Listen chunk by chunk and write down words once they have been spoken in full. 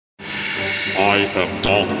I am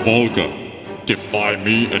Darth Vulgar. Defy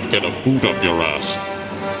me and get a boot up your ass.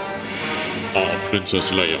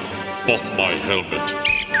 Princess Leia, buff my helmet.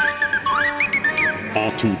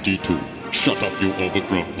 R2-D2, shut up you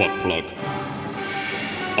overgrown butt plug.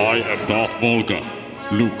 I am Darth Vulgar.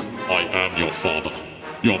 Luke, I am your father.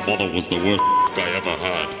 Your mother was the worst I ever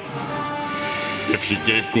had. If she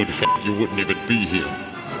gave good head, you wouldn't even be here.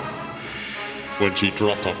 When she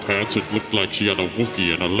dropped her pants, it looked like she had a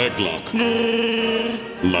Wookiee and a leg lock.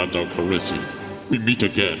 Lando Calrissian, we meet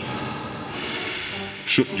again.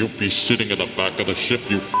 Shouldn't you be sitting in the back of the ship,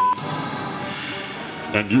 you f***?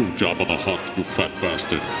 And you, Jabba the Hutt, you fat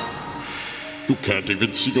bastard. You can't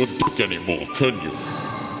even see your dick anymore, can you?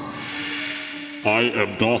 I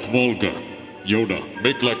am Darth Vulgar. Yoda,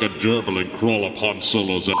 make like a gerbil and crawl up Han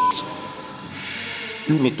Solo's ass.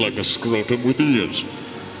 You look like a scrotum with ears.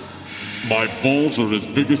 My balls are as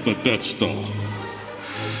big as the Death Star.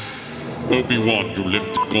 Obi-Wan, you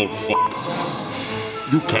limp gold fuck.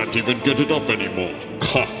 You can't even get it up anymore.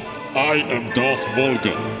 Ha! I am Darth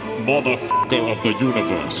Vulgar, motherfucker of the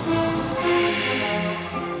universe.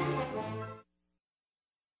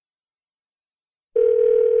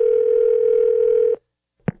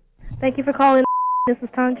 Thank you for calling. This is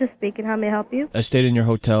Tanja speaking. How may I help you? I stayed in your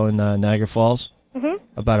hotel in Niagara Falls.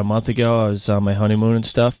 About a month ago. I was on my honeymoon and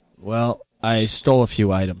stuff. Well, I stole a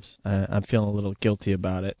few items. I'm feeling a little guilty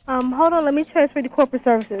about it. Hold on. Let me transfer you to corporate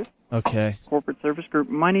services. Okay. Corporate Service Group.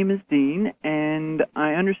 My name is Dean, and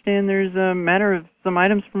I understand there's a matter of some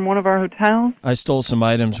items from one of our hotels. I stole some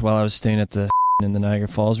items while I was staying at the in the Niagara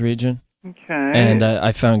Falls region. Okay. And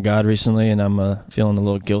I found God recently, and I'm feeling a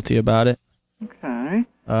little guilty about it. Okay.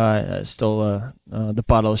 I stole the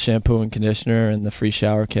bottle of shampoo and conditioner and the free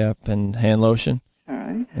shower cap and hand lotion. All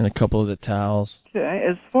right. And a couple of the towels. Okay.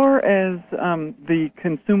 As far as the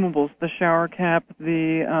consumables, the shower cap,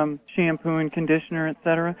 the shampoo and conditioner,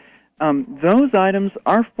 etc., those items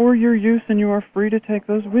are for your use, and you are free to take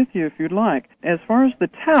those with you if you'd like. As far as the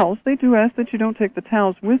towels, they do ask that you don't take the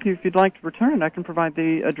towels with you. If you'd like to return, I can provide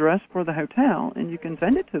the address for the hotel, and you can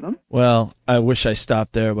send it to them. Well, I wish I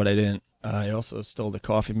stopped there, but I didn't. I also stole the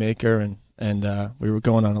coffee maker, and we were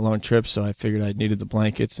going on a long trip, so I figured I needed the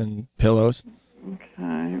blankets and pillows.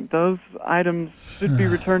 Okay. Those items should be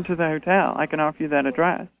returned to the hotel. I can offer you that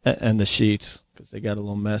address. And the sheets, because they got a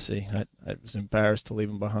little messy. I was embarrassed to leave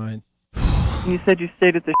them behind. You said you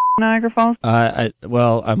stayed at the Niagara Falls?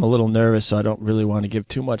 Well, I'm a little nervous, so I don't really want to give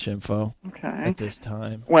too much info at this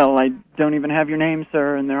time. Well, I don't even have your name,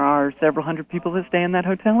 sir, and there are several hundred people that stay in that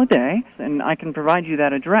hotel a day, and I can provide you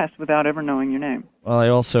that address without ever knowing your name. Well, I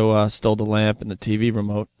also stole the lamp and the TV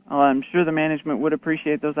remote. Well, I'm sure the management would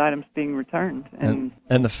appreciate those items being returned. And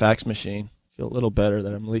the fax machine. I feel a little better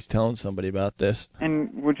that I'm at least telling somebody about this.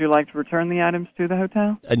 And would you like to return the items to the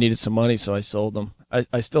hotel? I needed some money, so I sold them.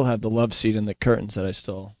 I still have the love seat and the curtains that I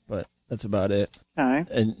stole, but that's about it. Okay.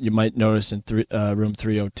 And you might notice in room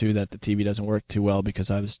 302 that the TV doesn't work too well because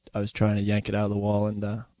I was trying to yank it out of the wall, and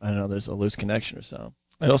I don't know, there's a loose connection or something.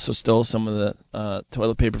 I also stole some of the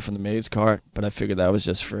toilet paper from the maid's cart, but I figured that was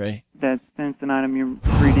just free. That's an item you're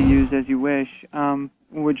free to use as you wish.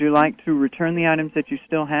 Would you like to return the items that you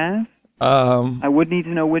still have? I would need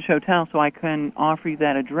to know which hotel so I can offer you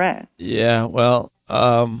that address. Yeah, well,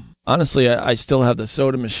 honestly, I still have the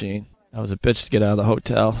soda machine. I was a bitch to get out of the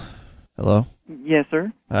hotel. Hello? Yes,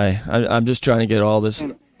 sir? Hi. I'm just trying to get all this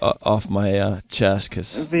off my chest.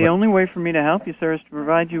 The only way for me to help you, sir, is to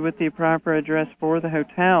provide you with the proper address for the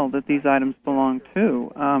hotel that these items belong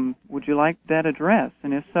to. Would you like that address?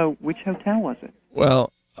 And if so, which hotel was it?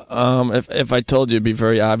 Well, if I told you, it'd be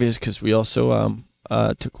very obvious because we also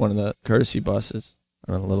took one of the courtesy buses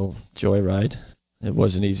on a little joyride. It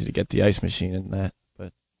wasn't easy to get the ice machine in that.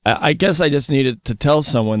 But I guess I just needed to tell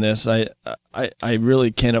someone this. I really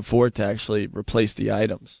can't afford to actually replace the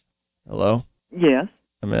items. Hello? Yes.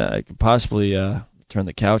 I mean, I could possibly return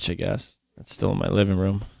the couch, I guess. That's still in my living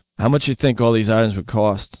room. How much do you think all these items would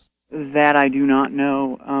cost? That I do not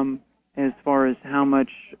know. As far as how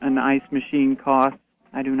much an ice machine costs,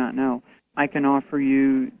 I do not know. I can offer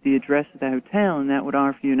you the address of the hotel, and that would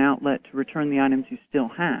offer you an outlet to return the items you still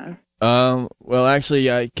have. Well,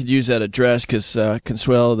 actually, I could use that address because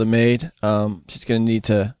Consuelo, the maid, she's going to need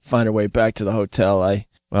to find her way back to the hotel.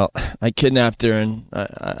 I kidnapped her, and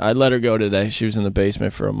I let her go today. She was in the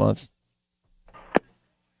basement for a month.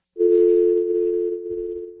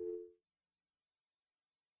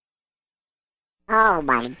 Oh,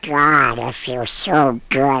 my God, it feels so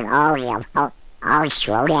good. Oh, yeah. Oh,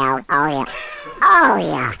 slow down. Oh, yeah. Oh,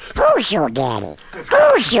 yeah. Who's your daddy?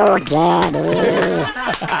 Who's your daddy?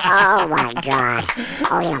 Oh, my God.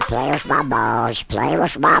 Oh, yeah, play with my balls. Play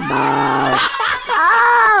with my balls.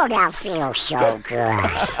 Oh, that feels so good.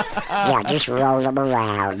 Yeah, just roll them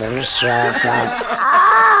around in a circle.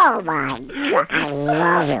 Oh, my God. I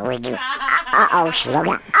love it when you... Uh-oh, slow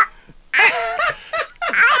down.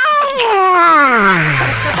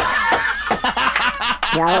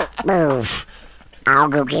 Don't move. I'll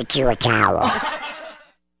go get you a towel.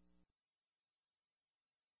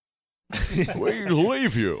 We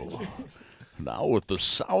leave you now with the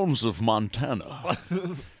sounds of Montana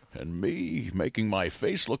and me making my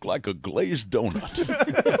face look like a glazed donut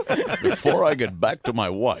before I get back to my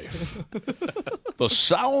wife. The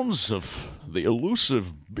sounds of the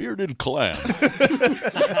elusive bearded clam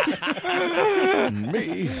and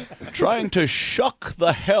me trying to shuck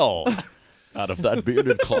the hell out of that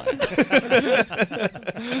bearded clam.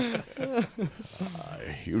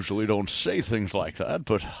 I usually don't say things like that,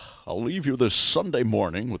 but I'll leave you this Sunday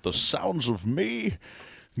morning with the sounds of me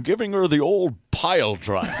giving her the old pile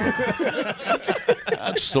driver.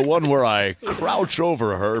 That's the one where I crouch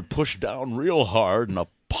over her, push down real hard in a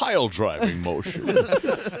pile driving motion.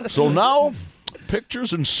 So now,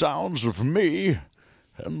 pictures and sounds of me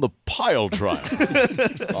and the pile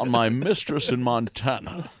driver on my mistress in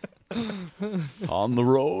Montana. On the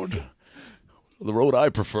road I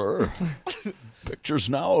prefer. Pictures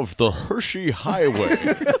now of the Hershey Highway.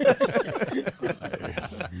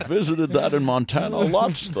 I visited that in Montana a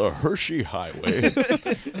lot, the Hershey Highway.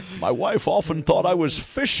 My wife often thought I was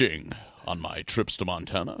fishing on my trips to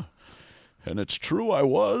Montana. And it's true I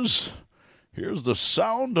was. Here's the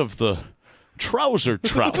sound of the trouser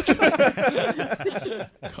trout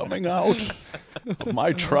coming out of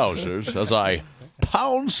my trousers as I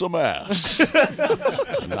pound some ass.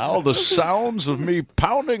 Now the sounds of me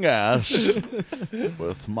pounding ass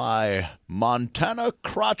with my Montana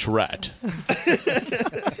Crotch Rat.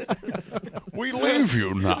 We leave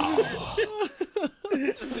you now.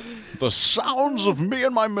 The sounds of me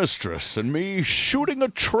and my mistress and me shooting a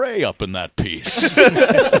tray up in that piece.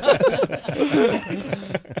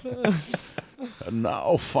 And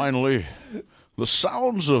now, finally, the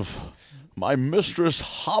sounds of my mistress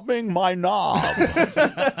hobbing my knob.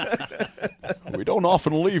 We don't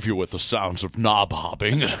often leave you with the sounds of knob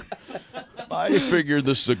hobbing. I figured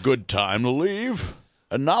this is a good time to leave.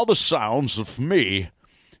 And now the sounds of me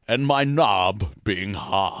and my knob being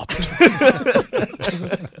hobbed.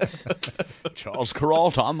 Charles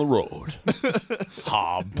Kuralt on the road.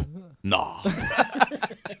 Hob, knob.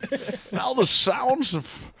 Now the sounds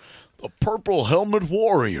of the Purple Helmet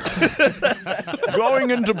Warrior going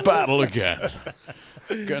into battle again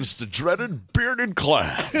against the dreaded bearded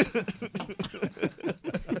clam.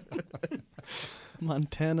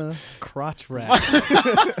 Montana Crotch Rat.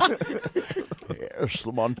 Yes,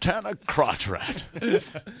 the Montana Crotch Rat.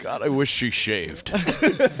 God, I wish she shaved.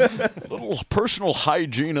 A little personal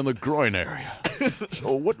hygiene in the groin area,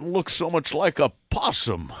 so it wouldn't look so much like a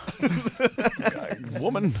possum.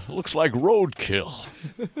 Woman looks like roadkill.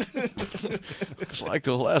 Looks like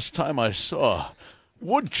the last time I saw a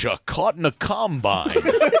woodchuck caught in a combine.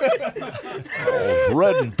 All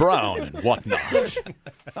red and brown and whatnot.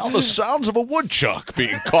 Now the sounds of a woodchuck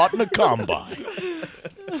being caught in a combine.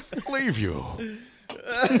 Leave you.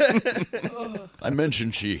 I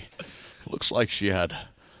mentioned she looks like she had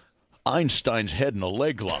Einstein's head in a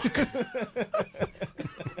leg lock.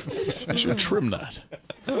 I should trim that.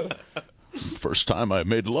 First time I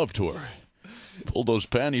made love to her, pulled those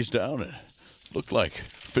panties down and looked like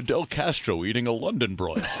Fidel Castro eating a London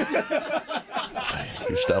broil. I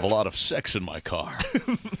used to have a lot of sex in my car.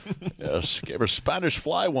 Yes, gave her Spanish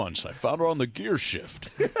fly once. I found her on the gear shift.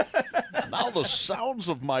 Now the sounds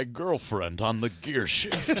of my girlfriend on the gear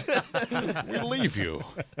shift. We leave you.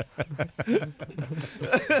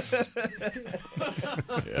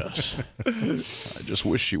 Yes. I just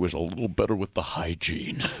wish she was a little better with the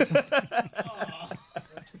hygiene.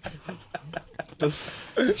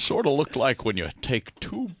 Sort of looked like when you take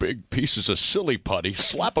two big pieces of silly putty,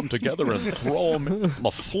 slap them together, and throw them on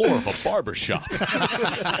the floor of a barber shop.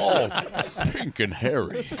 All pink and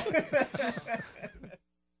hairy.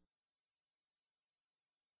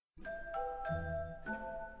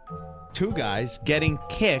 Two guys getting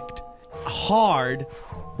kicked hard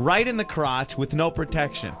right in the crotch with no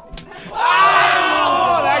protection.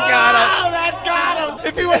 Oh, that got him. Oh, that got him.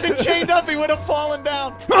 If he wasn't chained up, he would have fallen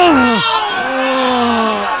down. This is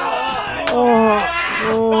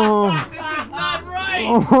not right.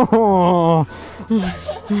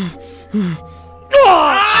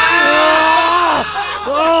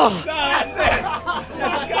 That's it.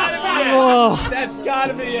 That's gotta be Oh. That's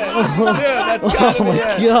gotta be it. Dude, that's gotta be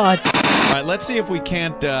it. God. All right, let's see if we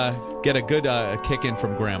can't get a good kick in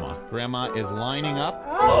from Grandma. Grandma is lining up.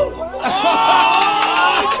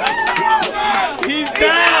 He's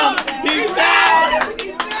down. He's down.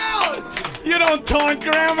 He's down. You don't taunt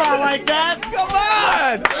Grandma like that. Come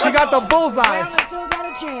on. She got the bullseye. Grandma still got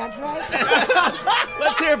a chance, right?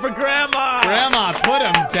 Let's hear it for Grandma. Grandma, put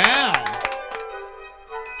him down.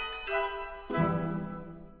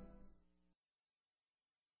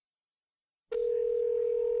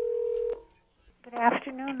 Good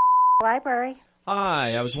afternoon, library.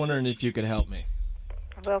 Hi, I was wondering if you could help me.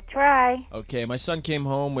 We'll try. Okay, my son came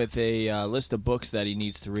home with a list of books that he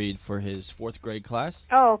needs to read for his 4th grade class.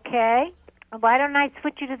 Okay. Why don't I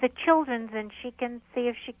switch you to the children's and she can see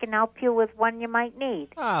if she can help you with one you might need.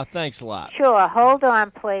 Ah, thanks a lot. Sure. Hold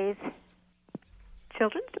on, please.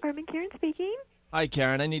 Children's Department, Karen speaking. Hi,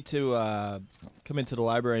 Karen. I need to come into the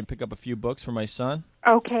library and pick up a few books for my son.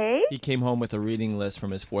 Okay. He came home with a reading list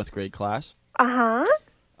from his 4th grade class. Uh-huh.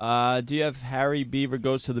 Do you have Harry Beaver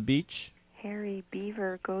Goes to the Beach? Harry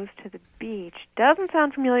Beaver Goes to the Beach. Doesn't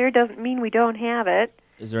sound familiar. Doesn't mean we don't have it.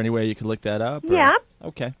 Is there any way you could look that up? Or? Yeah.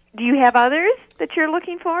 Okay. Do you have others that you're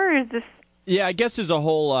looking for, or is this... Yeah, I guess there's a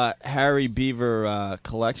whole Harry Beaver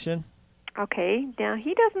collection. Okay. Now,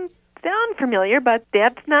 he doesn't sound familiar, but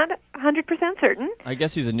that's not 100% certain. I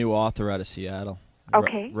guess he's a new author out of Seattle.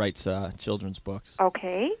 Okay. Writes children's books.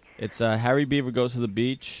 Okay. It's Harry Beaver Goes to the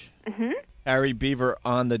Beach. Mm-hmm. Harry Beaver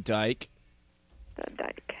on the Dike. The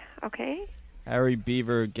Dike. Okay. Harry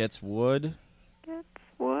Beaver Gets Wood. Gets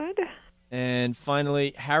Wood. And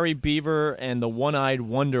finally, Harry Beaver and the One-Eyed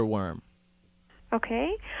Wonder Worm.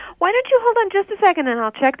 Okay. Why don't you hold on just a second, and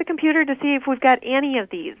I'll check the computer to see if we've got any of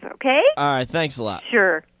these, okay? All right, thanks a lot.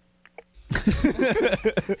 Sure.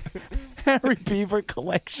 Harry Beaver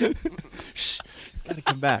collection. Shh, got to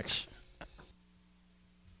come back. Shh.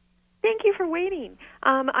 Thank you for waiting.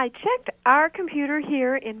 I checked our computer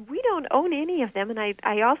here, and we don't own any of them. And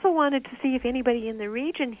I also wanted to see if anybody in the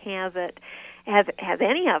region has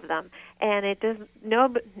any of them. And it doesn't.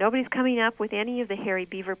 Nobody's coming up with any of the Harry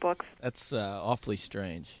Beaver books. That's awfully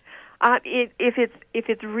strange. If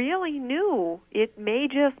it's really new, it may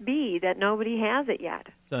just be that nobody has it yet.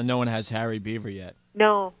 So no one has Harry Beaver yet.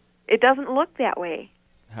 No, it doesn't look that way.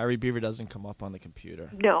 Harry Beaver doesn't come up on the computer.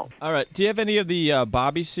 No. All right. Do you have any of the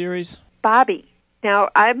Bobby series? Bobby. Now,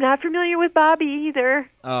 I'm not familiar with Bobby either.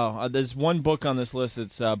 Oh, there's one book on this list.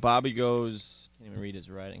 It's Bobby Goes... I can't even read his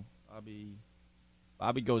writing.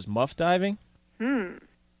 Bobby Goes Muff Diving? Do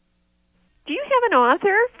you have an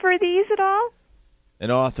author for these at all?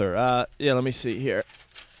 An author. Yeah, let me see here.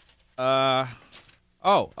 Anita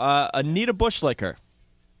Bushlicker.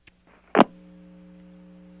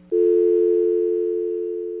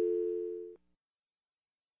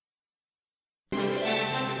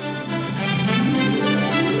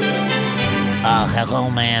 Hello,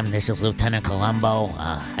 ma'am. This is Lieutenant Colombo.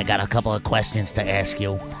 I got a couple of questions to ask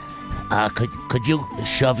you. Could you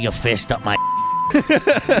shove your fist up my...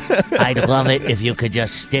 I'd love it if you could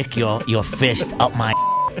just stick your fist up my...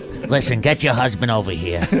 Listen, get your husband over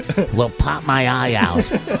here. We'll pop my eye out,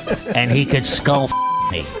 and he could skull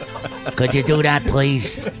me. Could you do that,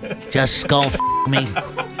 please? Just skull me.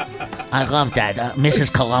 I love that.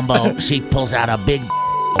 Mrs. Colombo, she pulls out a big...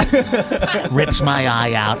 rips my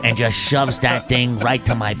eye out and just shoves that thing right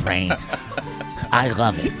to my brain. I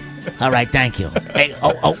love it. All right, thank you. Hey,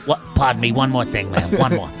 pardon me, one more thing, man.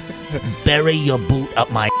 One more. Bury your boot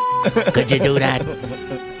up my... Could you do that?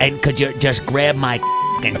 And could you just grab my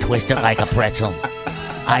and twist it like a pretzel?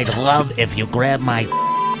 I'd love if you grab my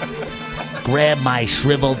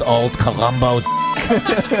shriveled old Colombo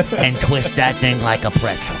and twist that thing like a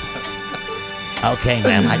pretzel. Okay,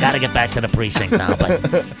 ma'am, I gotta get back to the precinct now, but...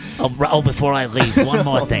 before I leave, one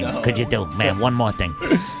more thing. Could you do, ma'am, one more thing.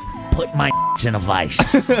 Put my in a vice.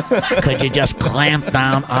 Could you just clamp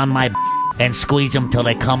down on my and squeeze them till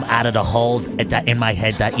they come out of the hole in my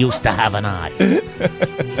head that used to have an eye?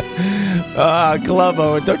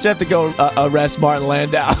 Colombo, don't you have to go arrest Martin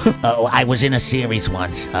Landau? I was in a series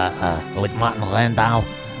once with Martin Landau,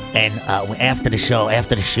 and after the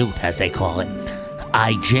shoot, as they call it,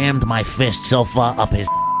 I jammed my fist so far up his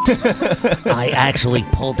I actually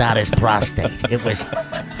pulled out his prostate.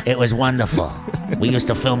 It was wonderful. We used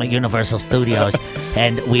to film at Universal Studios,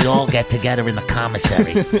 and we'd all get together in the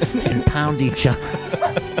commissary and pound each other.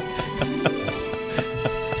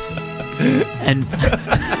 And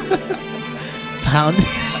pound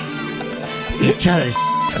each other's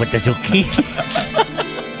with the zucchinis.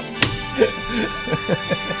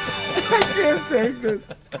 I can't take this.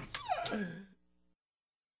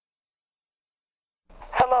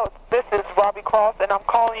 Hello, this Bobby Cross, and I'm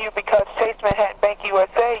calling you because Chase Manhattan Bank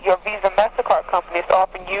USA, your Visa MasterCard company, is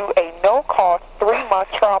offering you a no-cost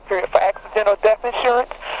 3-month trial period for accidental death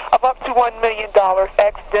insurance of up to $1 million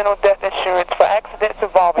accidental death insurance for accidents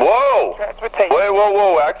involving transportation. Wait,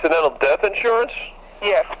 whoa, accidental death insurance?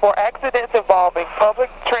 Yes, for accidents involving public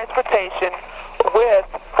transportation with...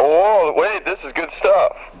 Oh, wait, this is good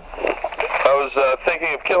stuff. I was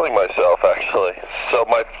thinking of killing myself, actually. So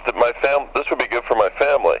my this would be good for my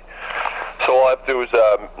family. So all I have to do is,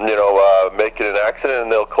 make it an accident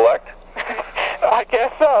and they'll collect? I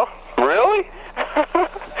guess so. Really?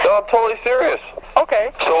 No, I'm totally serious.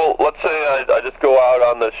 Okay. So let's say I just go out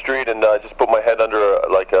on the street and just put my head under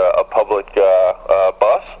a public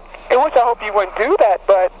bus. In which I hope you wouldn't do that,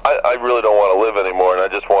 but... I really don't want to live anymore, and I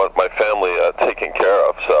just want my family taken care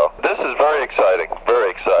of. So this is very exciting, very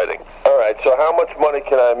exciting. All right, so how much money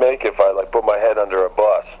can I make if I put my head under a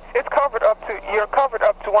bus? You're covered up to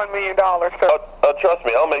 $1 million, sir. Oh, trust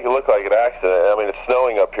me, I'll make it look like an accident. I mean, it's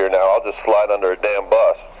snowing up here now. I'll just slide under a damn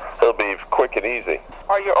bus. It'll be quick and easy.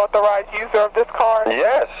 Are you an authorized user of this card?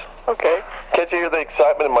 Yes. Okay. Can't you hear the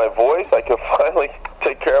excitement in my voice? I can finally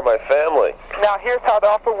take care of my family. Now, here's how the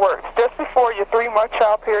offer works. Just before your 3-month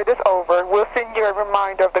trial period is over, we'll send you a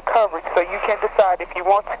reminder of the coverage so you can decide if you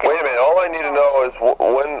want to... Wait a minute. All I need to know is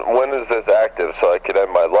when is this active so I can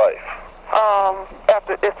end my life?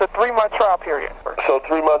 It's a 3-month trial period. So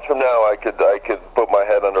 3 months from now, I could put my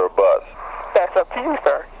head under a bus. That's up to you,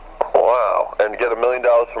 sir. Wow. And get $1 million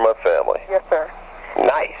for my family. Yes, sir.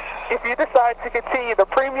 Nice. If you decide to continue the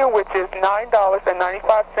premium, which is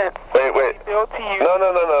 $9.95, wait. bill to you. No.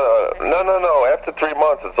 After 3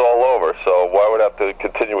 months, it's all over. So why would I have to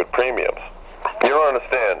continue with premiums? You don't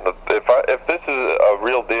understand. If this is a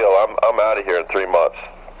real deal, I'm out of here in 3 months.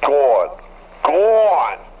 Go on.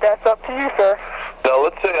 That's up to you, sir. Now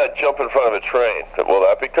let's say I jump in front of a train. Will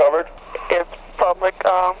that be covered? It's public.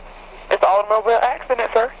 It's automobile accident,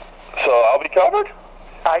 sir. So I'll be covered?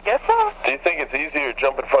 I guess so. Do you think it's easier to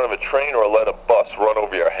jump in front of a train or let a bus run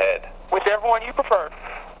over your head? Whichever one you prefer.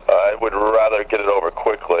 I would rather get it over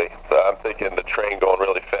quickly. I'm thinking the train going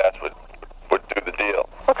really fast would do the deal.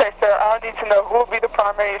 Okay, sir. I need to know who will be the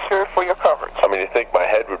primary insurer for your coverage. I mean, you think my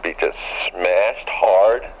head would be just smashed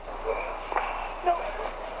hard? No.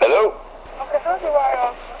 Hello? Okay, how do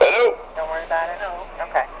I... Hello? Don't worry about it. No.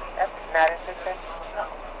 Okay. That's not interesting. No.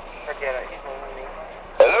 Forget it.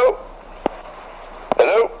 Hello?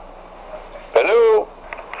 Hello? Hello?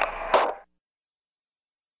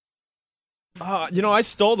 I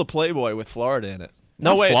stole the Playboy with Florida in it.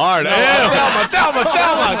 No, wait. Florida. No, Thelma.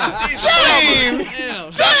 James!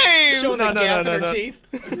 Showing No. her teeth.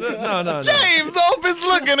 No. James, Opie's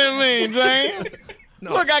looking at me, James.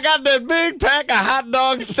 Look, I got that big pack of hot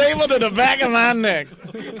dogs stapled to the back of my neck.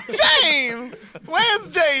 James, where's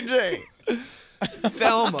JJ?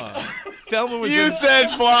 Thelma was You said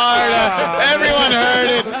Florida. Everyone heard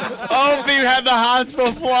it. Opie had the hots for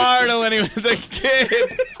Florida when he was a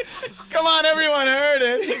kid. Come on, everyone heard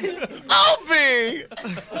it. Opie!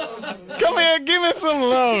 Come here, give me some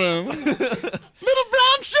loving. Little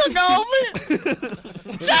brown sugar, Opie.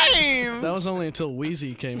 James! That was only until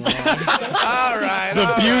Wheezy came along. All right.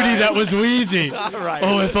 The beauty that was Wheezy. All right.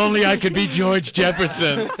 Oh, if only I could be George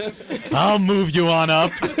Jefferson. I'll move you on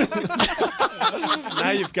up.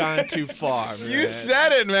 Now you've gone too far, man. You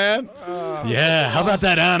said it, man. Yeah, how about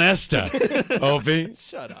that Aunt Esther, Opie?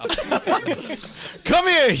 Shut up. Come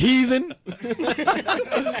here, heathen.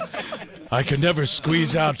 I could never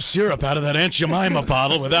squeeze out syrup out of that Aunt Jemima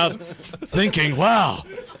bottle without thinking, wow,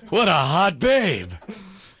 what a hot babe.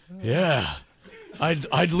 Yeah,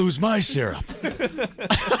 I'd lose my syrup.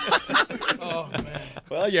 Oh, man.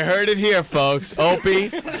 Well, you heard it here, folks. Opie,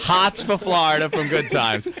 hots for Florida from Good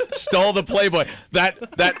Times. Stole the Playboy. That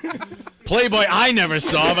Playboy I never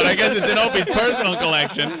saw, but I guess it's in Opie's personal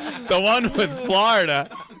collection. The one with Florida.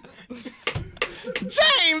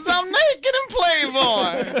 James, I'm naked in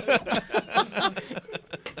Playboy.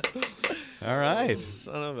 All right.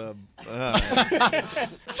 Son of a...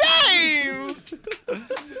 James!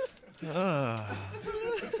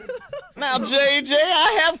 Now, JJ,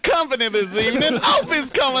 I have company this evening. Opie's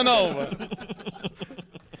coming over.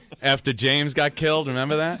 After James got killed,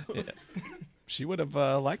 remember that? Yeah. She would have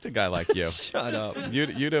liked a guy like you. Shut up.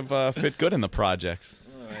 You'd have fit good in the projects.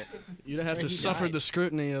 All right. You'd have to suffer the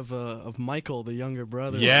scrutiny of Michael, the younger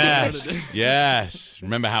brother. Yes, yes.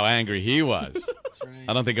 Remember how angry he was. That's right.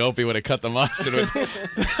 I don't think Opie would have cut the mustard with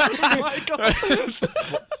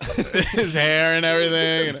his hair and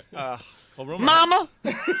everything. Mama,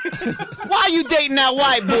 why you dating that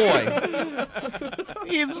white boy?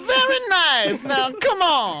 He's very nice. Now, come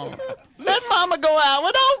on. Let Mama go out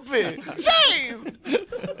with Opie. James.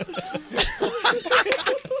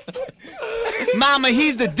 Mama,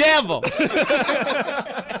 he's the devil.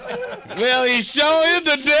 Well, he sure is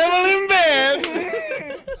the devil in bed.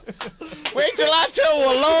 Wait till I tell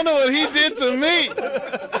Walona what he did to me.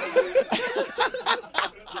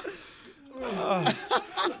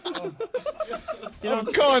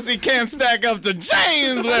 Of course, he can't stack up to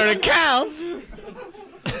James where it counts.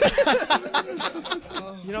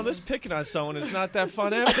 You know, this picking on someone is not that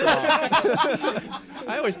fun after all.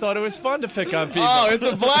 I always thought it was fun to pick on people. Oh, it's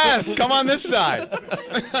a blast. Come on this side.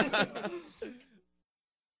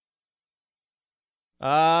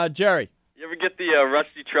 Jerry. You ever get the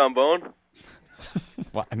rusty trombone?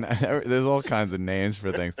 What? There's all kinds of names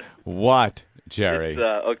for things. What, Jerry? It's,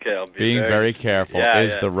 okay, I'll be being very careful.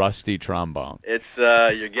 Is the rusty trombone? It's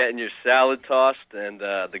you're getting your salad tossed, and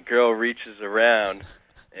the girl reaches around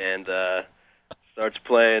and starts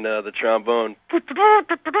playing the trombone.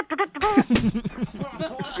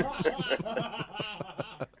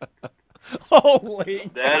 Holy!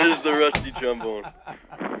 That is the rusty trombone.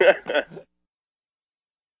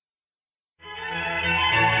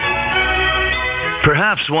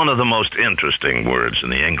 Perhaps one of the most interesting words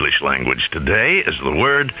in the English language today is the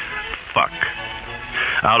word fuck.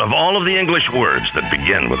 Out of all of the English words that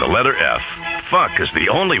begin with the letter F, fuck is the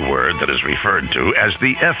only word that is referred to as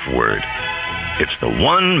the F word. It's the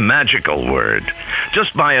one magical word.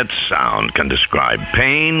 Just by its sound can describe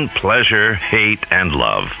pain, pleasure, hate, and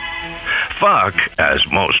love. Fuck, as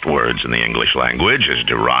most words in the English language, is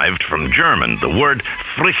derived from German, the word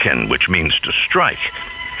frichen, which means to strike.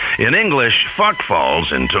 In English, fuck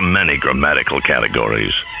falls into many grammatical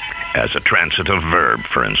categories. As a transitive verb,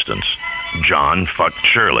 for instance, John fucked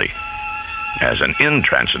Shirley. As an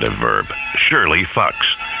intransitive verb, Shirley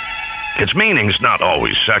fucks. Its meaning's not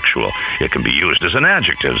always sexual. It can be used as an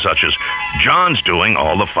adjective, such as, John's doing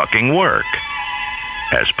all the fucking work.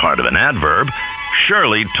 As part of an adverb,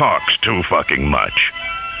 Shirley talks too fucking much.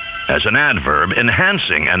 As an adverb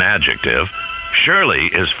enhancing an adjective, Shirley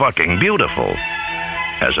is fucking beautiful.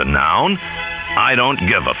 As a noun, I don't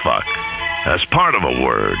give a fuck. As part of a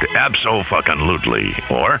word, abso-fucking-lutely,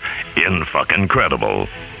 or in-fucking-credible.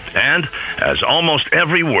 And, as almost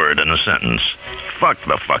every word in a sentence, fuck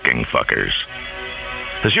the fucking fuckers.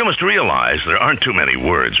 As you must realize, there aren't too many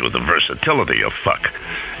words with the versatility of fuck,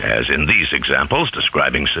 as in these examples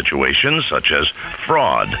describing situations such as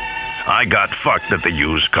fraud, I got fucked at the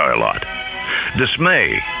used car lot.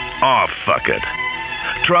 Dismay, aw, fuck it.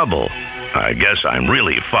 Trouble, I guess I'm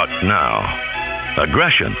really fucked now.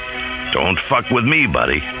 Aggression, don't fuck with me,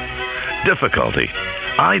 buddy. Difficulty,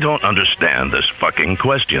 I don't understand this fucking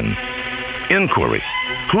question. Inquiry,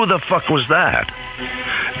 who the fuck was that?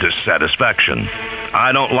 Dissatisfaction,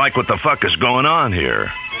 I don't like what the fuck is going on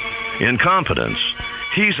here. Incompetence,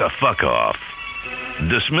 he's a fuck off.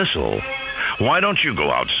 Dismissal, why don't you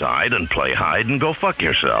go outside and play hide and go fuck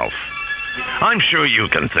yourself? I'm sure you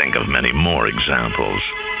can think of many more examples.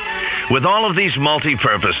 With all of these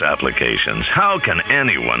multi-purpose applications, how can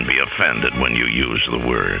anyone be offended when you use the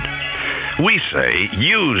word? We say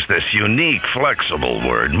use this unique, flexible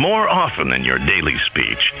word more often in your daily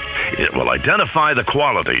speech. It will identify the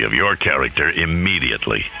quality of your character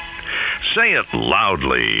immediately. Say it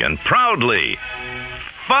loudly and proudly.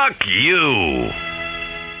 Fuck you!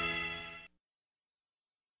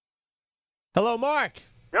 Hello, Mark.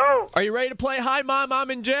 Yo. Are you ready to play Hi, Mom, I'm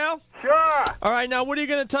in jail? Sure. All right, now what are you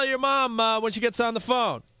going to tell your mom when she gets on the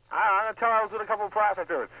phone? I'm going to tell her I was with a couple of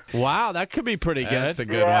prostitutes. Wow, that could be pretty good. That's a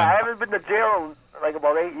good one. I one. haven't been to jail in like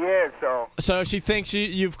about 8 years, so. So she thinks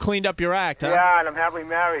you've cleaned up your act, huh? Yeah, and I'm happily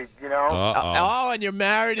married, you know. Oh, and you're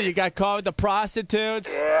married and you got caught with the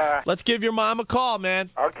prostitutes? Yeah. Let's give your mom a call, man.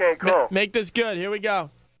 Okay, cool. Make this good. Here we go.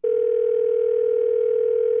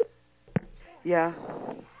 Yeah.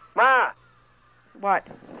 Ma. What?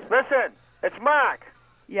 Listen, it's Mark.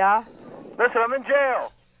 Yeah? Listen, I'm in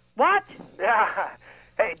jail. What? Yeah.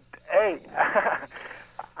 Hey,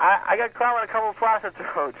 I got caught with a couple of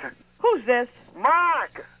prostitutes. Who's this?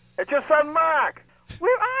 Mark. It's your son, Mark.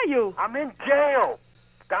 Where are you? I'm in jail.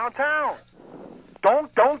 Downtown.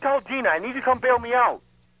 Don't tell Gina. I need you to come bail me out.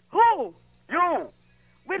 Who? You.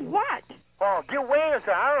 With what? Oh, get Wayne.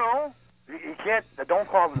 I don't know. You can't. Don't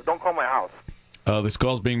call my house. This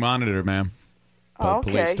call's being monitored, ma'am.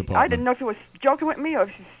 Police department. I didn't know if she was joking with me or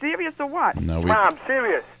if she's serious or what. No, Mom, I'm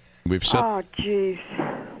serious. We've set. Oh, jeez.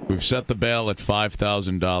 We've set the bail at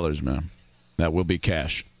 $5,000, ma'am. That will be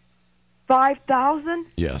cash. 5,000?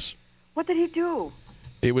 Yes. What did he do?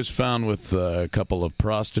 He was found with a couple of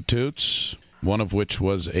prostitutes, one of which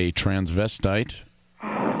was a transvestite,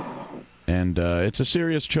 And it's a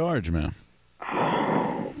serious charge, man.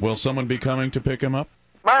 Will someone be coming to pick him up?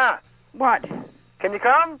 Ma, What? can you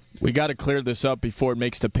come? We got to clear this up before it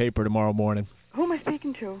makes the paper tomorrow morning. Who am I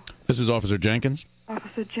speaking to? This is Officer Jenkins.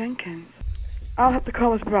 Officer Jenkins. I'll have to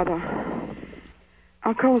call his brother.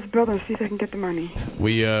 I'll call his brother and see if I can get the money.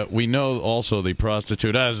 We know also the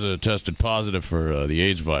prostitute has tested positive for the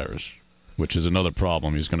AIDS virus, which is another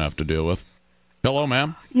problem he's going to have to deal with. Hello,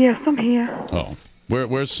 ma'am. Yes, I'm here. Oh,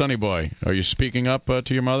 where's Sonny Boy? Are you speaking up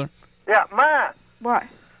to your mother? Yeah, Ma. What?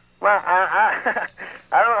 Ma, I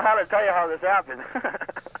don't know how to tell you how this happened.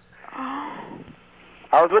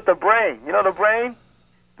 I was with the Brain. You know the Brain?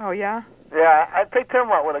 Oh, yeah? Yeah, I picked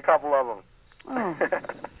him up with a couple of them. Oh.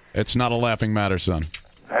 It's not a laughing matter, son.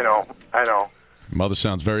 I know. Mother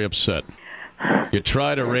sounds very upset. You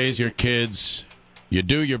try to raise your kids. You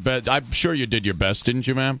do your best. I'm sure you did your best, didn't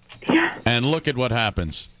you, ma'am? Yeah. And look at what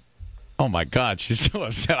happens. Oh, my God, she's too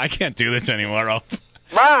upset. I can't do this anymore,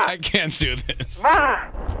 Ma! I can't do this. Ma!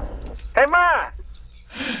 Hey, Ma!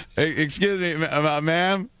 Hey, excuse me,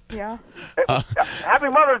 ma'am? Yeah? Happy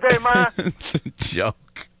Mother's Day, Ma! It's a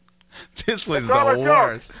joke. This was It's all a the joke.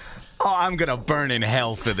 worst. Oh, I'm going to burn in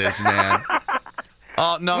hell for this, man.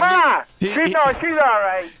 Oh, no. Ma! She's all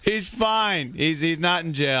right. He's fine. He's not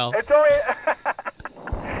in jail. It's only...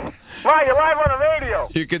 Ma, you're live on the radio.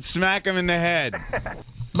 You could smack him in the head.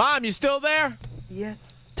 Mom, you still there? Yes.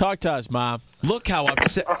 Talk to us, Mom. Look how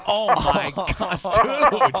upset. Oh, my God, dude.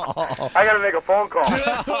 I got to make a phone call.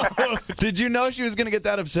 Dude, did you know she was going to get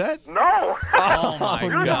that upset? No. Oh, my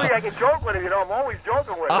Usually God. I can joke with her, I'm always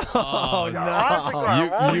joking with her. Oh, no.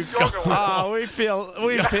 I'm always joking with her. Oh, we feel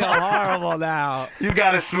horrible now. You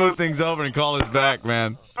got to smooth things over and call us back,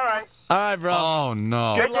 man. All right. All right, bro. Oh,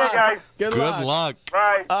 no. Take care, guys. Good luck.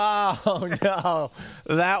 Bye. Oh, no.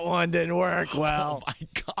 That one didn't work well. Oh, my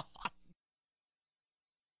God.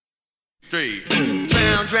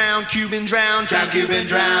 Drown, Cuban drown, Cuban drown,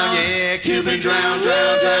 yeah, Cuban drown, Cuban drown. Cuban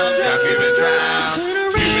drown, Cuban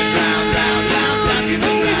drown,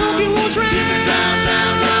 Cuban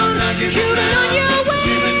drown, Cuban on your way.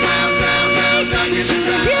 Cuban drown,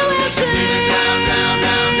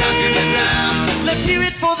 Cuban drown. Let's hear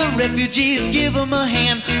it for the refugees, give them a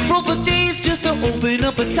hand. For days just to open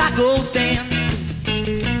up a taco stand.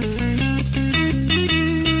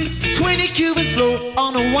 20 Cubans float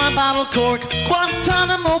on a wine bottle cork.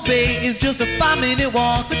 Guantanamo Bay is just a 5-minute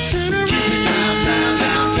walk. But turn around,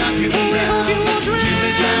 Cuban drown, Cuban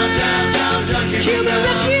drown, Cuban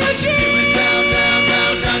refugee.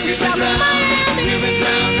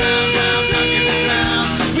 Cuban drown.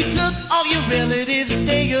 We took all your relatives,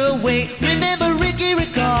 stay away. Remember Ricky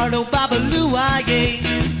Ricardo, Babalu Aye.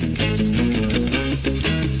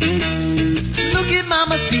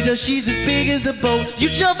 Mamacita, she's as big as a boat. You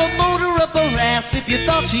shove a motor up her ass if you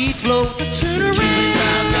thought she'd float. But turn around,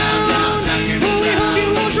 Cuban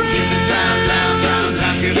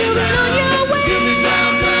on your way.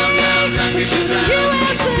 But she's the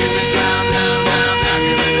USA.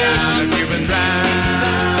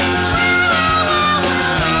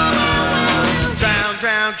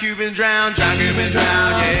 Cuban drown, Cuban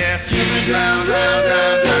drown, yeah. Cuban drown,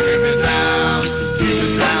 Cuban drown. Cuban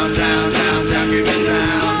drown, Cuban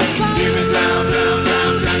drown. Cuban drown, Cuban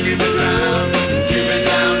drown, Cuban drown. Cuban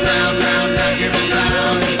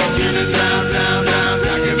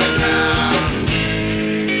drown, Cuban drown.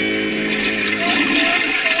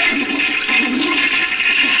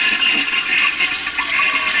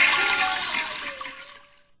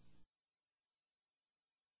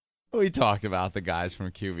 We talked about the guys from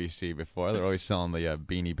QVC before. They're always selling the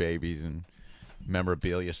Beanie Babies and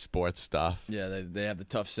memorabilia, sports stuff. Yeah, they have the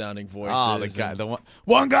tough sounding voices. Oh, the guy, the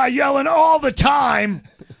One guy yelling all the time,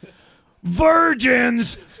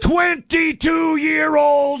 virgins,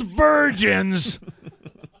 22-year-old virgins.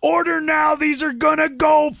 Order now, these are gonna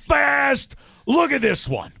go fast. Look at this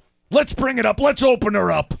one. Let's bring it up. Let's open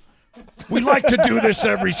her up. We like to do this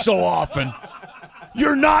every so often.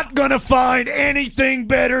 You're not gonna find anything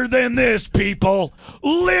better than this, people.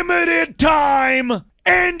 Limited time,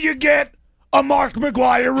 and you get a Mark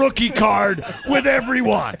McGuire rookie card with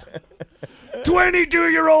everyone.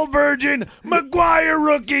 22-year-old virgin, McGuire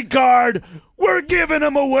rookie card. We're giving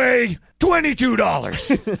them away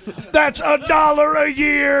 $22. That's $1 a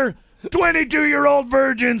year. 22-year-old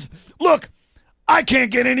virgins. Look, I can't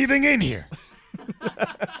get anything in here.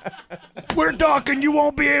 We're talking you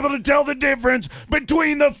won't be able to tell the difference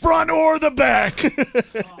between the front or the back.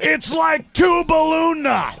 It's like two balloon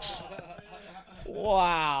knots.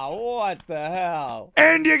 Wow, what the hell?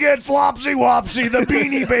 And you get Flopsy Wopsy, the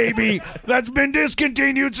Beanie Baby, that's been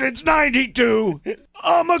discontinued since '92.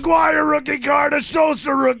 A Maguire rookie card, a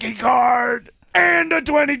Sosa rookie card, and a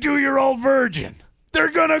 22-year-old virgin.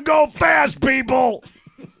 They're gonna go fast, people.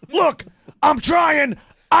 Look, I'm trying.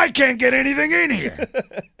 I can't get anything in here.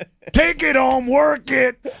 Take it home, work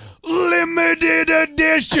it. Limited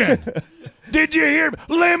edition. Did you hear?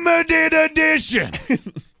 Limited edition.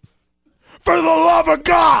 For the love of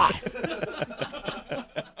God.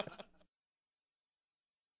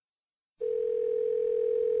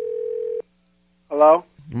 Hello?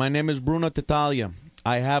 My name is Bruno Tatalia.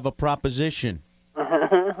 I have a proposition.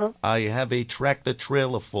 I have a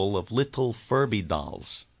tractor-trailer full of little Furby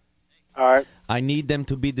dolls. All right. I need them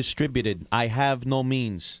to be distributed. I have no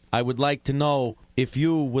means. I would like to know if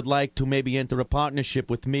you would like to maybe enter a partnership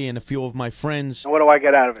with me and a few of my friends. And what do I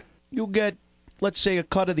get out of it? You get, let's say, a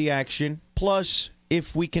cut of the action. Plus,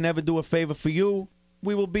 if we can ever do a favor for you,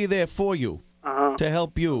 we will be there for you to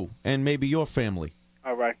help you and maybe your family.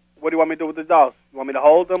 All right. What do you want me to do with the dolls? You want me to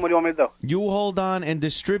hold them? What do you want me to do? You hold on and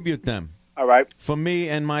distribute them. All right. For me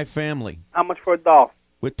and my family. How much for a doll?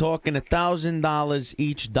 We're talking $1,000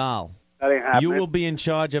 each doll. That ain't happening. You will be in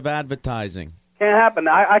charge of advertising. Can't happen.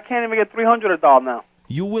 I can't even get $300 a doll now.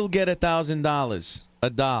 You will get $1,000 a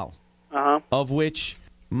doll, of which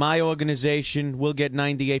my organization will get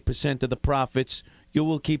 98% of the profits. You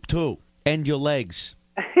will keep 2 and your legs.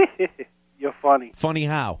 You're funny. Funny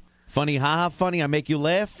how? Funny ha-ha funny? I make you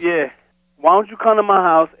laugh? Yeah. Why don't you come to my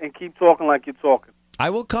house and keep talking like you're talking? I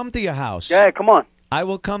will come to your house. Yeah, come on. I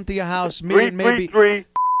will come to your house. Me and maybe... 333.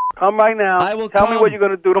 Come right now. I will Tell me what you're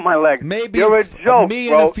going to do to my legs. Maybe you're a joke, me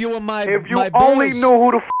bro. and a few of my If you my only boys knew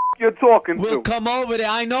who the you're talking to. will come over there.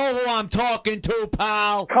 I know who I'm talking to,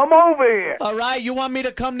 pal. Come over here. All right? You want me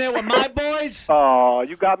to come there with my boys? Oh,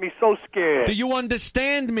 you got me so scared. Do you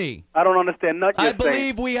understand me? I don't understand nothing I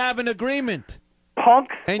believe we have an agreement.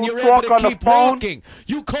 Punks and who you're able talk to on the keep phone? walking.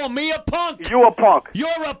 You call me a punk. You a punk. You're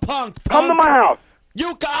a punk. Come to my house.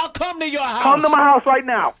 I'll come to your house. Come to my house right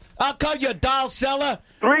now. I'll come, you doll seller.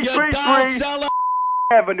 333 You doll seller.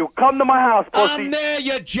 Avenue. Come to my house, pussy. I'm there,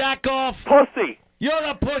 you jack off. Pussy. You're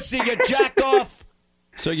a pussy, you jack off.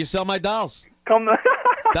 So you sell my dolls? Come to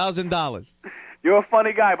 $1,000. You're a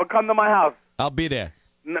funny guy, but come to my house. I'll be there.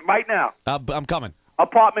 Right now. I'm coming.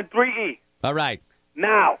 Apartment 3E. All right.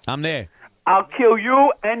 Now. I'm there. I'll kill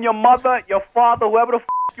you and your mother, your father, whoever the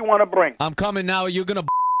you want to bring. I'm coming now. Are you going to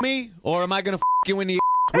me or am I going to you in the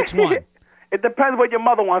Which one? It depends what your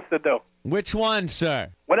mother wants to do. Which one, sir?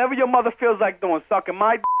 Whatever your mother feels like doing. Sucking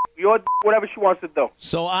my your whatever she wants to do.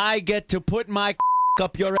 So I get to put my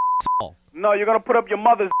up your asshole. No, you're going to put up your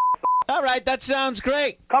mother's. All right, that sounds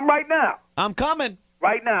great. Come right now. I'm coming.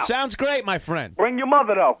 Right now. Sounds great, my friend. Bring your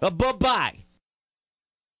mother, though. Bye-bye.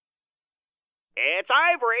 It's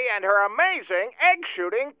Ivory and her amazing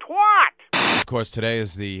egg-shooting twat. Of course, today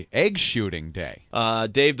is the egg shooting day.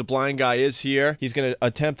 Dave, the blind guy, is here. He's going to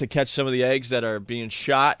attempt to catch some of the eggs that are being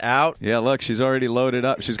shot out. Yeah, look, she's already loaded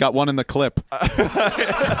up. She's got one in the clip.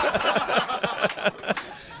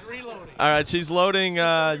 All right, she's loading,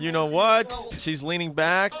 you know what? She's leaning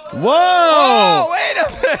back. Whoa! Oh, wait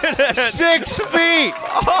a minute! 6 feet!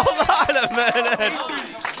 Hold on a minute.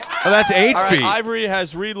 Oh, that's 8 All right, feet. Ivory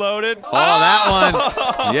has reloaded. Oh, that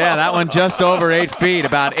one. Yeah, that one just over 8 feet.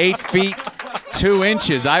 About 8 feet, 2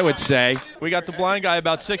 inches, I would say. We got the blind guy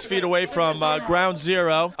about 6 feet away from ground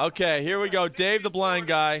zero. Okay, here we go. Dave, the blind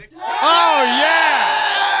guy. Oh,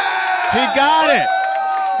 yeah! He got it.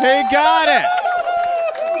 He got it.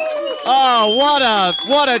 Oh,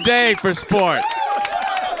 what a day for sport.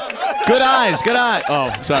 Good eyes, good eyes.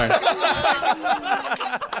 Oh, sorry.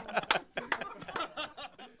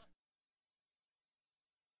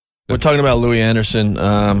 We're talking about Louie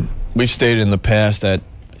Anderson. We've stated in the past that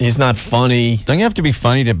he's not funny. Don't you have to be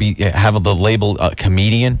funny to have the label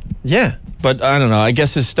comedian? Yeah, but I don't know. I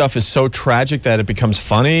guess his stuff is so tragic that it becomes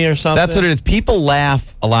funny or something. That's what it is. People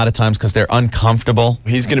laugh a lot of times because they're uncomfortable.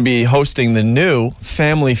 He's going to be hosting the new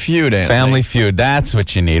Family Feud. Anthony. Family Feud. That's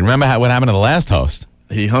what you need. Remember what happened to the last host?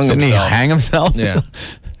 He hung Didn't himself. he hang himself? Yeah.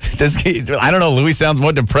 I don't know. Louis sounds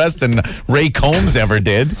more depressed than Ray Combs ever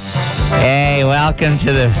did. Hey, welcome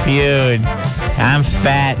to the feud. I'm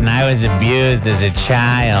fat and I was abused as a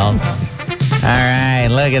child. All right,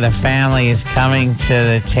 look at the family is coming to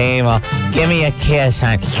the table. Give me a kiss,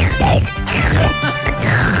 hon.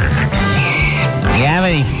 You have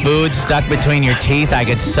any food stuck between your teeth I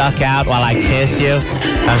could suck out while I kiss you?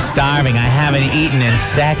 I'm starving. I haven't eaten in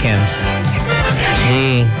seconds.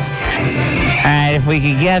 Gee. All right, if we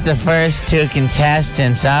could get the first 2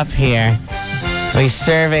 contestants up here. We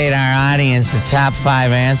surveyed our audience, the top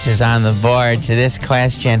 5 answers on the board to this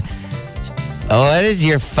question. What does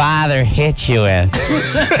your father hit you with? All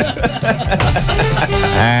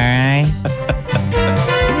right.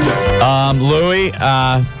 Louie,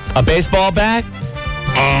 a baseball bat?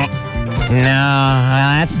 No, well,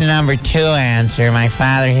 that's the number 2 answer. My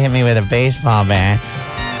father hit me with a baseball bat.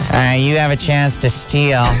 All right, you have a chance to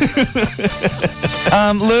steal.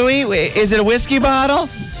 Louie, is it a whiskey bottle?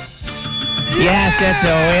 Yes, it's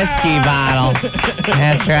a whiskey bottle.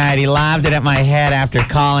 That's right. He lobbed it at my head after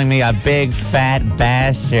calling me a big fat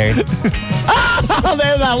bastard. Oh,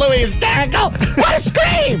 there's a Louie hysterical. What a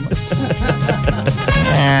scream!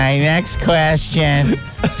 All right, next question.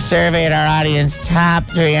 Surveyed our audience.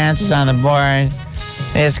 Top 3 answers on the board.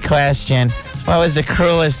 This question. What was the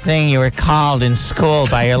cruelest thing you were called in school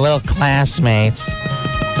by your little classmates?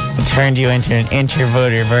 Turned you into an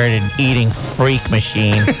introverted eating freak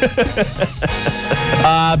machine.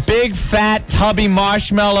 Big, fat, tubby,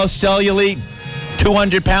 marshmallow, cellulite,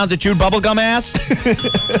 200 pounds of chewed bubblegum ass?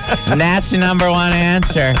 And that's the number 1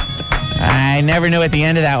 answer. I never knew what the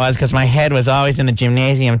end of that was because my head was always in the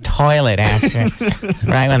gymnasium toilet after.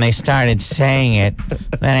 Right when they started saying it.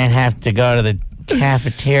 Then I'd have to go to the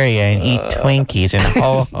cafeteria and eat Twinkies and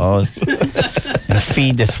Ho-Hos and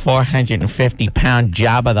feed this 450-pound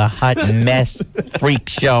Jabba the Hutt mess freak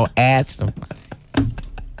show ass.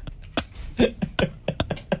 But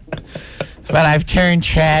I've turned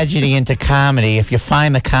tragedy into comedy. If you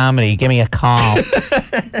find the comedy, give me a call.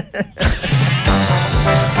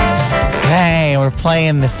 Hey, we're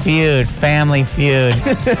playing the feud, Family Feud.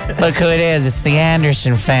 Look who it is. It's the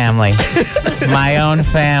Anderson family. My own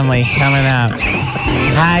family coming up.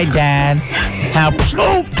 Hi, Dad. How...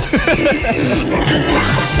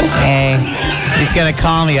 Hey, he's going to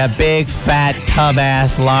call me a big, fat,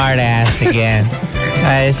 tub-ass, lard-ass again.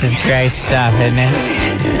 This is great stuff, isn't it?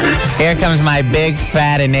 Here comes my big,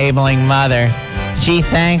 fat, enabling mother. Gee,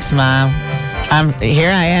 thanks, Mom.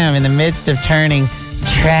 Here I am in the midst of turning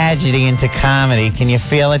tragedy into comedy. Can you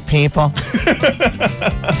feel it, people?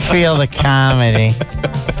 Feel the comedy.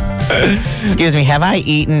 Excuse me, have I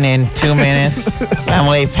eaten in 2 minutes? I'm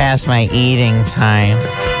way past my eating time.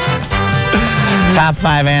 Top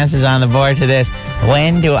 5 answers on the board to this.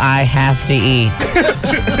 When do I have to eat?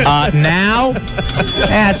 Now?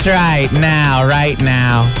 That's right, now, right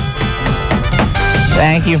now.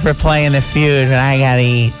 Thank you for playing the feud, but I gotta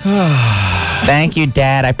eat. Thank you,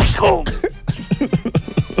 Dad.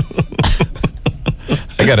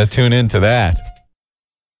 I gotta tune into that.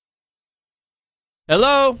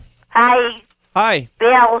 Hello? Hi. Hi.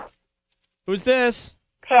 Bill. Who's this?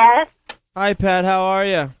 Pat. Hi, Pat. How are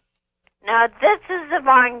you? No, this is the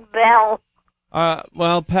wrong Bill.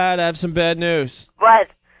 Well, Pat, I have some bad news. What?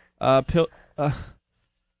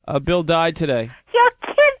 Bill died today. You're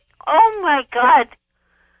kidding? Oh, my God.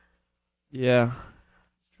 Yeah.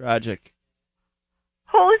 It's tragic.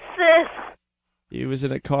 Who's this? He was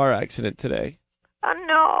in a car accident today. Oh,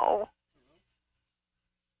 no.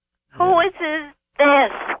 Who is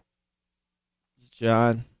this? It's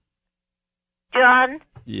John. John?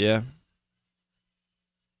 Yeah.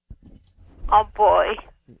 Oh, boy.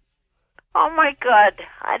 Oh, my God.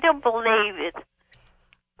 I don't believe it.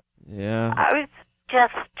 Yeah. I was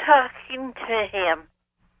just talking to him.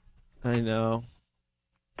 I know.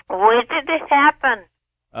 Where did it happen?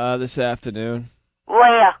 This afternoon.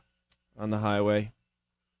 Where? On the highway.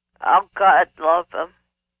 Oh, God love him.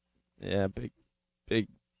 Yeah, big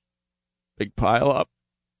pile up.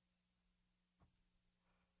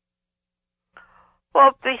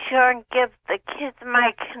 Well, be sure and give the kids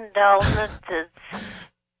my condolences.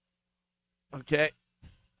 Okay.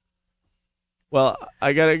 Well,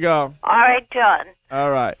 I gotta go. All right, John.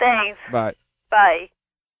 All right. Thanks. Bye. Bye.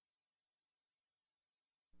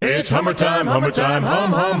 It's Hummer time, Hummer time,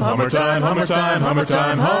 hum hum, Hummer time, Hummer time, Hummer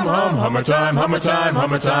time, hum hum, Hummer time, Hummer time,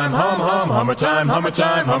 Hummer time, hum hum, Hummer time, Hummer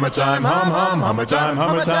time, Hummer time, hum hum, Hummer time,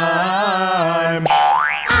 Hummer time.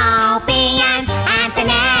 Opie and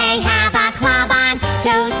Anthony have a club on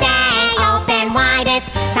Tuesday. Open wide, it's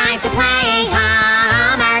time to play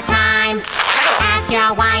Hummer time. Ask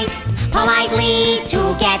your wife politely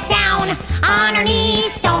to get down on her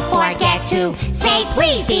knees. Don't forget to say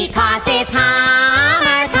please because it's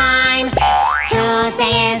Hummer time.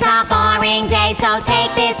 Tuesday is a boring day, so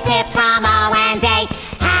take this tip from O&A.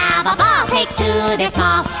 Have a ball, take 2, they're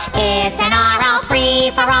small. It's an oral free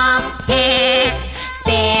for all.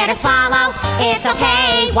 Spit or swallow, it's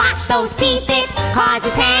okay. Watch those teeth, it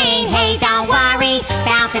causes pain. Hey, don't worry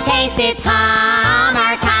about the taste, it's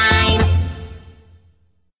Hummer time.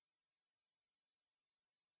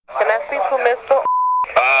 Can I speak to Mr.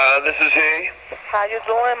 This is he. How you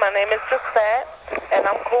doing? My name is Gisette, and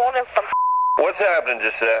I'm calling from... What's happening,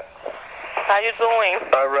 Gisette? How you doing?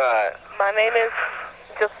 All right. My name is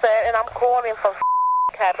Gisette, and I'm calling from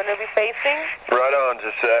cabinet refacing. Right on,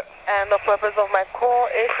 Gisette. And the purpose of my call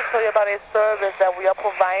is to tell you about a service that we are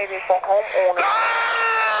providing for homeowners.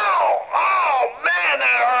 Oh, man,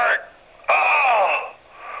 that hurt. Oh.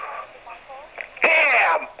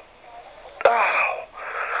 Damn.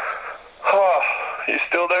 Oh, you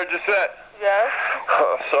still there, Gisette? Yes.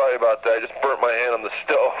 Oh, sorry about that. I just burnt my hand on the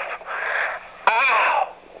stove. Ow.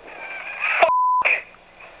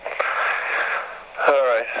 All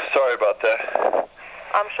right, sorry about that.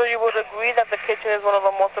 I'm sure you would agree that the kitchen is one of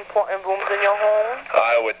the most important rooms in your home.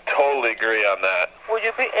 I would totally agree on that. Would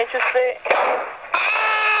you be interested?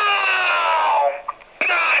 Ow!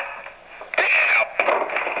 God damn!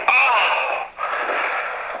 Oh!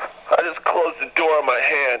 I just closed the door on my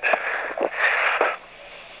hand.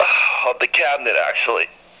 Of the cabinet, actually.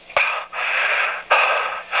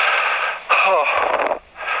 Oh.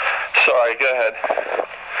 Sorry, go ahead.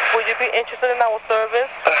 Would you be interested in our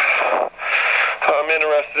service? I'm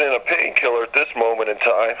interested in a painkiller at this moment in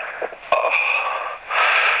time.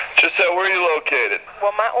 Gisette, where are you located?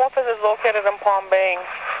 Well, my office is located in Palm Bay.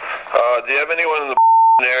 Do you have anyone in the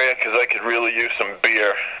area? Because I could really use some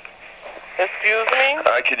beer. Excuse me?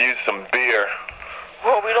 I could use some beer.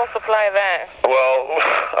 Well, we don't supply that. Well,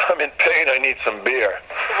 I'm in pain. I need some beer.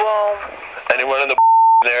 Well... Anyone in the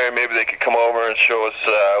area, maybe they could come over and show us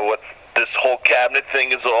what this whole cabinet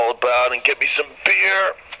thing is all about and get me some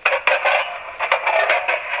beer.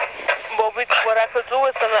 Well, what I could do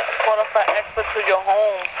is send a qualified expert to your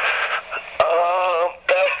home.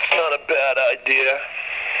 That's not a bad idea.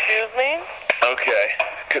 Excuse me? Okay,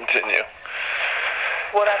 continue.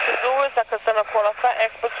 What I could do is I could send a qualified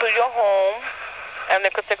expert to your home, and they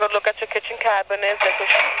could take a look at your kitchen cabinets. They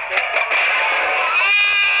could...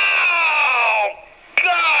 Oh,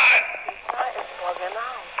 God! It's bugging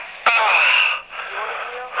out.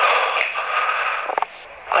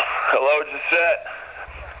 Hello, Gisette.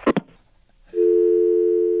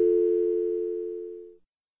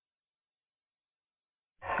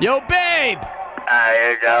 Yo, Babe! How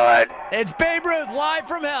you doing? It's Babe Ruth, live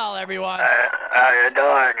from hell, everyone. How you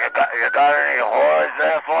doing? You got any whores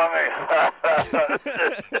there for me?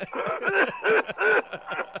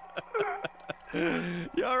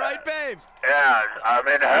 You all right, Babe? Yeah, I'm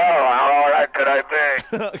in hell. How all right could I be?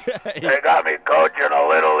 Okay. They got me coaching a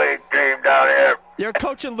Little League team down here. You're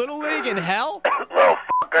coaching Little League in hell? Little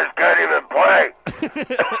fuckers can't even play.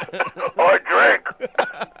 Or drink.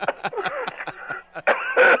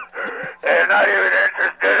 They're not even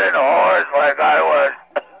interested in whores like I was.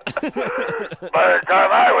 By the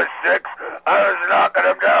time I was 6, I was knocking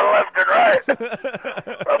them down left and right.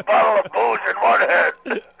 A bottle of booze in one hand.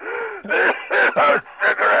 A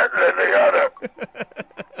cigarette in the other.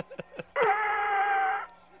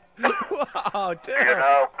 Wow, dude. You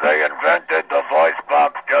know, they invented the voice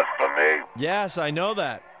box just for me. Yes, I know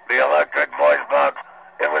that. The electric voice box.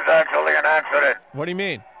 It was actually an accident. What do you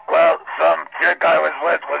mean? Well, some chick I was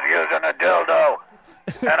with was using a dildo,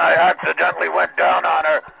 and I accidentally went down on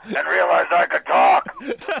her and realized I could talk.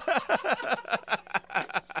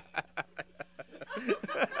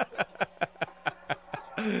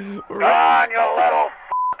 Come on, you little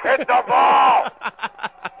f***, hit the ball!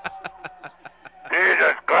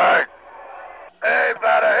 Jesus Christ. Hey,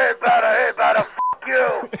 better, f*** you.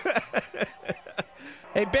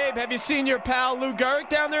 Hey, Babe, have you seen your pal Lou Gehrig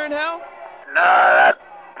down there in hell? Nah, that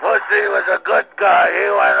pussy was a good guy. He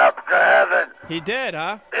went up to heaven. He did,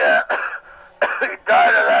 huh? Yeah. He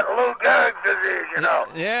died of that Lou Gehrig disease, you know.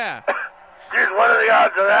 Yeah. Geez, what are the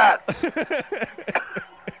odds of that?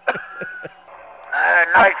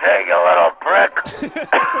 Nice hit, you little prick.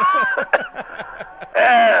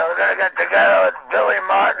 Yeah, we're going to get together with Billy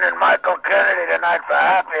Martin and Michael Kennedy tonight for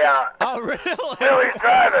happy hour. Oh, really? Billy's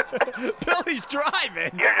driving. Billy's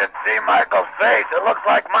driving? You should see Michael's face. It looks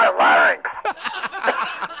like my larynx.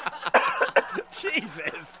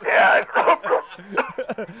 Jesus. Yeah, I broke him.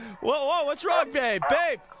 Whoa, what's wrong, Babe?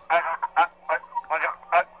 Babe.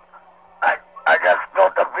 I just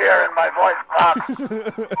spilled the beer in my voice box.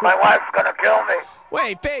 My wife's going to kill me.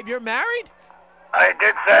 Wait, Babe, you're married? I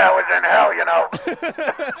did say I was in hell, you know.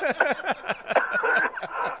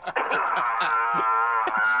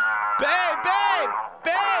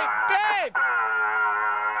 Babe!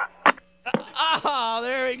 Oh,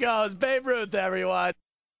 there he goes. Babe Ruth, everyone.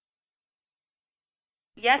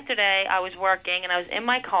 Yesterday, I was working, and I was in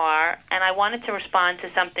my car, and I wanted to respond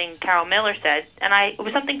to something Carol Miller said, and it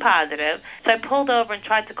was something positive. So I pulled over and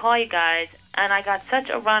tried to call you guys, and I got such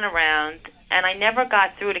a runaround, and I never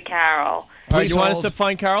got through to Carol. All right, you want us to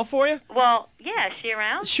find Carol for you? Well, yeah, is she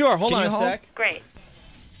around? Sure, hold on a sec. Great.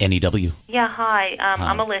 NEW. Yeah, hi.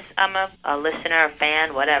 I'm a listener, a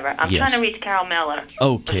fan, whatever. I'm Yes. trying to reach Carol Miller.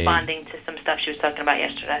 Okay. Responding to some stuff she was talking about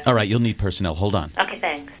yesterday. All right, you'll need personnel. Hold on. Okay,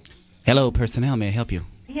 thanks. Hello, personnel. May I help you?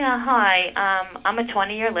 Yeah, hi. I'm a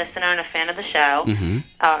 20-year listener and a fan of the show, Mm-hmm.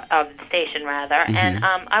 of the station, rather. And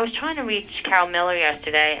I was trying to reach Carol Miller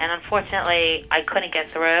yesterday, and unfortunately, I couldn't get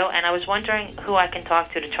through. And I was wondering who I can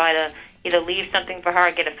talk to try to either leave something for her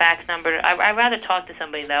or get a fax number. I'd rather talk to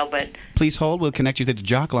somebody, though, but... Please hold. We'll connect you to the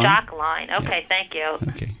jock line. Jock line. Okay, thank you.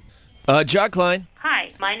 Okay. Jock line.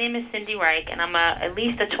 Hi, my name is Cindy Reich, and I'm at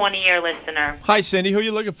least a 20-year listener. Hi, Cindy. Who are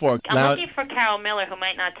you looking for? I'm looking for Carol Miller, who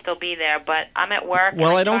might not still be there, but I'm at work. Well,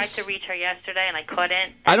 and I I don't tried to reach her yesterday, and I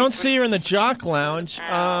couldn't. I don't see her in the jock lounge.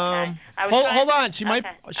 Hold on. She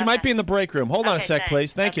might be in the break room. Hold on a sec,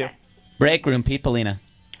 please. Thank you. Break room, Peoplina.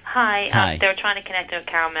 Hi. Hi. They were trying to connect to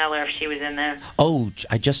Carol Miller if she was in there. Oh,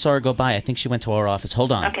 I just saw her go by. I think she went to our office.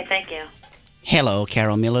 Hold on. Okay, thank you. Hello,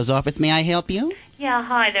 Carol Miller's office. May I help you? Yeah,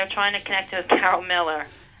 hi. They're trying to connect to Carol Miller.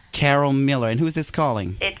 Carol Miller. And who's this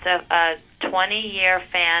calling? It's a 20-year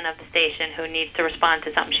fan of the station who needs to respond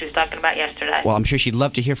to something she was talking about yesterday. Well, I'm sure she'd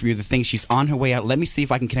love to hear from you. The thing, she's on her way out. Let me see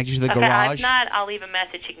if I can connect you to the garage. If not, I'll leave a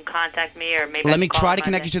message. She can contact me, or maybe Let I me can call try her to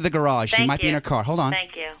connect Monday. you to the garage. She Thank might be in you. her car. Hold on.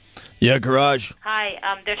 Thank you. Yeah, garage. Hi,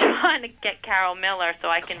 they're trying to get Carol Miller so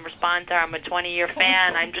I can respond to her. I'm a 20-year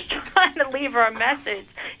fan. I'm just trying to leave her a message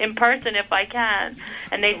in person if I can.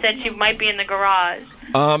 And they said she might be in the garage.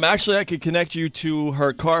 Actually, I could connect you to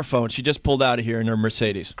her car phone. She just pulled out of here in her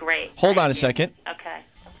Mercedes. Great. Hold on a second. Okay.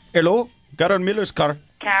 Hello, Carol Miller's car.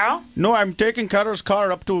 Carol? No, I'm taking Carol's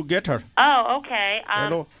car up to get her. Oh, okay.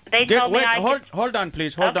 Hello. They told me wait, I hold on,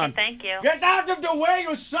 please. Hold on. Thank you. Get out of the way,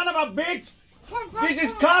 you son of a bitch! This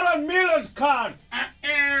is Carol Miller's car.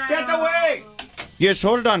 Get away! Yes,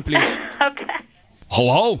 hold on, please. Okay.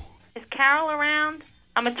 Hello? Is Carol around?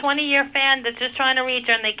 I'm a 20-year fan that's just trying to reach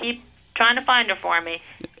her, and they keep trying to find her for me.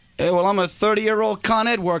 Hey, well, I'm a 30-year-old Con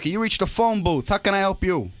Ed worker. You reached the phone booth. How can I help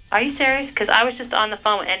you? Are you serious? Because I was just on the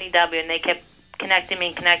phone with NEW, and they kept connecting me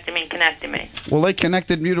and connecting me and connecting me. Well, they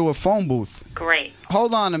connected me to a phone booth. Great.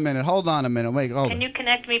 Hold on a minute. Wait, hold on. Can you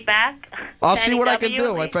connect me back? I'll to see what I can NEW?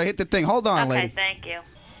 do if I hit the thing. Hold on, Okay, lady. thank you.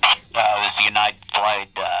 This is United Flight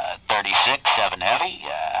 36, 7 Heavy.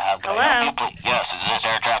 How can I help you, please? Yes, is this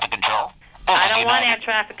air traffic control? I don't want air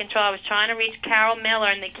traffic control. I was trying to reach Carol Miller,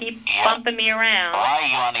 and they keep bumping me around. Why are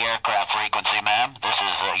you on the aircraft frequency, ma'am? This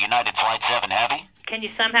is United Flight 7 Heavy. Can you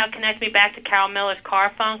somehow connect me back to Carol Miller's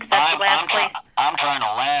car phone? Because that's the last place. I'm trying to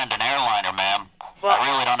land an airliner, ma'am. Well, I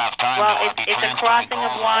really don't have time well, to be it's a transferring crossing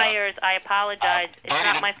of calls. wires. I apologize. It's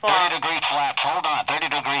not my fault. 30-degree flaps. Hold on.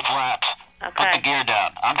 30-degree flaps. Okay. Put the gear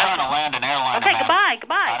down. I'm trying to land an airliner, Okay, ma'am.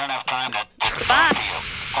 goodbye. I don't have time to Goodbye.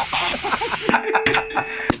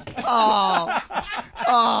 Oh.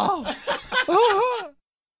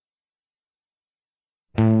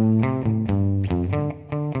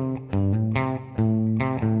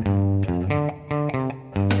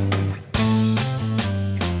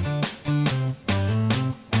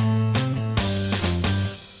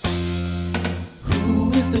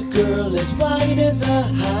 Who is the girl as wide as a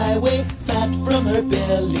highway? Fat from her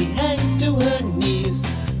belly hangs to her knees.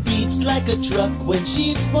 Beeps like a truck when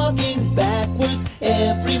she's walking backwards.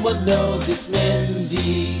 Everyone knows it's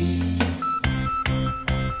Mendi.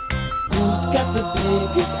 Who's got the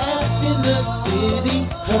biggest ass in the city?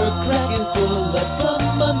 Her crack is full of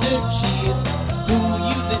plum under cheese. Who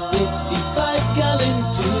uses 55-gallon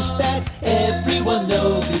douche bags? Everyone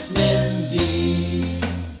knows it's Mendi.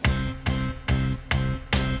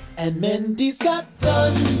 And Mendi's got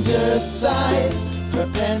thunder thighs. Her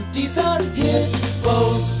panties are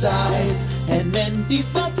hippo size. And Mendi's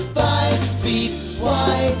butt's 5 feet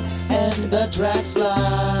wide. And the tracks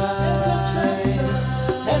flies.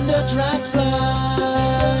 And the tracks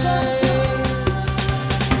flies.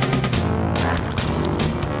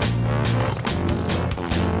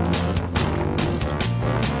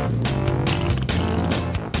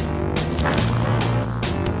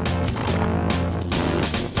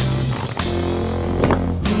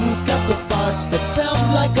 Who's got the farts that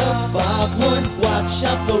sound like a foghorn? Watch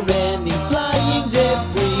out for any flying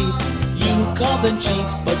debris. You call them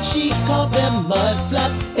cheeks, but she calls them mud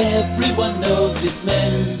flaps. Everyone knows it's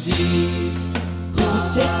Mendi. Who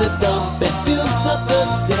takes a dump and fills up the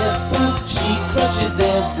cesspool? She crushes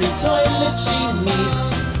every toilet she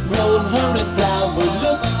meets. Roll her in flour,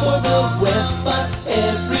 look for the wet spot.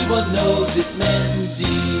 Everyone knows it's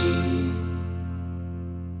Mendi.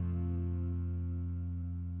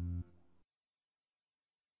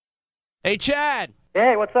 Hey, Chad.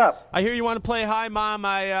 Hey, what's up? I hear you want to play Hi, Mom.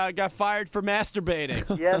 I got fired for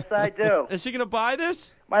masturbating. Yes, I do. Is she going to buy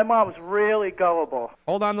this? My mom's really gullible.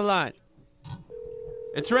 Hold on the line.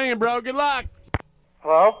 It's ringing, bro. Good luck.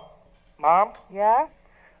 Hello? Mom? Yeah?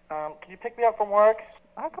 Can you pick me up from work?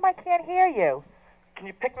 How come I can't hear you? Can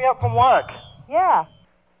you pick me up from work? Yeah.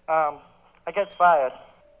 I got fired.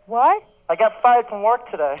 What? I got fired from work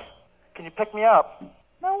today. Can you pick me up?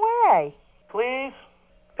 No way. Please?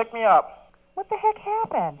 Pick me up. What the heck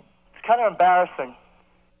happened? It's kind of embarrassing.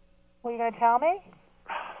 What, are you going to tell me?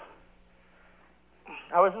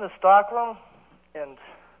 I was in the stockroom, and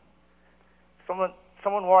someone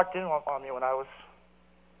walked in on me when I was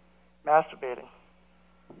masturbating.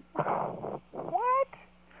 What?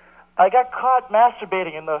 I got caught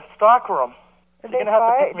masturbating in the stockroom. So you're going to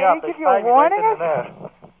have to pick me up. Did they give you a warning? Right then and there.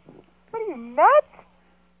 What are you, nuts?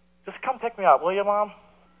 Just come pick me up, will you, Mom?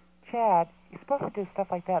 Chad, you're supposed to do stuff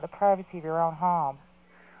like that in the privacy of your own home.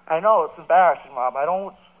 I know, it's embarrassing, Mom. I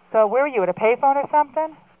don't... So where are you, at a payphone or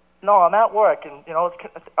something? No, I'm at work, and,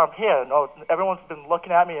 I'm here. Everyone's been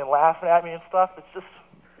looking at me and laughing at me and stuff. It's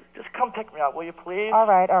just come pick me up, will you, please? All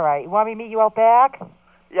right. You want me to meet you out back?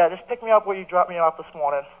 Yeah, just pick me up where you dropped me off this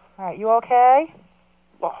morning. All right, you okay?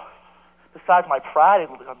 Well, besides my pride,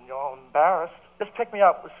 I'm embarrassed. Just pick me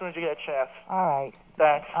up as soon as you get a chance. All right.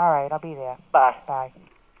 Thanks. All right, I'll be there. Bye. Bye.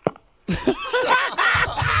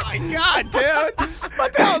 Oh, my God, dude.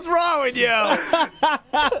 What the hell's wrong with you? How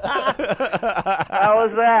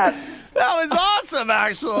was that? That was awesome,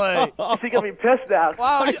 actually. She's going to be pissed now.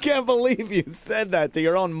 Wow, I can't believe you said that to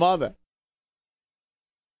your own mother.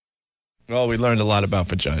 Well, we learned a lot about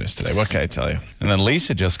vaginas today. What can I tell you? And then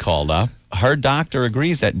Lisa just called up. Her doctor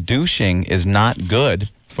agrees that douching is not good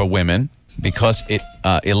for women because it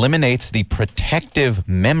eliminates the protective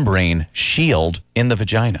membrane shield in the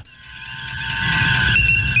vagina.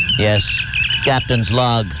 Yes, Captain's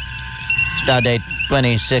log. Stardate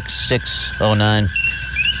 26609.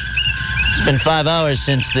 It's been 5 hours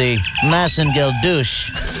since the Massengill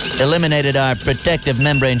douche eliminated our protective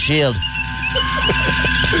membrane shield.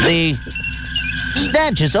 The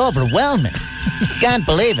stench is overwhelming. Can't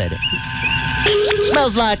believe it.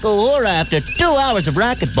 Smells like Uhura after 2 hours of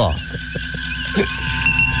racquetball.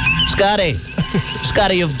 Scotty,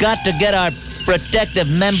 you've got to get our protective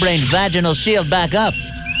membrane vaginal shield back up.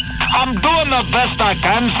 I'm doing the best I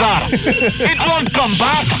can, sir. It won't come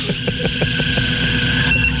back.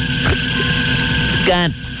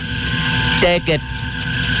 Can't take it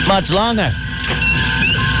much longer.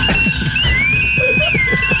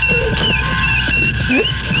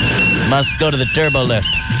 Must go to the turbo lift.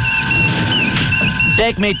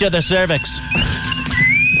 Take me to the cervix.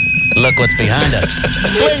 Look what's behind us.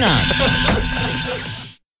 Klingons.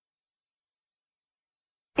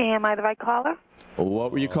 Am I the right caller?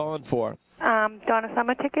 What were you calling for? Donna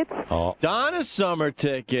Summer tickets? Oh. Donna Summer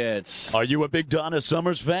tickets. Are you a big Donna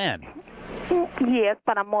Summers fan? Yes,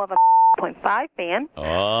 but I'm more of a 0.5 fan.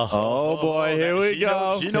 Oh, boy, here we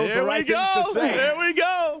go. She knows the right things to say. Here we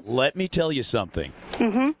go. Let me tell you something.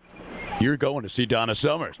 Mm-hmm. You're going to see Donna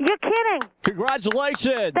Summers. You're kidding.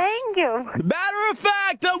 Congratulations. Thank you. Matter of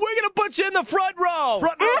fact, we're going to put you in the front row.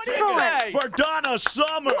 What do you say? For Donna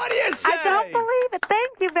Summers. What do you say? I don't believe it.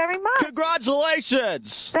 Thank you very much.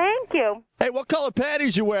 Congratulations. Thank you. Hey, what color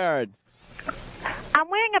panties you wearing? I'm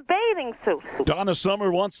wearing a bathing suit. Donna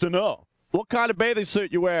Summer wants to know. What kind of bathing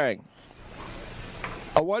suit you wearing?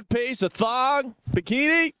 A one-piece, a thong,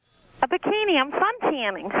 bikini? A bikini. I'm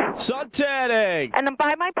sun-tanning. Sun-tanning. And then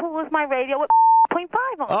by my pool is my radio with 0.5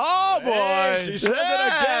 on. Oh, boy. Hey, she says it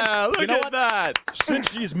again. Look at that.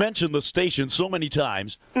 Since she's mentioned the station so many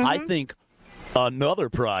times, I think another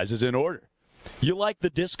prize is in order. You like the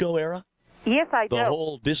disco era? Yes, I do. The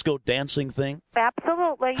whole disco dancing thing?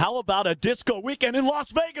 Absolutely. How about a disco weekend in Las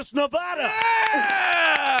Vegas, Nevada?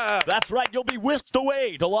 Yeah! That's right. You'll be whisked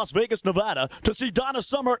away to Las Vegas, Nevada to see Donna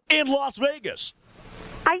Summer in Las Vegas.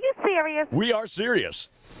 Are you serious? We are serious.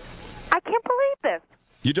 I can't believe this.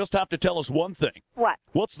 You just have to tell us one thing. What?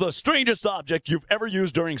 What's the strangest object you've ever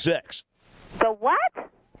used during sex? The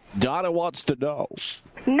what? Donna wants to know.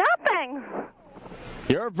 Nothing.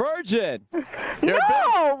 You're a virgin.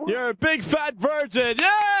 No. You're a big fat virgin. Yeah!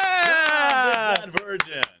 Yeah, big fat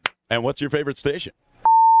virgin. And what's your favorite station?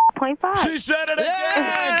 0.5. She said it again.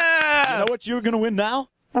 Yeah! You know what you're going to win now?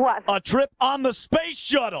 What? A trip on the space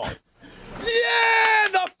shuttle. Yeah!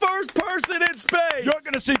 The first person in space. You're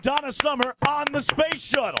going to see Donna Summer on the space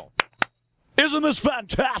shuttle. Isn't this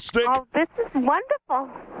fantastic? Oh, this is wonderful.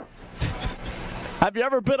 Have you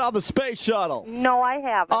ever been on the space shuttle? No, I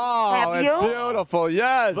haven't. Oh, Have it's you? beautiful.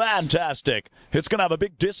 Yes. Fantastic. It's going to have a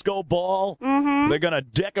big disco ball. Mm-hmm. They're going to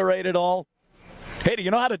decorate it all. Hey, do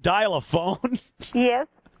you know how to dial a phone? Yes.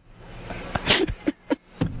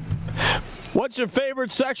 What's your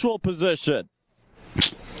favorite sexual position?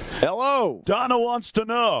 Hello. Donna wants to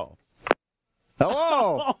know.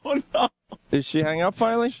 Hello. Oh, no. Did she hang up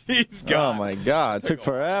finally? She's gone. Oh, my God. It took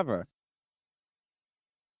forever.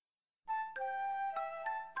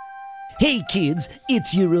 Hey kids,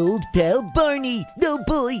 it's your old pal Barney. Oh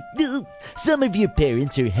boy, some of your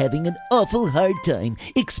parents are having an awful hard time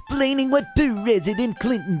explaining what President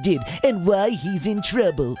Clinton did and why he's in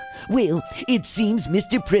trouble. Well, it seems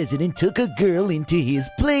Mr. President took a girl into his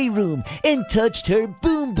playroom and touched her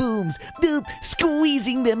boom booms,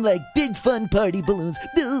 squeezing them like big fun party balloons.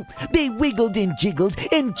 They wiggled and jiggled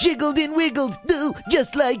and wiggled,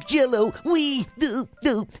 just like Jell-O.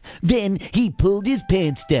 Then he pulled his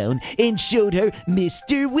pants down and showed her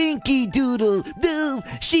Mr. Winky Doodle.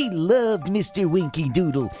 She loved Mr. Winky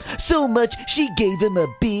Doodle so much she gave him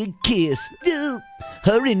a big kiss.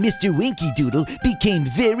 Her and Mr. Winky Doodle became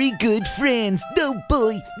very good friends. Oh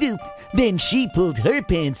boy. Then she pulled her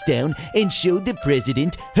pants down and showed the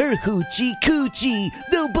president her hoochie coochie.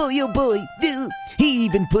 Oh boy, oh boy. He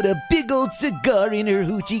even put a big old cigar in her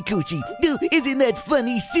hoochie coochie. Isn't that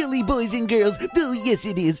funny, silly boys and girls? Yes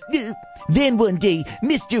it is. Then one day,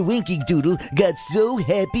 Mr. Winky Doodle got so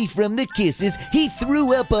happy from the kisses, he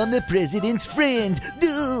threw up on the president's friend.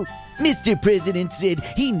 Mr. President said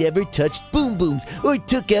he never touched boom booms or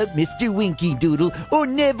took out Mr. Winky Doodle or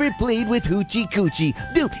never played with hoochie coochie.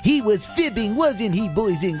 He was fibbing, wasn't he,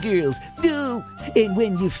 boys and girls? And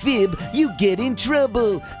when you fib, you get in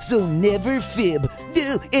trouble. So never fib.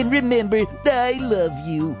 And remember, I love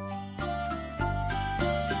you.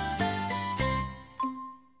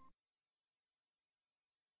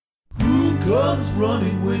 Who comes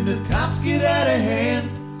running when the cops get out of hand?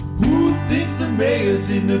 Who thinks the mayor's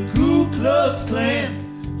in the Ku Klux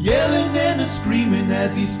Klan? Yelling and screaming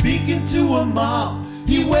as he's speaking to a mob.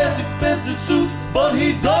 He wears expensive suits, but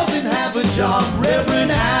he doesn't have a job.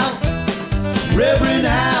 Reverend Al,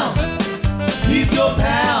 he's your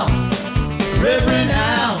pal. Reverend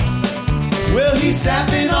Al, well, he's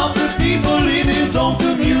sapping off the people in his own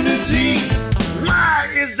community. Why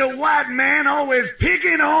is the white man always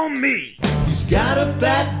picking on me? He's got a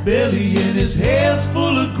fat belly and his hair's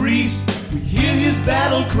full of grease. We hear his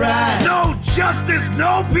battle cry, no justice,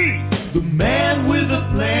 no peace. The man with a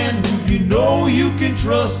plan who you know you can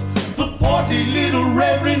trust. The portly little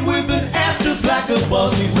reverend with an ass just like a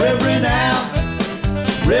bus. He's Reverend Al,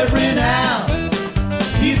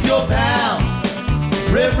 he's your pal.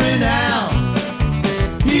 Reverend Al,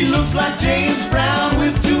 he looks like James Brown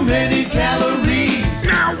with too many calories.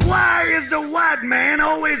 Now why is the white man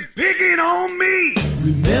always picking on me?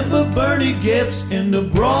 Remember Bernie Goetz in the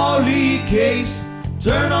Brawley case?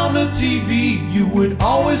 Turn on the TV, you would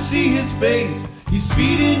always see his face. He's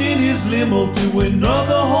speeding in his limo to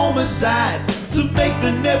another homicide to make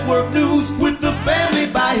the network news with the family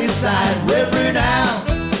by his side. Reverend Al,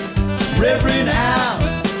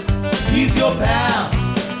 he's your pal.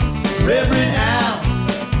 Reverend Al,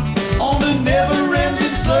 on the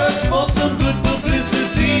never-ending search for some good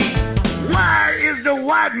publicity. Why is the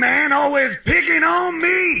white man always picking on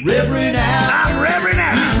me? Reverend Al, I'm Reverend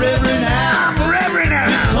Al. He's Reverend Al. I'm Reverend Al.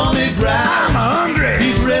 His tummy growls. I'm hungry.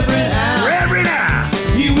 He's Reverend Al. Reverend Al.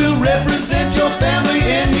 He will represent your family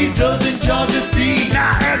and he doesn't charge a fee.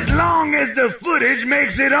 Now as long as the footage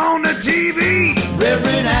makes it on the TV.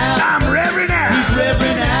 Reverend Al. I'm Reverend Al. He's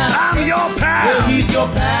Reverend Al. I'm your pal. Well, he's your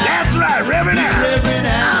pal. That's right, Reverend He's Al. Reverend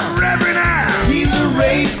Al. I'm Reverend Al. He's a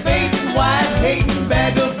race-baiting, white-hating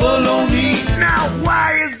bag of baloney. Now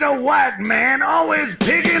why is the white man always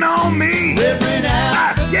picking on me? Reverend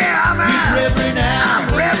Al. Yeah, I'm Al. He's Reverend Al.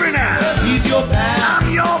 I'm Reverend Al. He's your pal. I'm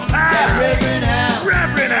your pal. Yeah, Reverend Al.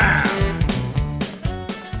 Reverend Al.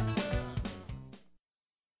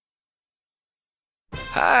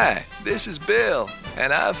 Hi, this is Bill,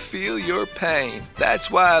 and I feel your pain.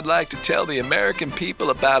 That's why I'd like to tell the American people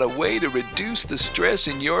about a way to reduce the stress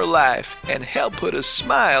in your life and help put a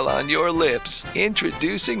smile on your lips.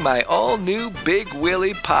 Introducing my all-new Big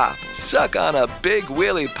Willy Pop. Suck on a Big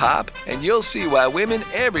Willy Pop, and you'll see why women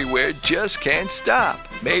everywhere just can't stop.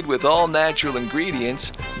 Made with all-natural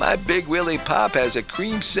ingredients, my Big Willy Pop has a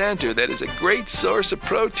cream center that is a great source of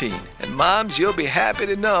protein. And moms, you'll be happy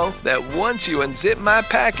to know that once you unzip my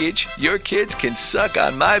package, your kids can suck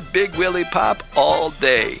on my Big Willy Pop all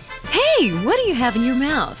day. Hey, what do you have in your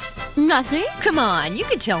mouth? Nothing. Come on, you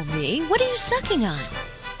can tell me. What are you sucking on?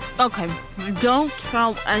 Okay, don't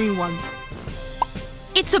tell anyone.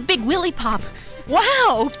 It's a big Willy Pop.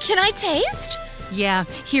 Wow, can I taste? Yeah,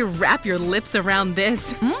 here, wrap your lips around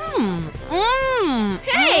this. Hey,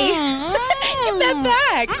 give that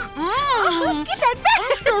back. Give that back.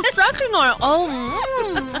 You're sucking on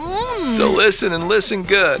it. So listen and listen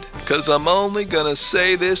good, because I'm only gonna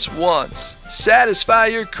say this once. Satisfy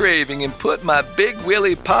your craving and put my big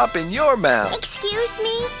Willy Pop in your mouth. Excuse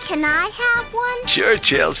me, can I have one? Sure,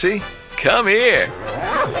 Chelsea. Come here.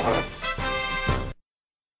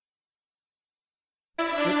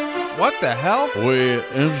 What the hell? We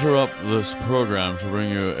interrupt this program to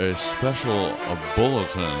bring you a special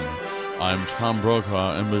bulletin. I'm Tom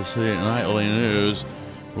Brokow, NBC Nightly News.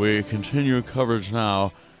 We continue coverage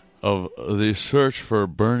now of the search for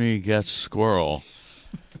Bernie Goetz Squirrel.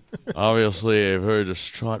 Obviously, a very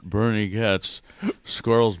distraught Bernie Goetz.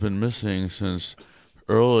 Squirrel's been missing since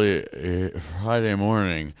early Friday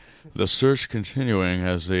morning. The search continuing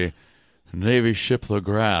as the Navy ship the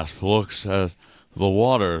Grasp looks at the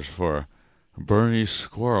waters for Bernie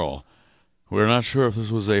Squirrel. We're not sure if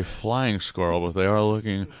this was a flying squirrel, but they are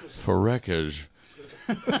looking for wreckage.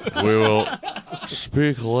 We will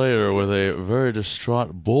speak later with a very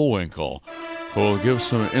distraught Bullwinkle who will give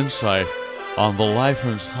some insight on the life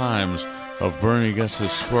and times of Bernie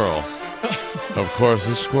Goetz's squirrel. Of course,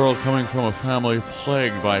 this squirrel coming from a family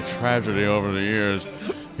plagued by tragedy over the years.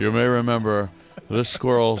 You may remember this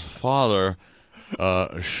squirrel's father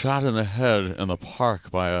shot in the head in the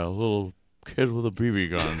park by a little kid with a BB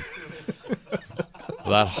gun.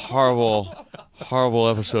 That horrible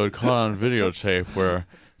episode caught on videotape where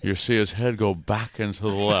you see his head go back into the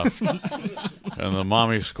left. And the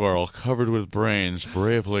mommy squirrel, covered with brains,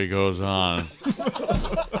 bravely goes on.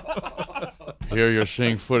 Here you're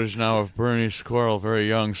seeing footage now of Bernie Squirrel, very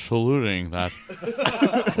young, saluting that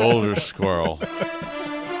older squirrel.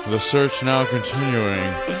 The search now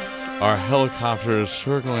continuing. Our helicopters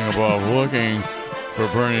circling above, looking for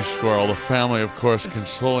Bernie Squirrel. The family, of course,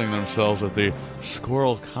 consoling themselves at the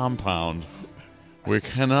squirrel compound. We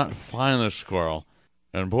cannot find the squirrel.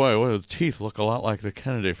 And boy, what the teeth look a lot like the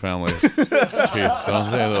Kennedy family's teeth,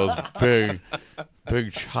 don't they? Those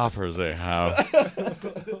big choppers they have.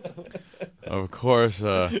 Of course,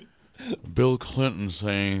 Bill Clinton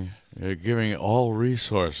saying, giving all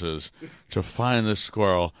resources to find this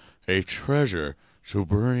squirrel, a treasure to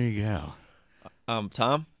Bernie Goetz.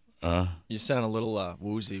 Tom? You sound a little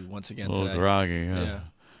woozy once again today. A little groggy, yeah.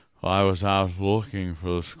 Well, I was out looking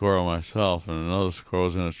for the squirrel myself, and another squirrel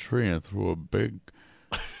was in a tree and threw a big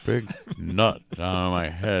nut down on my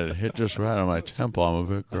head. It hit just right on my temple. I'm a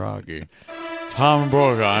bit groggy. Tom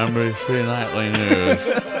Brokow, NBC Nightly News.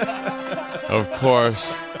 Of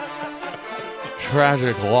course,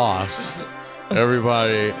 tragic loss.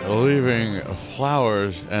 Everybody leaving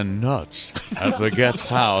flowers and nuts at the Goetz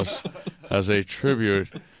house as a tribute.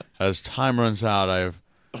 As time runs out, I've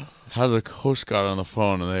had the Coast Guard on the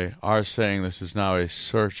phone, and they are saying this is now a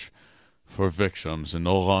search for victims and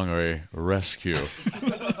no longer a rescue.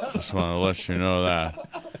 Just want to let you know that.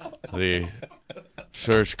 The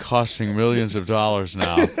search costing millions of dollars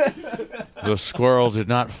now. The squirrel did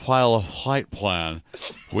not file a flight plan.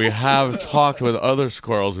 We have talked with other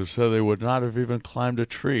squirrels who said they would not have even climbed a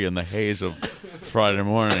tree in the haze of Friday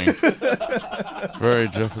morning. Very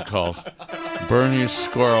difficult. Bernie's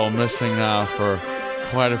squirrel missing now for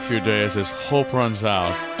quite a few days as hope runs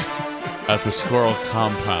out at the squirrel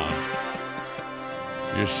compound.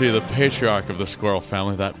 You see the patriarch of the squirrel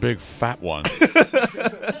family, that big fat one.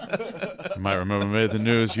 You might remember made the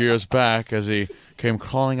news years back as he came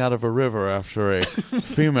crawling out of a river after a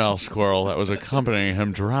female squirrel that was accompanying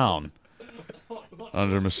him drowned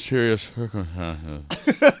under mysterious circumstances.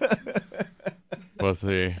 But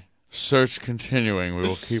the search continuing. We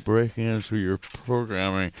will keep breaking into your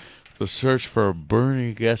programming. The search for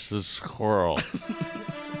Bernie Goetz's squirrel.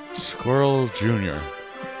 Squirrel Jr.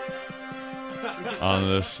 on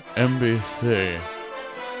this NBC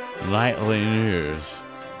Nightly News.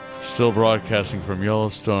 Still broadcasting from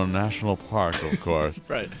Yellowstone National Park, of course.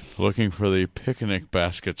 Right. Looking for the picnic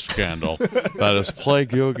basket scandal that has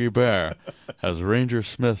plagued Yogi Bear, as Ranger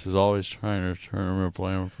Smith is always trying to turn him and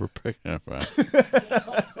blame him for picnic baskets.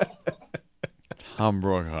 Tom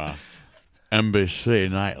Brokow,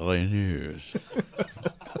 NBC Nightly News.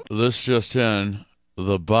 This just in,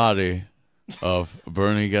 the body of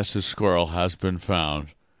Bernie Goetz's squirrel has been found.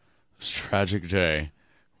 This tragic day.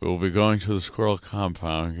 We will be going to the squirrel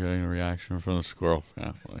compound, getting a reaction from the squirrel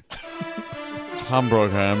family. Tom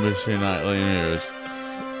Brokow, NBC Nightly News.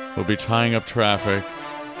 We'll be tying up traffic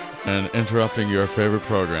and interrupting your favorite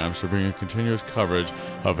programs to bring you continuous coverage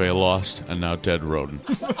of a lost and now dead rodent.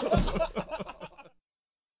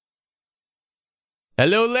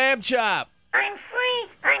 Hello, Lambchop. I'm free.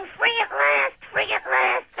 I'm free at last. Free at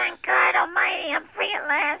last. Thank God Almighty, I'm free at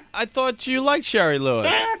last. I thought you liked Sherry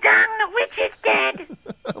Lewis. Ding dong, the witch is dead.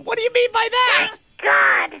 What do you mean by that? Thank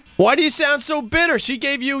God. Why do you sound so bitter? She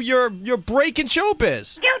gave you your break in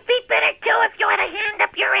showbiz. You'd be bitter too if you had a hand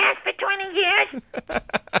up your ass for 20 years.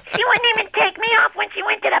 She wouldn't even take me off when she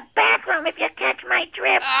went to the bathroom, if you catch my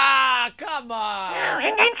drift. Ah, come on. Oh,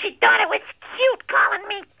 and then she thought it was cute calling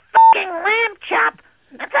me fucking lamb chop.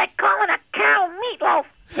 It's like calling a cow meatloaf,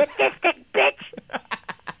 sadistic bitch.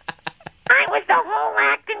 I was the whole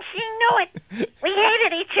act and she knew it. We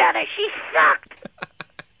hated each other. She sucked.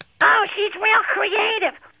 Oh, she's real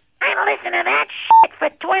creative. I listened to that shit for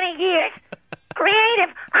 20 years.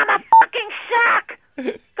 Creative, I'm a fucking suck.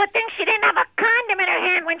 Good thing she didn't have a condom in her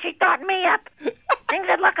hand when she thought me up. Things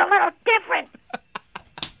would look a little different.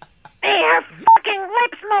 Hey, her fucking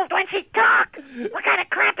lips moved when she talked. What kind of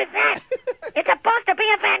crap is that? It's supposed to be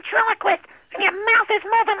a ventriloquist, and your mouth is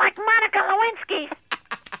moving like Monica Lewinsky's.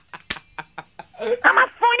 I'm a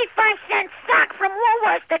 45-cent sock from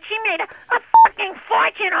Woolworths that she made a fucking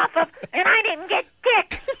fortune off of, and I didn't get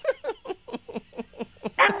dick.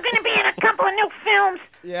 I'm gonna be in a couple of new films.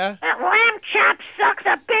 Yeah? That lamb chop sucks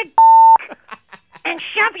a big and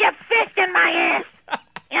shove your fist in my ass.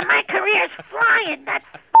 And my career's flying, that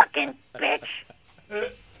fucking bitch.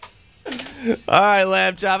 All right,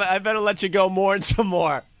 Lambchop, I better let you go more and some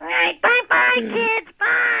more. All right, bye-bye, kids,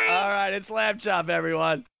 bye. All right, it's Lambchop,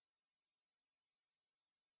 everyone.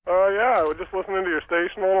 Yeah, I was just listening to your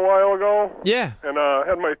station a little while ago. Yeah. And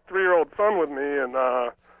had my 3-year-old son with me, and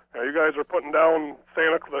you guys were putting down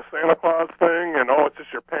the Santa Claus thing, and it's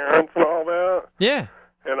just your parents and all that. Yeah.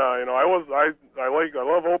 And I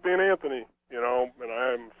love Opie and Anthony, and I'm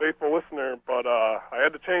a faithful listener, but I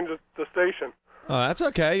had to change the station. Oh, that's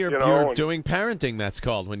okay. You're doing parenting, that's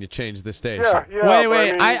called, when you change the station. Yeah.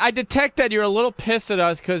 Wait. I detect that you're a little pissed at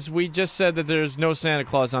us because we just said that there's no Santa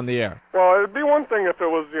Claus on the air. Well, it'd be one thing if it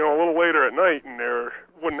was, a little later at night and there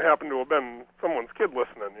wouldn't happen to have been someone's kid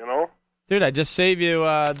listening, Dude, I just saved you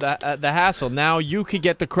the hassle. Now you could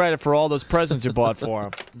get the credit for all those presents you bought for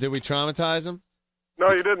him. Did we traumatize him?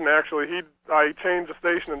 No, you didn't, actually. I changed the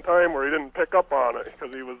station in time where he didn't pick up on it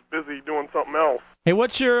because he was busy doing something else. Hey,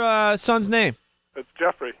 what's your son's name? It's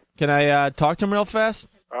Jeffrey. Can I talk to him real fast?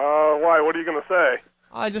 Why? What are you going to say?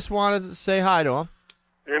 I just wanted to say hi to him.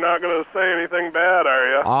 You're not going to say anything bad, are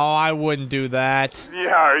you? Oh, I wouldn't do that.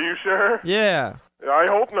 Yeah, are you sure? Yeah. I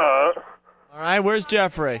hope not. All right, where's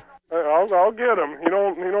Jeffrey? I'll get him. He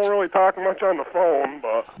don't really talk much on the phone,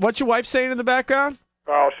 but... What's your wife saying in the background?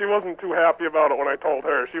 Oh, she wasn't too happy about it when I told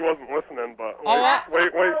her. She wasn't listening, but...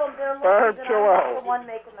 Wait. Chill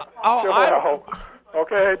out. Chill out.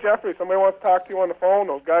 Okay, hey, Jeffrey, somebody wants to talk to you on the phone.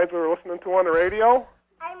 Those guys we were listening to on the radio?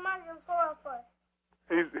 I'm measuring floor first.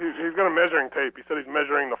 He's got a measuring tape. He said he's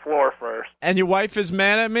measuring the floor first. And your wife is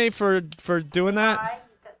mad at me for doing that?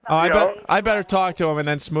 Oh, I better talk to him and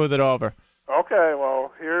then smooth it over. Okay,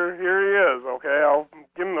 well, here he is, okay? I'll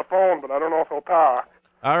give him the phone, but I don't know if he'll talk.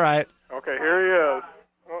 All right. Okay, here he is.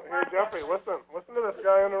 Oh, here, Jeffrey, listen to this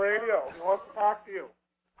guy on the radio. He wants to talk to you.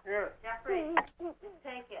 Here. Jeffrey,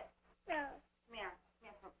 take it. Come here.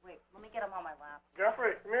 Wait, let me get him on my lap.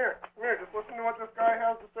 Jeffrey, come here. Just listen to what this guy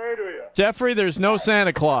has to say to you. Jeffrey, there's no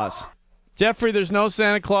Santa Claus. Jeffrey, there's no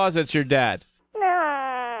Santa Claus. It's your dad.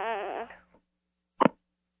 No.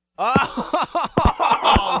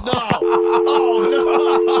 Oh, no.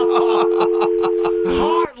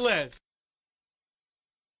 Heartless.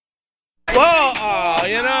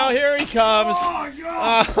 Whoa, here he comes.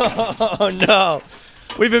 Oh, no.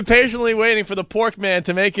 We've been patiently waiting for the Pork Man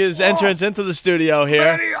to make his entrance into the studio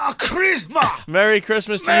here. Merry Christmas! Merry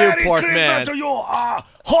Christmas to you, Pork Man. Merry Christmas to you.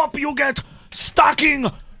 Hope you get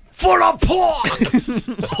stocking full of pork.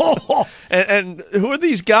 and who are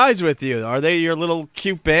these guys with you? Are they your little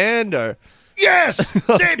cute band, or? Yes,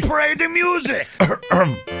 they play the music.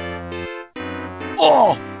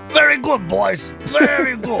 Oh, very good, boys.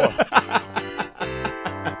 Very good.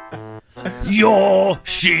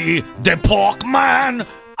 Yoshi the Pork Man,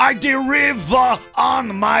 I deliver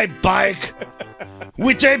on my bike.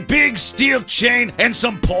 With a big steel chain and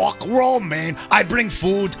some pork romaine, I bring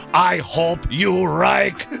food I hope you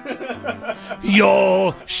like.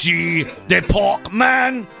 Yoshi the Pork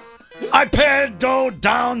Man, I pedal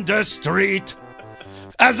down the street.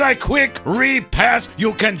 As I quick repass,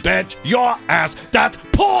 you can bet your ass that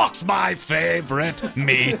pork's my favorite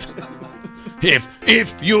meat.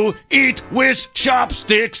 If you eat with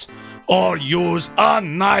chopsticks or use a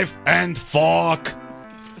knife and fork,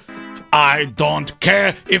 I don't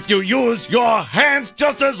care if you use your hands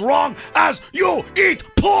just as long as you eat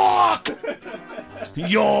pork.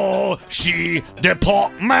 Yoshi the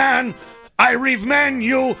Pork Man, I remain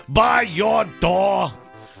you by your door.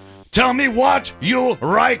 Tell me what you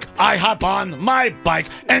like, I hop on my bike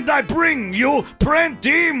and I bring you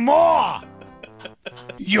plenty more.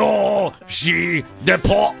 Yoshi the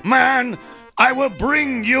Pork Man, I will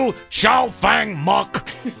bring you chow fang muck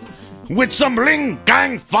with some ling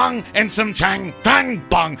gang fang and some chang tang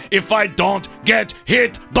bang if I don't get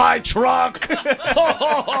hit by truck.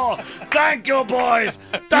 Thank you, boys.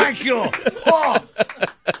 Thank you. Oh,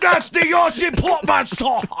 that's the Yoshi Portman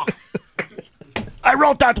song. I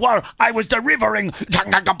wrote that while I was delivering.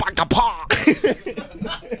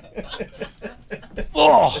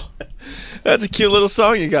 Oh, that's a cute little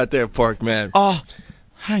song you got there, Pork Man. Oh,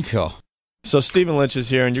 thank you. So Stephen Lynch is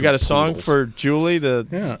here, and you got a song for Julie, the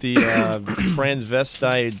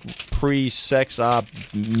transvestite pre-sex op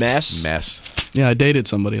mess. Yeah, I dated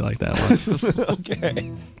somebody like that one.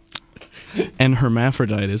 Okay. And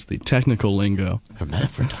hermaphrodite is the technical lingo.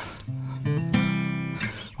 Hermaphrodite.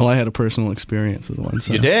 Well, I had a personal experience with one.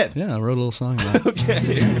 So, you did? Yeah, I wrote a little song about it.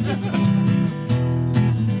 Okay.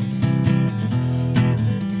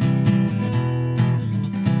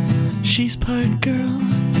 She's part girl,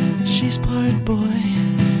 she's part boy.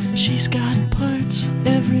 She's got parts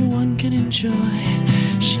everyone can enjoy.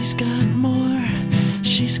 She's got more,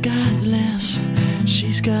 she's got less.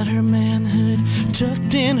 She's got her manhood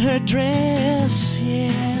tucked in her dress,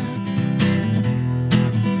 yeah.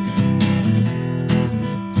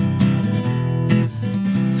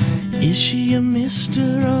 Is she a mister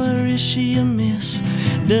or is she a miss?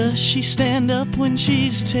 Does she stand up when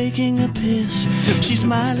she's taking a piss? She's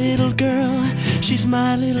my little girl, she's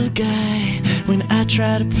my little guy. When I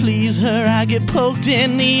try to please her, I get poked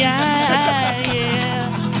in the eye, yeah.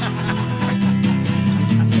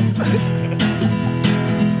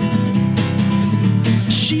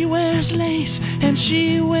 She wears lace and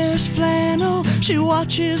she wears flannel. She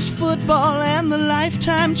watches football and the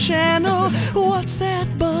Lifetime channel. What's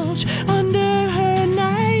that bulge under her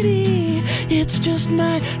nightie? It's just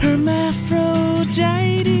my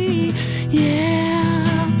hermaphrodite,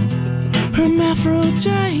 yeah.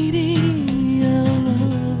 Hermaphrodite,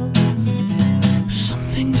 oh. Some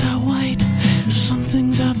things are white, some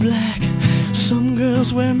things are black. Some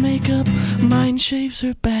girls wear makeup, mine shaves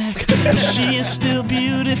her back. But she is still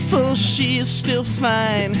beautiful, she is still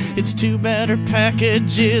fine. It's too bad her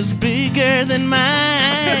package is bigger than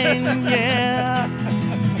mine, yeah.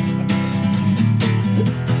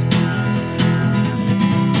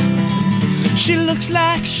 She looks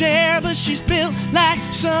like Cher, but she's built like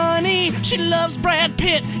Sonny. She loves Brad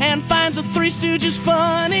Pitt and finds the Three Stooges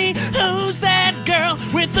funny. Who's that girl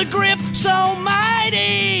with the grip so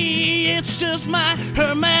mighty? It's just my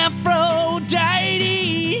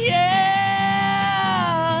hermaphrodite,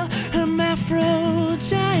 yeah.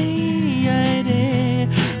 Hermaphrodite,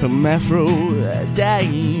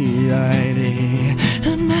 hermaphrodite,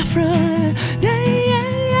 hermaphrodite.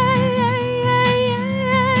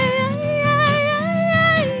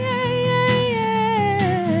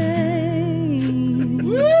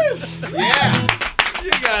 Yeah!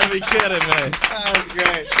 You gotta be kidding me. That was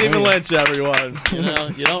great. Stephen Lynch, everyone. You know,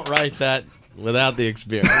 you don't write that without the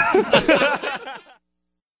experience.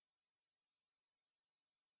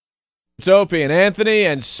 It's Opie and Anthony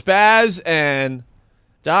and Spaz and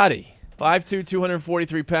Dotti. 5'2",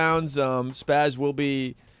 243 pounds. Spaz will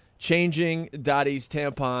be changing Dotti's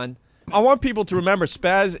tampon. I want people to remember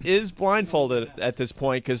Spaz is blindfolded at this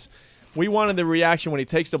point because we wanted the reaction when he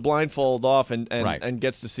takes the blindfold off and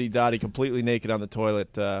gets to see Dotti completely naked on the toilet.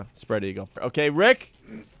 Spread eagle. Okay, Rick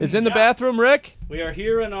is in the bathroom. Rick? We are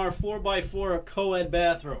here in our 4x4 co-ed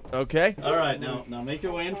bathroom. Okay. All right, now make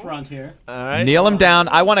your way in front here. All right. Kneel him down.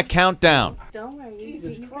 I want to count down. Don't worry.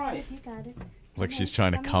 Jesus Christ. You got it. Look, she's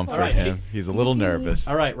trying to comfort him. He's a little nervous.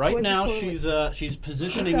 All right, right now she's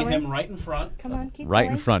positioning him right in front. Come on, keep Right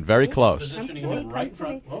in front, very close. Positioning him right in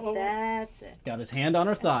front. Whoa, whoa, whoa. That's it. Got his hand on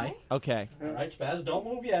her thigh. Okay. All right, Spaz, don't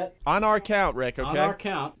move yet. On our count, Rick, okay? On our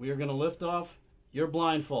count, we are going to lift off your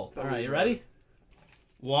blindfold. All right, you ready?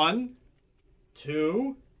 1,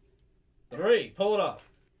 2, 3. Pull it off.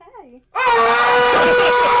 Hey.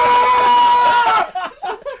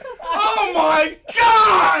 Oh my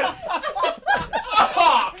God!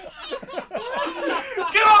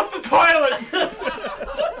 Get off the toilet!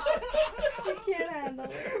 You can't handle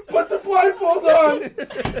it. Put the blindfold on!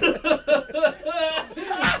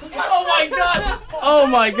 Oh my God! Oh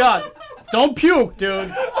my God! Don't puke,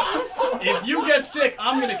 dude. If you get sick,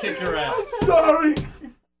 I'm gonna kick your ass. Sorry.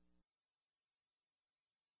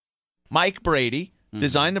 Mike Brady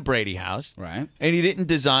designed the Brady house. Right. And he didn't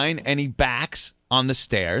design any backs on the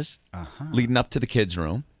stairs leading up to the kids'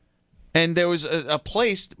 room. And there was a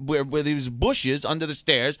place where there was bushes under the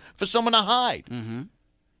stairs for someone to hide. Mm-hmm.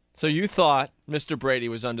 So you thought Mr. Brady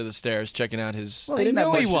was under the stairs checking out his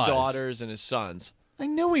daughters and his sons. I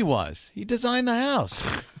knew he was. He designed the house.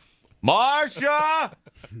 Marcia!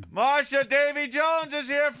 Marcia, Davy Jones is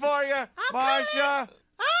here for you. Marcia!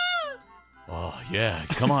 Oh, yeah.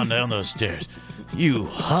 Come on down those stairs. You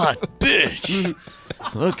hot bitch.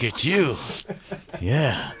 Look at you.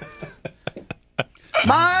 Yeah.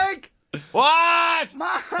 Mike! What?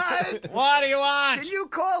 Mike! What do you want? Can you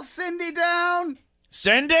call Cindy down?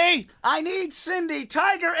 Cindy? I need Cindy.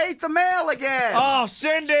 Tiger ate the mail again. Oh,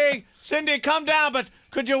 Cindy! Cindy, come down, but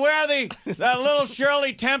could you wear that little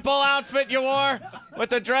Shirley Temple outfit you wore with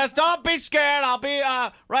the dress? Don't be scared. I'll be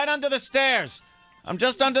right under the stairs. I'm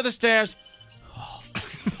just under the stairs.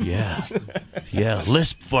 Yeah. Yeah,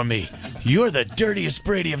 lisp for me. You're the dirtiest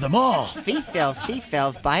Brady of them all. Thief,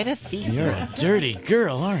 bite a thief. You're a dirty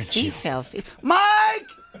girl, aren't you? Thief. Mike!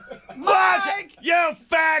 Mike! You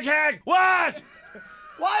fag hag! What?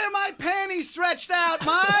 Why are my panties stretched out,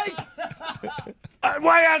 Mike? Why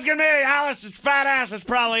are you asking me? Alice's fat ass is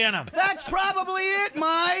probably in them. That's probably it,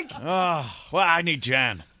 Mike. Oh, well, I need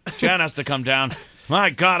Jan. Jan has to come down.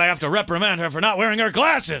 My God, I have to reprimand her for not wearing her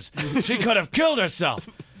glasses. She could have killed herself.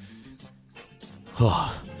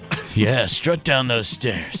 Oh, yeah, strut down those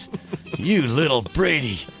stairs. You little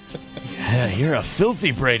Brady. Yeah, you're a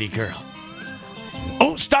filthy Brady girl.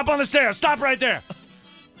 Oh, stop on the stairs. Stop right there.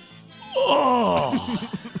 Oh.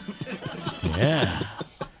 Yeah.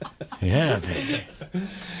 Yeah, baby.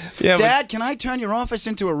 Yeah, Dad, can I turn your office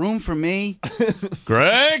into a room for me?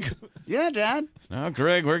 Greg? Yeah, Dad. Now,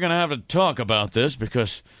 Greg, we're going to have to talk about this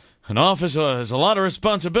because an office is a lot of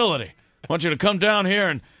responsibility. I want you to come down here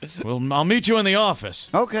and I'll meet you in the office.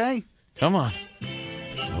 Okay. Come on.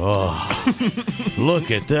 Oh,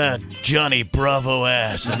 look at that Johnny Bravo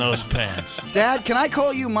ass in those pants. Dad, can I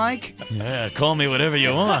call you Mike? Yeah, call me whatever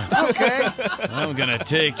you want. Okay. I'm gonna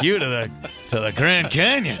take you to the Grand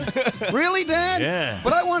Canyon. Really, Dad? Yeah.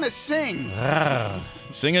 But I want to sing.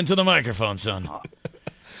 Sing into the microphone, son. All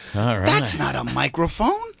right. That's not a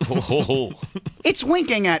microphone. Oh. It's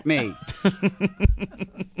winking at me.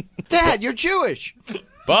 Dad, you're Jewish.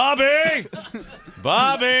 Bobby!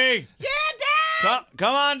 Yeah, Dad!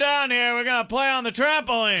 Come on down here. We're going to play on the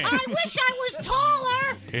trampoline. I wish I was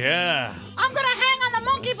taller. Yeah. I'm going to hang on the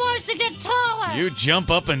monkey bars to get taller. You jump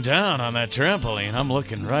up and down on that trampoline. I'm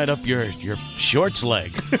looking right up your shorts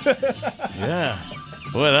leg. Yeah.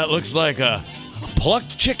 Boy, that looks like a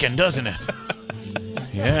plucked chicken, doesn't it?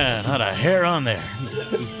 Yeah, not a hair on there.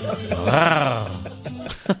 Wow.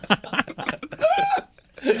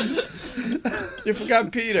 You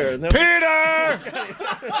forgot Peter.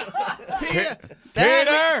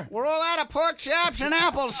 Peter! We're all out of pork chops and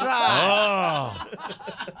applesauce. Oh.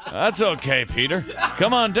 That's okay, Peter.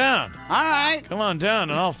 Come on down. All right. Come on down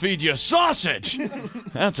and I'll feed you sausage.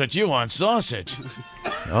 That's what you want, sausage.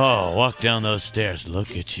 Oh, walk down those stairs.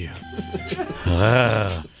 Look at you.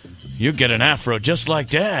 You get an afro just like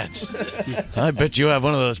Dad's. I bet you have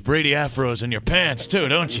one of those Brady afros in your pants, too,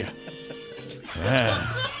 don't you?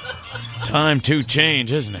 Yeah. It's time to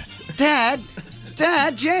change, isn't it? Dad,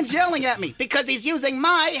 Jan's yelling at me because he's using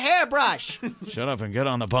my hairbrush. Shut up and get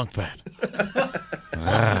on the bunk bed.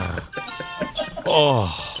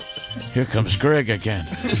 Oh, here comes Greg again.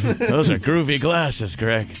 Those are groovy glasses,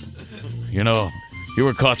 Greg. You know, you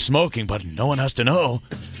were caught smoking, but no one has to know.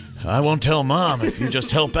 I won't tell Mom if you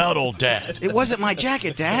just help out old Dad. It wasn't my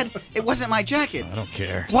jacket, Dad. It wasn't my jacket. I don't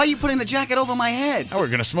care. Why are you putting the jacket over my head? Now we're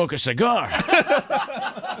going to smoke a cigar.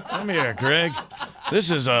 Come here, Greg.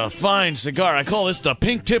 This is a fine cigar. I call this the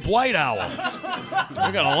Pink Tip White Owl.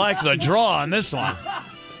 You're going to like the draw on this one.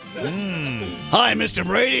 Hi, Mr.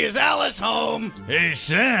 Brady. Is Alice home? Hey,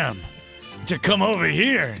 Sam. To come over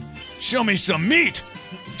here and show me some meat.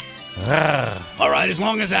 All right, as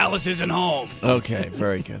long as Alice isn't home. Okay,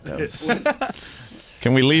 very good. That was...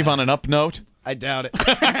 Can we leave on an up note? I doubt it.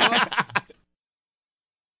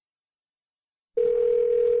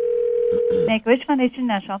 Make-A-Wish Foundation,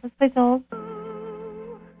 National Office, please hold.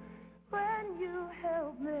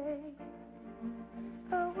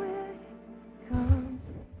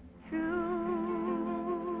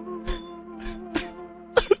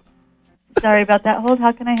 Sorry about that hold.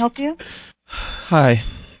 How can I help you? Hi,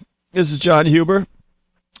 this is John Huber.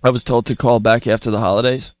 I was told to call back after the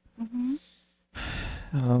holidays.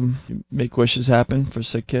 You make wishes happen for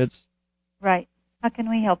sick kids. Right. How can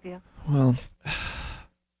we help you? Well,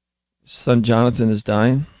 son Jonathan is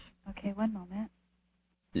dying. Okay, one moment.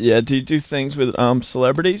 Yeah, do you do things with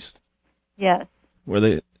celebrities? Yes.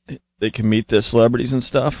 Where they can meet the celebrities and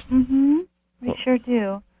stuff. Mm-hmm. We sure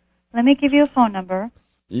do. Let me give you a phone number.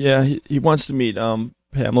 Yeah, he wants to meet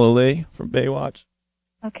Pamela Lee from Baywatch.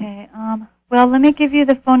 Okay. Well, let me give you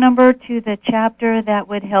the phone number to the chapter that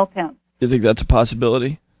would help him. You think that's a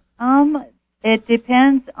possibility? It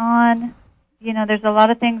depends on, there's a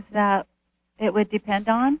lot of things that it would depend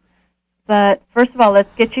on. But first of all,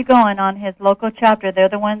 let's get you going on his local chapter. They're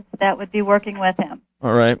the ones that would be working with him.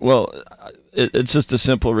 All right. Well, it's just a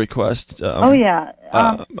simple request. Oh, yeah.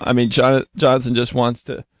 I mean, Jonathan just wants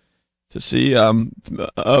to see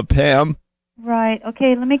Pam. Right.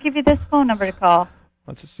 Okay, let me give you this phone number to call.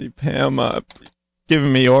 Wants to see Pam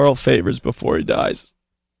giving me oral favors before he dies.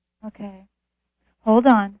 Okay. Hold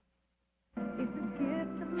on.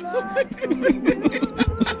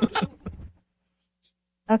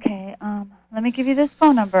 Okay, let me give you this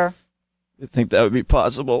phone number. You think that would be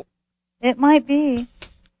possible? It might be,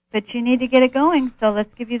 but you need to get it going, so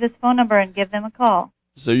let's give you this phone number and give them a call.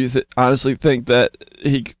 So you honestly think that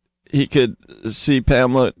he could see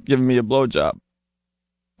Pamela giving me a blowjob?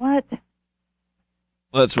 What?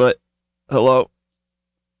 That's right. Hello?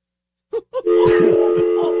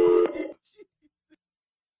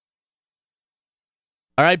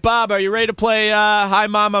 All right, Bob, are you ready to play Hi,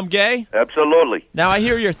 Mom, I'm Gay? Absolutely. Now, I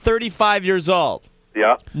hear you're 35 years old.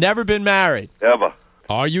 Yeah. Never been married. Ever.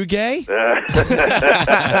 Are you gay?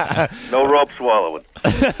 No rope swallowing.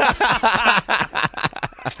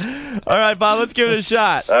 All right, Bob, let's give it a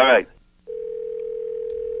shot. All right.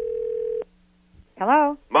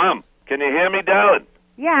 Hello? Mom, can you hear me, darling?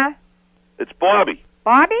 Yeah. It's Bobby.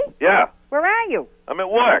 Bobby? Yeah. Where are you? I'm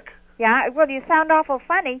at work. Yeah, well, you sound awful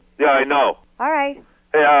funny. Yeah, I know. All right.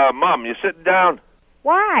 Hey, Mom, you sitting down?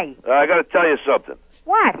 Why? I got to tell you something.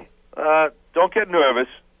 What? Don't get nervous.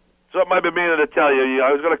 Something I've been meaning to tell you.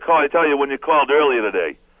 I was going to tell you when you called earlier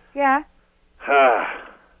today. Yeah?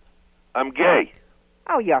 I'm gay.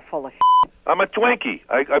 Oh, you're full of I'm a Twinkie.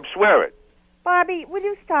 I swear it. Bobby, will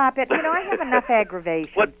you stop it? I have enough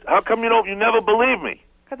aggravation. What? How come you never believe me?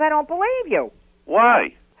 Because I don't believe you.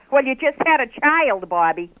 Why? Well, you just had a child,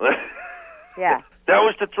 Bobby. Yeah. That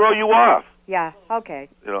was to throw you off. Yeah, okay.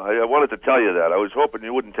 I wanted to tell you that. I was hoping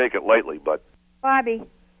you wouldn't take it lightly, but... Bobby.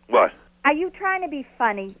 What? Are you trying to be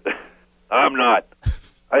funny? I'm not.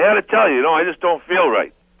 I had to tell you, I just don't feel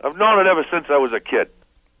right. I've known it ever since I was a kid.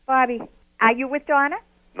 Bobby, are you with Donna?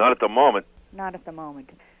 Not at the moment. Not at the moment.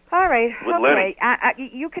 All right. With okay.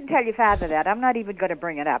 Lenny. You can tell your father that. I'm not even going to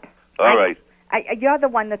bring it up. All right. You're the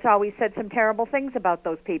one that's always said some terrible things about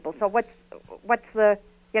those people. So what's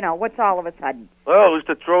all of a sudden? Well, it was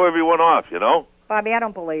to throw everyone off, Bobby, I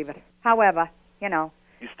don't believe it. However, You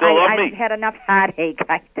still love me? I've had enough heartache.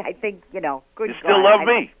 I think, good You still love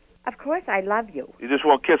me? Of course I love you. You just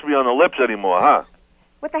won't kiss me on the lips anymore, huh?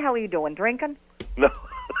 What the hell are you doing, drinking? No.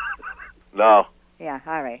 No. Yeah,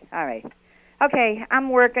 all right. Okay,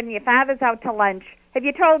 I'm working. Your father's out to lunch. Have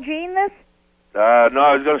you told Gene this? No,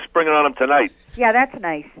 I was going to spring it on him tonight. Yeah, that's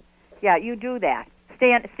nice. Yeah, you do that.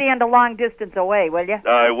 Stand a long distance away, will you?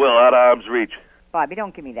 I will, out of arm's reach. Bobby,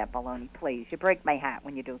 don't give me that baloney, please. You break my heart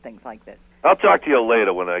when you do things like this. I'll talk to you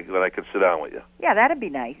later when I can sit down with you. Yeah, that'd be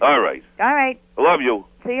nice. All right. All right. I love you.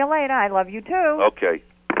 See you later. I love you, too. Okay.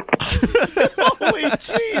 Holy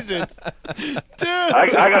Jesus. Dude. I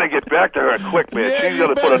got to get back to her quick, man. Yeah, She's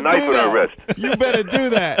going to put a knife in her wrist. You better do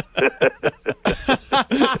that.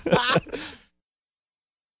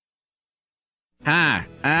 Hi,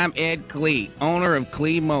 I'm Ed Klee, owner of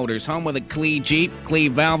Klee Motors, home of the Klee Jeep,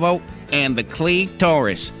 Klee Volvo, and the Klee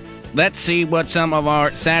Taurus. Let's see what some of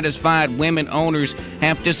our satisfied women owners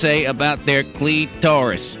have to say about their Klee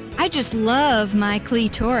Taurus. I just love my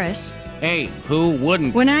Klee Taurus. Hey, who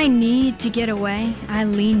wouldn't? When I need to get away, I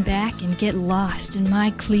lean back and get lost in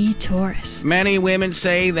my Klee Taurus. Many women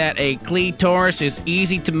say that a Klee Taurus is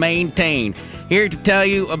easy to maintain. Here to tell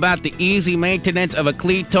you about the easy maintenance of a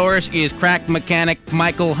Klee Taurus is crack mechanic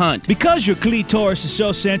Michael Hunt. Because your Klee Taurus is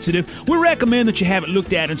so sensitive, we recommend that you have it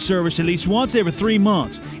looked at and serviced at least once every 3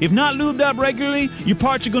 months. If not lubed up regularly, your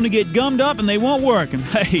parts are going to get gummed up and they won't work. And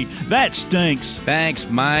hey, that stinks. Thanks,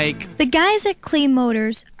 Mike. The guys at Klee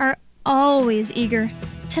Motors are always eager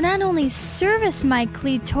to not only service my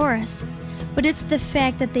Klee Taurus, but it's the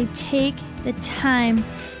fact that they take the time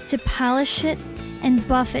to polish it and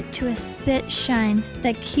buff it to a spit shine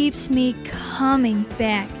that keeps me coming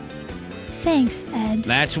back. Thanks, Ed.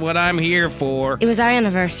 That's what I'm here for. It was our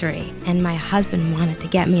anniversary, and my husband wanted to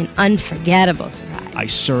get me an unforgettable surprise. I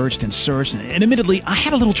searched and searched, and admittedly, I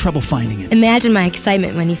had a little trouble finding it. Imagine my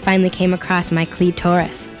excitement when he finally came across my Klee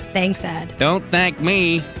Taurus. Thanks, Ed. Don't thank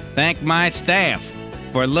me. Thank my staff.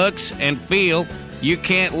 For looks and feel, you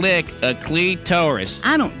can't lick a Klee Taurus.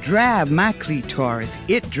 I don't drive my Klee Taurus.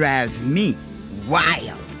 It drives me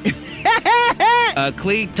wild. A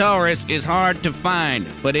Klee Taurus is hard to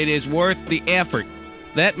find, but it is worth the effort.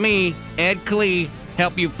 Let me, Ed Klee,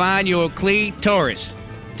 help you find your Klee Taurus.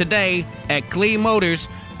 Today, at Klee Motors,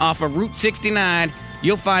 off of Route 69,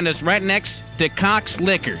 you'll find us right next to Cox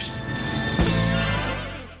Liquors.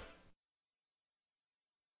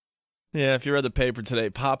 Yeah, if you read the paper today,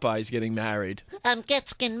 Popeye's getting married. I'm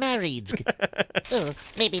getting married.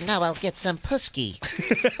 Maybe now I'll get some pusky.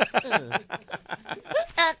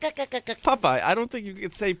 Popeye, I don't think you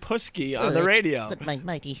could say pusky on the radio. Put my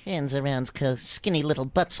mighty hands around her skinny little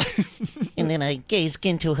butts, and then I gaze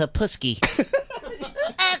into her pusky.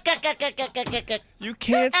 You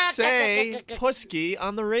can't say pusky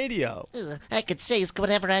on the radio. I could say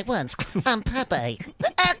whatever I want. I'm Popeye.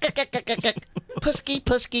 Pusky,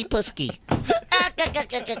 pusky, pusky.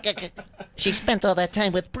 She spent all that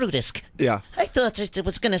time with Brutus. Yeah. I thought it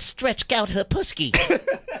was going to stretch out her pusky.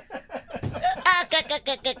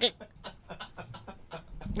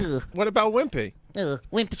 What about Wimpy?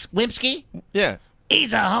 Wimpsky? Yeah.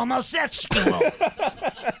 He's a homosexual.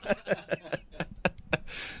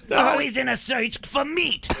 Always in a search for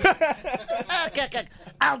meat.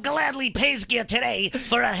 I'll gladly pay you today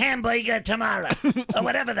for a hamburger tomorrow. Or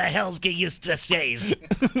whatever the hell's you used to say.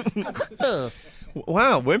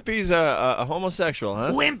 Wow, Wimpy's a homosexual,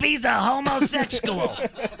 huh? Wimpy's a homosexual.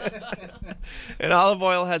 And Olive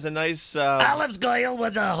Oil has a nice... Olive Oil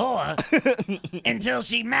was a whore until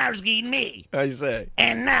she married me. I say.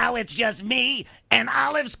 And now it's just me and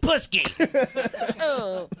Olive's pusky.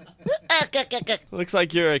 Looks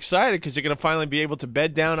like you're excited because you're going to finally be able to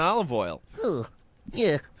bed down Olive Oil.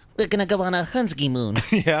 Yeah, we're going to go on a Hunsky moon.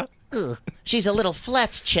 Yeah? She's a little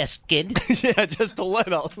flats chest kid. Yeah, just a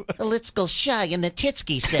little. A little shy in the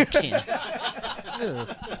titsky section.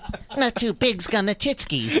 Not too big's on the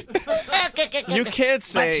titskies. You can't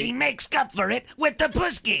say... But she makes up for it with the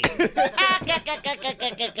pusky.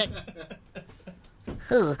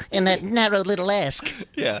 And that narrow little ass.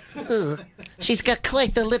 Yeah. She's got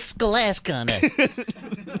quite the little ass on her.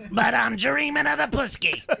 But I'm dreaming of the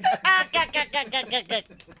pusky.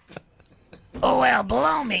 Oh, well,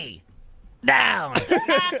 blow me down.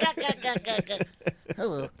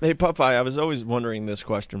 Hey, Popeye, I was always wondering this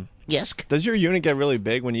question. Yes? Does your unit get really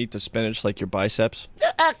big when you eat the spinach like your biceps?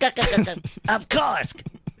 Of course.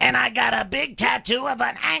 And I got a big tattoo of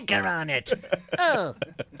an anchor on it.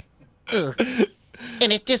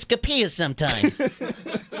 And it disappears sometimes.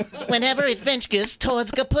 Whenever it ventures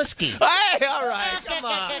towards Gapusky. Hey, all right, come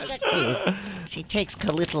on. She takes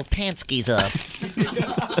her little pantskis off.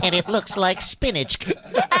 And it looks like spinach.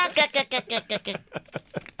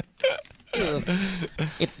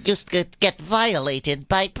 It just get violated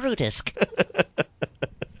by Brutus.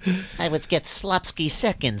 I would get slopsky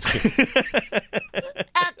seconds.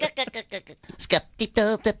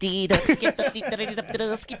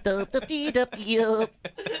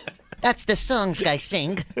 That's the songs I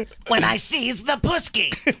sing when I sees the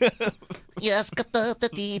pusky. Yes.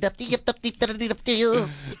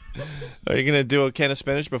 Are you going to do a can of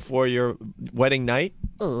spinach before your wedding night?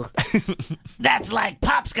 That's like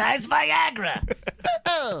Pop's Guy's Viagra.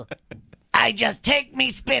 I just take me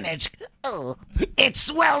spinach. It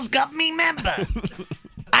swells up me member.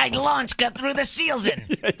 I'd launch cut through the season.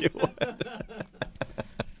 Yeah, you would.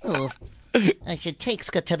 I should take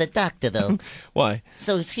Scott to the doctor, though. Why?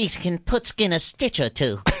 So he can put skin a stitch or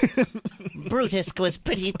two. Brutus was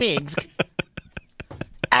pretty big.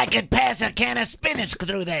 I could pass a can of spinach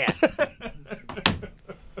through there.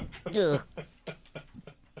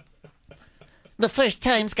 The first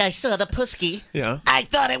times I saw the pusky, I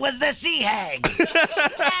thought it was the sea hag.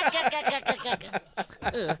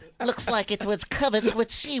 Looks like it was covered with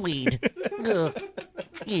seaweed.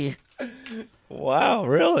 Wow,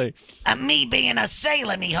 really? Me being a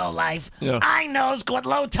sailor me whole life, I knows what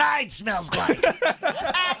low tide smells like.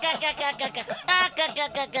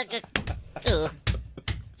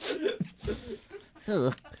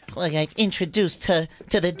 Why, I've introduced her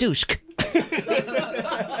to the douche.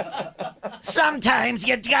 Sometimes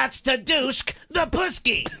you gots to douche the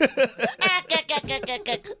pusky.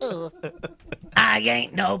 I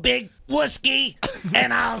ain't no big wusky,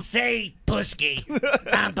 and I'll say pusky.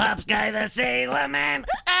 I'm Pop's Guy the Sailor Man.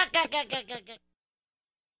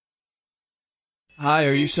 Hi,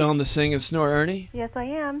 are you selling the Sing and Snore Ernie? Yes, I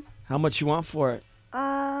am. How much you want for it?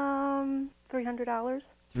 $300. $300?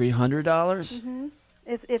 Mm-hmm.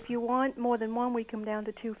 If you want more than one, we come down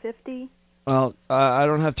to $250. Well, I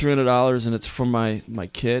don't have $300, and it's for my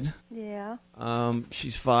kid. Yeah.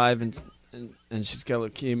 She's 5, and and she's got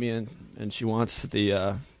leukemia, and she wants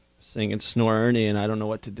the sing and Snore Ernie, and I don't know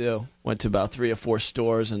what to do. Went to about 3 or 4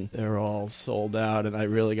 stores, and they're all sold out, and I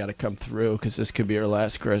really got to come through because this could be her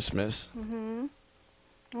last Christmas. Mm-hmm.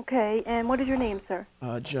 Okay, and what is your name, sir?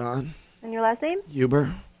 John. And your last name?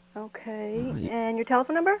 Huber. Okay, and your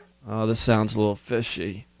telephone number? Oh, this sounds a little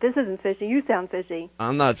fishy. This isn't fishy. You sound fishy.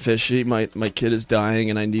 I'm not fishy. My kid is dying,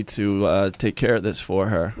 and I need to take care of this for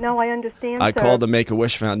her. No, I understand, I sir. called the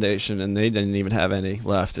Make-A-Wish Foundation, and they didn't even have any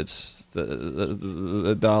left. It's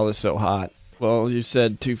the dollar's so hot. Well, you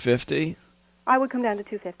said $250 I would come down to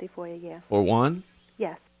 $250 for you, yeah. for one?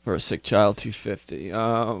 Yes. For a sick child,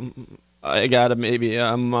 $250. I got maybe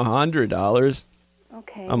 $100.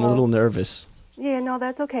 Okay. I'm a little nervous. Yeah, no,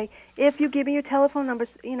 that's okay. If you give me your telephone number,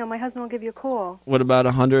 my husband will give you a call. What about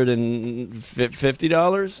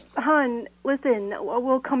 $150? Hun, listen,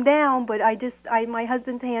 we'll come down, but my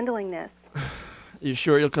husband's handling this. You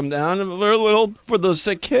sure you'll come down a little for the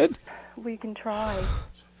sick kid? We can try.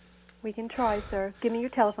 We can try, sir. Give me your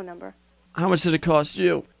telephone number. How much did it cost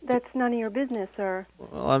you? That's none of your business, sir.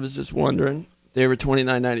 Well, I was just wondering. They were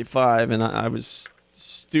 $29.95, and I was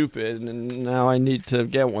stupid, and now I need to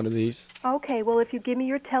get one of these. Okay, well, if you give me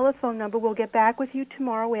your telephone number, we'll get back with you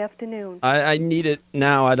tomorrow afternoon. I need it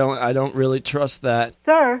now. I don't really trust that.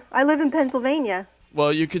 Sir, I live in Pennsylvania.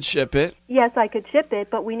 Well, you could ship it. Yes, I could ship it,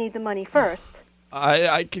 but we need the money first.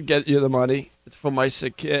 I could get you the money. It's for my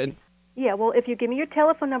sick kid. Yeah, well, if you give me your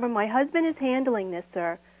telephone number, my husband is handling this,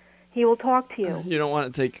 sir. He will talk to you. You don't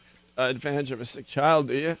want to take advantage of a sick child,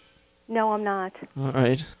 do you? No, I'm not. All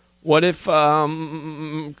right. What if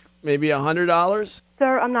maybe $100?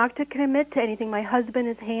 Sir, I'm not to commit to anything. My husband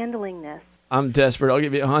is handling this. I'm desperate. I'll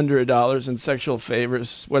give you $100 in sexual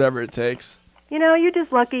favors, whatever it takes. You're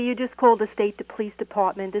just lucky. You just called the state police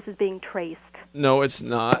department. This is being traced. No, it's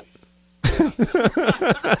not.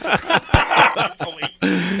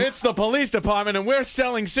 It's the police department, and we're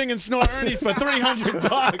selling Sing and Snore Ernies for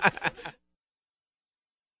 $300.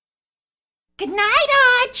 Good night,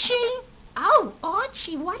 Archie. Oh,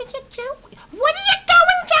 Archie, what are you doing? What are you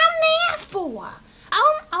going down there for?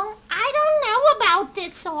 Oh, I don't know about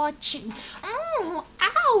this, Archie. Oh,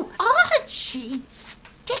 Archie.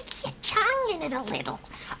 Stick your tongue in it a little.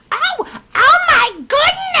 Oh my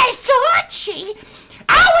goodness, Archie.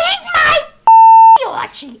 Oh, eat my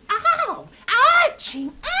Archie. Oh,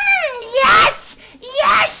 Archie.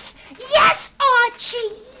 Yes,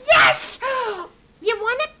 Archie, yes. You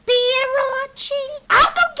want a beer, Archie?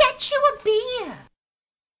 I'll go get you a beer.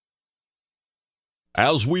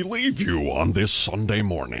 As we leave you on this Sunday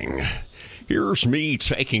morning, here's me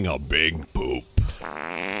taking a big poop.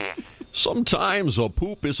 Sometimes a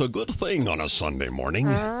poop is a good thing on a Sunday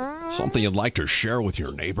morning. Something you'd like to share with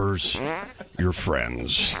your neighbors, your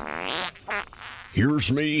friends.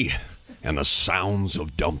 Here's me and the sounds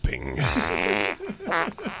of dumping.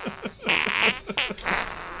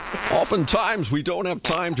 Oftentimes, we don't have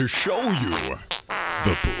time to show you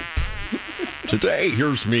the poop. Today,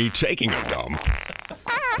 here's me taking a dump,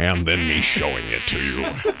 and then me showing it to you.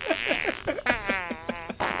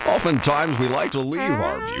 Oftentimes, we like to leave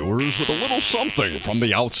our viewers with a little something from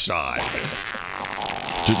the outside.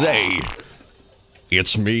 Today,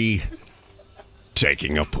 it's me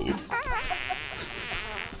taking a poop.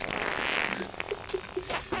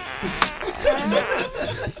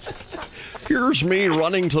 Here's me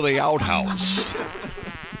running to the outhouse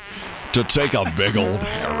to take a big old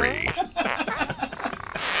Harry.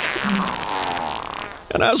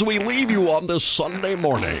 And as we leave you on this Sunday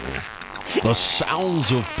morning, the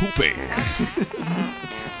sounds of pooping.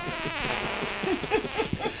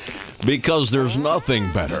 Because there's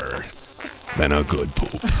nothing better than a good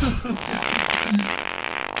poop.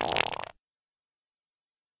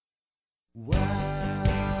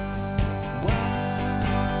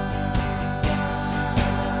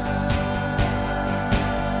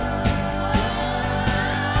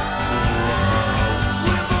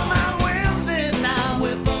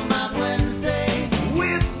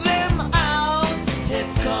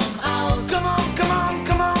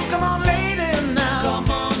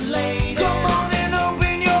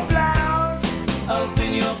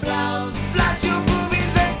 Open your blouse.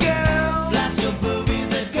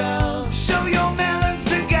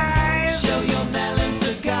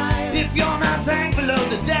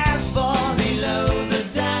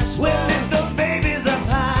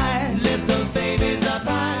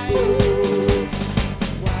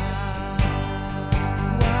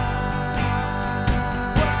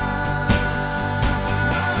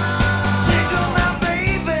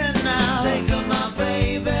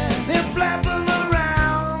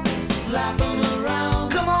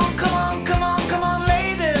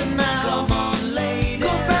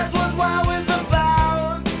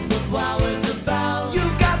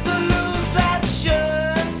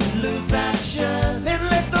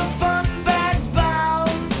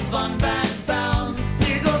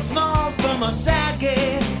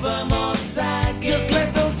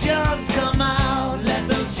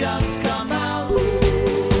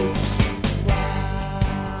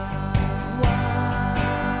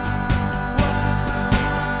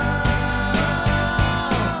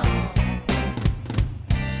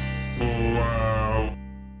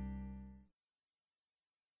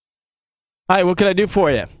 Hi, what can I do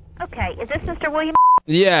for you? Okay, is this Mr. William?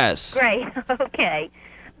 Yes. Great, okay.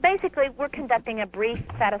 Basically, we're conducting a brief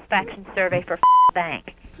satisfaction survey for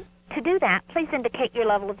bank. To do that, please indicate your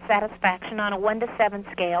level of satisfaction on a 1 to 7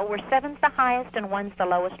 scale, where 7's the highest and 1's the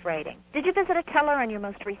lowest rating. Did you visit a teller on your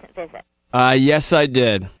most recent visit? Yes, I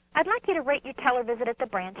did. I'd like you to rate your teller visit at the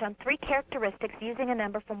branch on 3 characteristics using a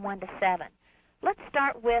number from 1 to 7. Let's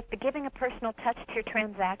start with the giving a personal touch to your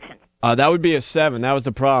transactions. That would be a 7. That was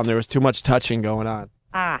the problem. There was too much touching going on.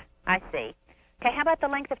 Ah, I see. Okay, how about the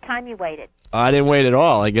length of time you waited? I didn't wait at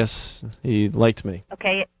all. I guess he liked me.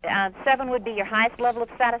 Okay, 7 would be your highest level of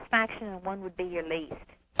satisfaction, and 1 would be your least.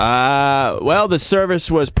 Well, the service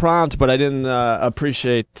was prompt, but I didn't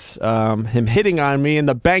appreciate him hitting on me in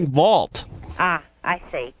the bank vault. Ah, I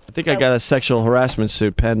see. I think I got a sexual harassment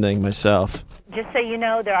suit pending myself. Just so you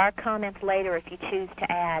know, there are comments later if you choose to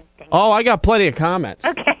add things. Oh, I got plenty of comments.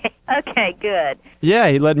 Okay, good. Yeah,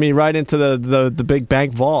 he led me right into the big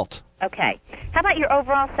bank vault. Okay. How about your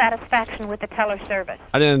overall satisfaction with the teller service?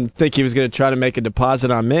 I didn't think he was going to try to make a deposit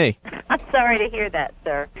on me. I'm sorry to hear that,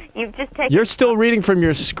 sir. You've just taken... You're still reading from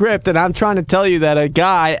your script, and I'm trying to tell you that a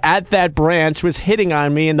guy at that branch was hitting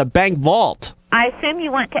on me in the bank vault. I assume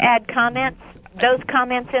you want to add comments, those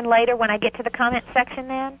comments in later when I get to the comment section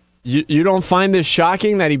then? You don't find this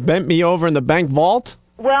shocking that he bent me over in the bank vault?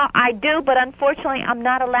 Well, I do, but unfortunately I'm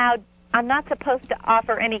not supposed to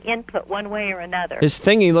offer any input one way or another. His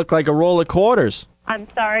thingy looked like a roll of quarters. I'm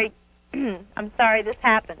sorry. I'm sorry this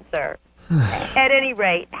happened, sir. At any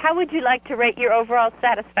rate, how would you like to rate your overall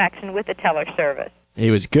satisfaction with the teller service?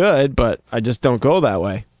 He was good, but I just don't go that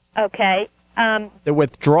way. Okay. The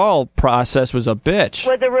withdrawal process was a bitch.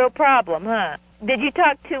 Was a real problem, huh? Did you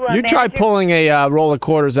talk to a You try manager? pulling a roll of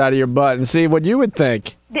quarters out of your butt and see what you would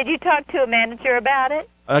think. Did you talk to a manager about it?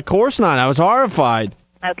 Of course not. I was horrified.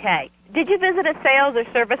 Okay. Did you visit a sales or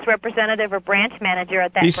service representative or branch manager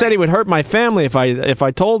at that He said he would hurt my family if I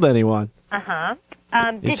told anyone. Uh-huh.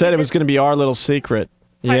 He said it was going to be our little secret.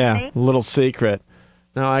 Pardon me? Little secret.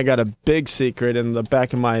 Now I got a big secret in the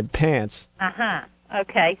back of my pants. Uh-huh.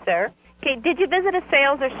 Okay, sir. Okay, did you visit a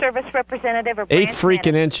sales or service representative or branch 8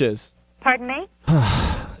 freaking inches. Pardon me?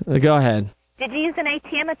 Go ahead. Did you use an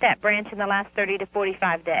ATM at that branch in the last 30 to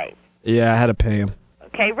 45 days? Yeah, I had to pay him.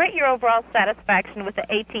 Okay, rate your overall satisfaction with the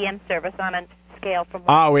ATM service on a scale from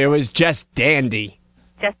 1 Oh, it was just dandy.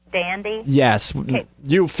 just dandy. Yes. Okay.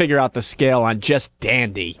 You figure out the scale on just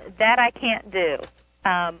dandy. That I can't do.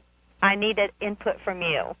 I need an input from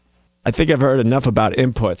you. I think I've heard enough about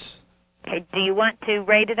inputs. Okay, do you want to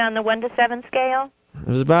rate it on the 1 to 7 scale? It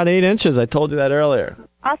was about 8 inches. I told you that earlier.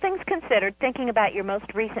 All things considered, thinking about your most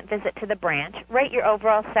recent visit to the branch, rate your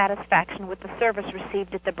overall satisfaction with the service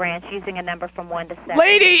received at the branch using a number from 1 to 7.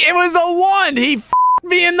 Lady, it was a 1. He f***ed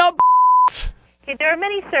me in the Okay, there are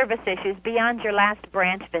many service issues beyond your last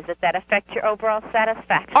branch visit that affect your overall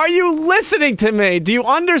satisfaction. Are you listening to me? Do you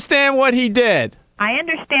understand what he did? I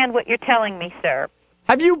understand what you're telling me, sir.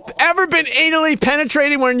 Have you ever been anally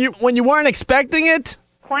penetrating when you weren't expecting it?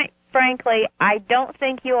 Quite frankly, I don't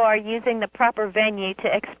think you are using the proper venue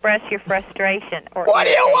to express your frustration. Or What do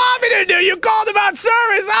you want me to do? You called about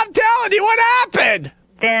service. I'm telling you what happened.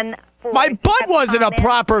 Then my butt wasn't a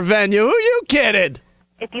proper venue. Who you kidding?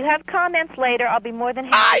 If you have comments later, I'll be more than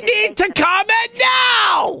happy I need to comment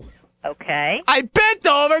now! Okay. I bent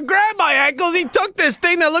over, grabbed my ankles, he took this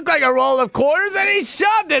thing that looked like a roll of quarters, and he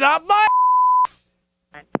shoved it up my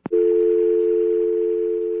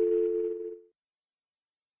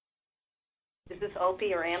Is this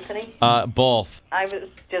Opie or Anthony? Both. I was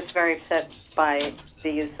just very upset by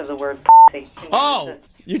the use of the word pussy. Oh!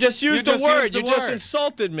 You just used the word. You just word.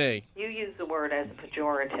 insulted me. You use the word as a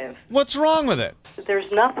pejorative. What's wrong with it? There's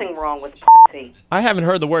nothing wrong with pussy. I haven't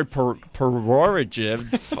heard the word pejorative.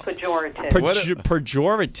 Pejorative.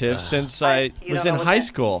 Pejorative since I You was don't in know what high that-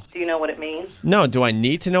 school. Do you know what it means? No, do I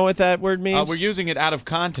need to know what that word means? We're using it out of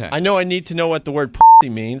context. I know I need to know what the word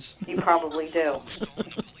means. You probably do.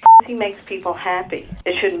 Pussy makes people happy.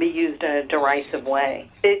 It shouldn't be used in a derisive way.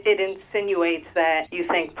 It insinuates that you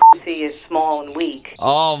think pussy is small and weak.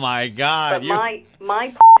 Oh my God! But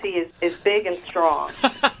my pussy is big and strong.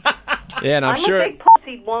 Yeah, and I'm sure. a big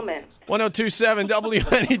pussy woman. 1027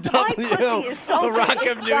 WNEW, so the Rock big,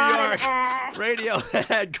 of it's New got York, an ass.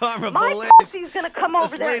 Radiohead, Karma My Police. pussy's gonna come over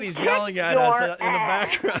This there. lady's and yelling kick at us your in the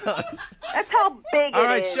ass. background. That's how big All it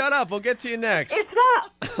right, is. shut up. We'll get to you next. It's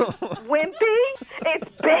not wimpy. It's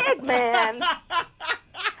big, man.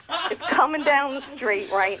 It's coming down the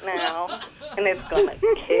street right now, and it's gonna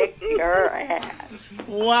kick your ass.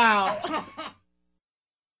 Wow.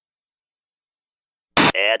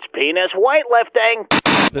 It's penis weightlifting.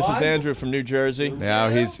 This is Andrew from New Jersey. Now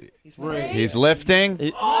he's lifting.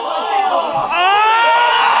 He's swinging it!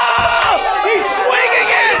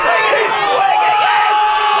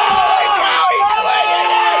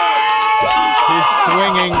 He's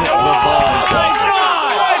swinging the ball.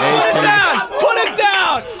 Put it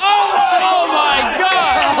down! Oh my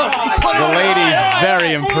God! The lady's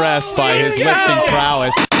very impressed by his lifting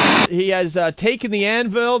prowess. He has taken the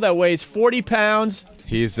anvil that weighs 40 pounds.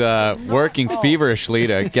 He's working feverishly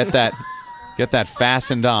to get that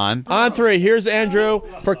fastened on. On 3, here's Andrew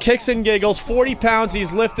for kicks and giggles. 40 pounds,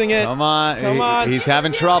 he's lifting it. Come on. Come on. He's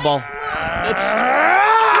having trouble. He's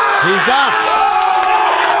up.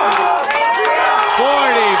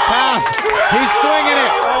 40 pounds. He's swinging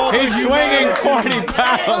it. He's swinging 40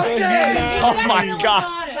 pounds. Oh, my God.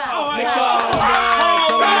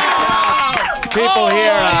 People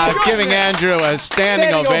here giving Andrew a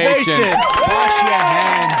standing ovation. Wash your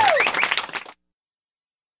hands.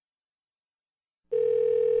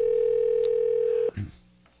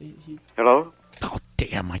 Hello? Oh,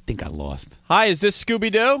 damn. I think I lost. Hi, is this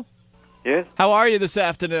Scooby-Doo? Yes? How are you this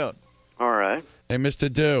afternoon? All right. Hey, Mr.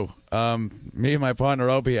 Dew. Me and my partner,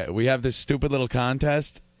 Opie, we have this stupid little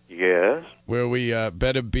contest. Yes? Where we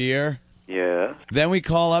bet a beer. Yes? Then we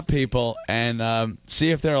call up people and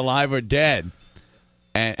see if they're alive or dead.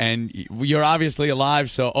 And you're obviously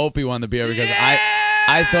alive, so Opie won the beer because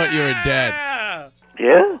I thought you were dead.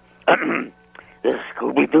 Yeah? The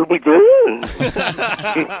Scooby-Dooby-Doo.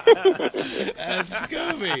 That's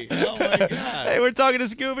Scooby. Oh, my God. Hey, we're talking to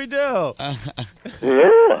Scooby-Doo.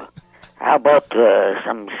 Yeah. How about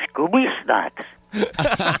some Scooby snacks?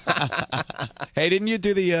 Hey, didn't you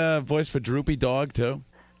do the voice for Droopy Dog, too?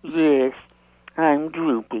 Yes, I'm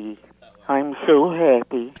Droopy. I'm so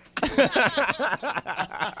happy.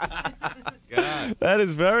 That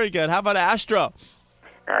is very good. How about Astro?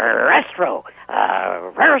 Astro.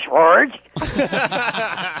 Reverse words.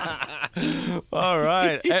 All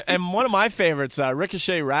right. And one of my favorites,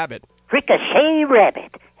 Ricochet Rabbit. Ricochet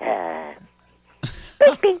Rabbit.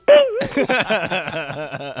 Bing, bing, bing.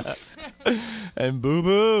 And Boo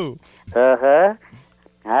Boo. Uh-huh.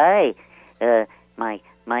 Hi.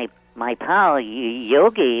 My pal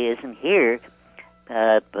Yogi isn't here,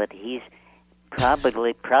 but he's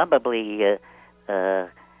probably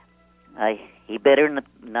he better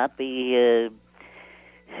not be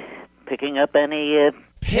picking up any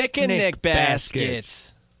picnic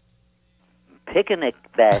baskets. Picnic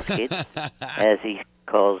baskets, as he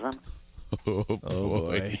calls them. Oh,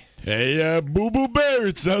 boy. Hey, Boo Boo Bear,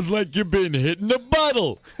 it sounds like you've been hitting a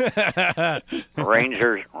bottle.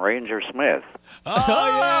 Ranger Smith.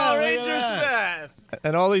 Oh, yeah, Ranger Smith.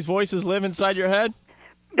 And all these voices live inside your head?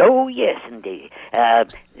 Oh, yes, indeed.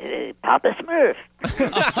 Papa Smurf.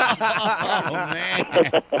 Oh, man.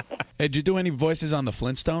 Hey, did you do any voices on the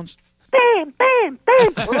Flintstones? Bam, bam,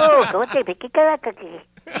 bam.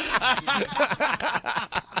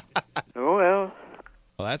 Oh, well.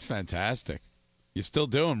 Well, that's fantastic. You still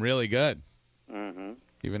do them really good. Mm-hmm.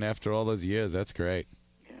 Even after all those years, that's great.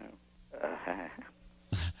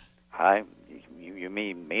 Hi, you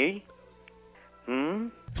mean me? Hmm?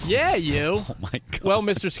 Yeah, you. Oh, my God. Well,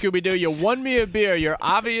 Mr. Scooby-Doo, you won me a beer. You're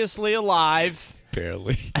obviously alive.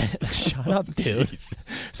 Barely. Shut up, dude. Jeez.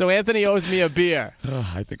 So Anthony owes me a beer.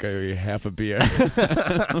 Oh, I think I owe you half a beer.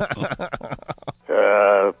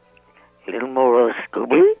 A little more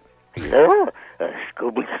Scooby? Hello?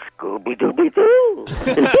 Scooby-Dooby-Doo.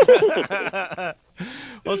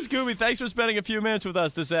 Well, Scooby, thanks for spending a few minutes with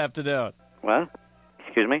us this afternoon. What?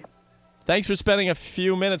 Excuse me? Thanks for spending a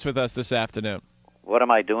few minutes with us this afternoon. What am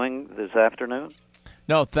I doing this afternoon?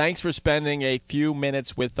 No, thanks for spending a few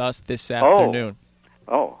minutes with us this afternoon.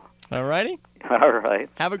 Oh. All righty? All right.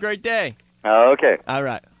 Have a great day. Okay. All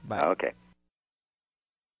right. Bye. Okay.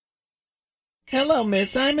 Hello,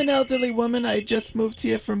 miss. I'm an elderly woman. I just moved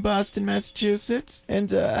here from Boston, Massachusetts.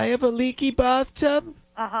 And I have a leaky bathtub.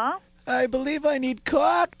 Uh-huh. I believe I need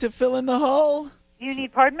caulk to fill in the hole. You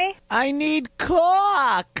need, pardon me? I need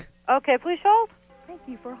caulk. Okay, please hold. Thank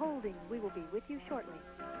you for holding. We will be with you shortly.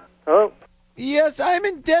 Oh. Yes, I'm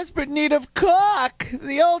in desperate need of caulk.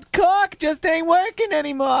 The old caulk just ain't working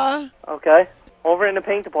anymore. Okay. Over in the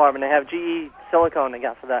paint department, they have GE silicone they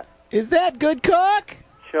got for that. Is that good caulk?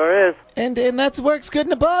 Sure is. And that works good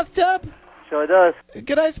in a bathtub? Sure does.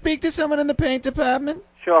 Could I speak to someone in the paint department?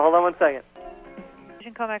 Sure, hold on 1 second.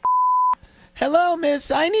 Hello, miss.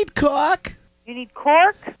 I need caulk. You need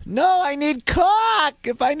cork? No, I need caulk.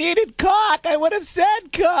 If I needed caulk, I would have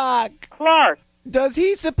said caulk. Clark. Does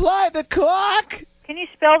he supply the caulk? Can you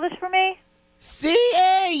spell this for me?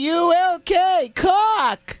 C-A-U-L-K.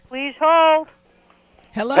 Caulk. Please hold.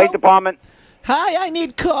 Hello? Paint department. Hi, I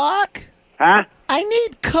need caulk. Huh? I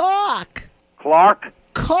need caulk. Clark?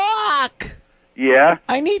 Caulk. Yeah?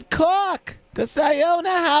 I need caulk. Because I own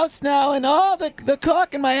a house now, and all the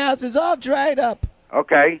caulk in my house is all dried up.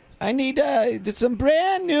 Okay. I need some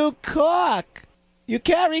brand new caulk. You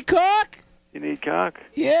carry caulk? You need caulk?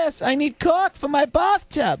 Yes, I need caulk for my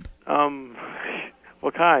bathtub.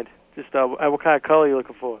 What kind? Just what kind of color are you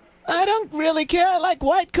looking for? I don't really care. I like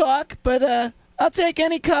white caulk, but I'll take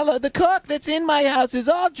any color. The caulk that's in my house is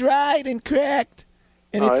all dried and cracked,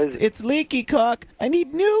 and it's leaky caulk. I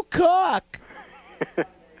need new caulk.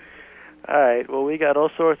 All right. Well, we got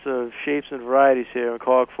all sorts of shapes and varieties here in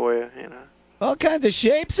caulk for you. You know. All kinds of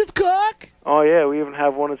shapes of caulk? Oh yeah, we even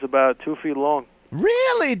have one that's about 2 feet long.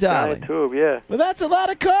 Really, darling? Giant tube, yeah. Well, that's a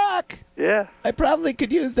lot of caulk. Yeah. I probably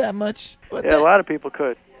could use that much. Yeah, a lot of people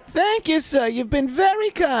could. Thank you, sir. You've been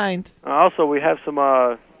very kind. Also, we have some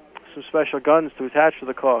special guns to attach to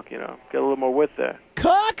the caulk. You know, get a little more width there.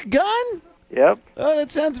 Caulk gun? Yep. Oh,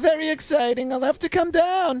 that sounds very exciting. I'll have to come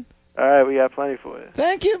down. All right, we got plenty for you.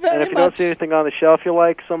 Thank you very much. And if you don't see anything on the shelf you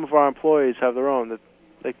like, some of our employees have their own that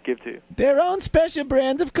they can give to you. Their own special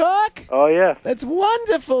brand of caulk? Oh, yeah. That's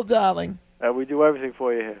wonderful, darling. We do everything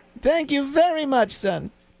for you here. Thank you very much, son.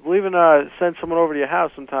 We'll even send someone over to your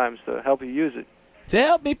house sometimes to help you use it. To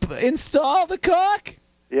help me install the caulk?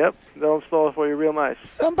 Yep, they'll install it for you real nice.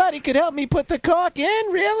 Somebody could help me put the caulk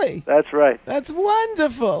in, really? That's right. That's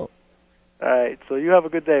wonderful. All right, so you have a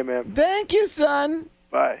good day, ma'am. Thank you, son.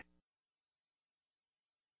 Bye.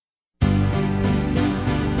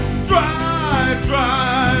 Drive,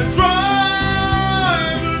 drive,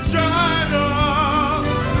 drive to China.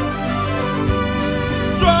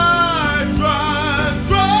 Drive, drive,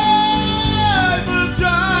 drive to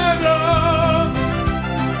China.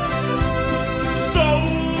 So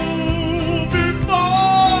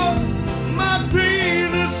before my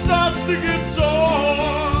penis starts to get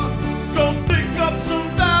sore, go pick up some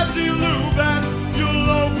Veggie Lube at your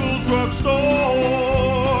local drugstore.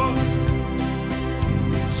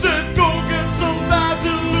 Said go get some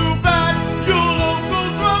Veggie Lube at your local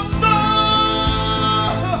drugstore.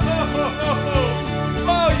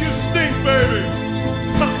 Oh, you stink, baby.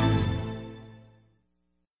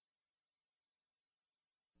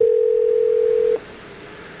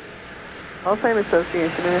 Alzheimer's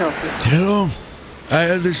Association, may I help you? Hello? I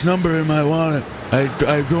had this number in my wallet.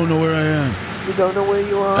 I don't know where I am. You don't know where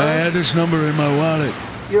you are? I had this number in my wallet.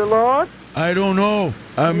 You're lost? I don't know.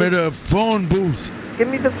 I'm at a phone booth. Give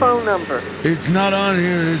me the phone number. It's not on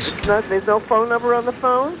here. There's no phone number on the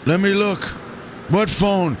phone? Let me look. What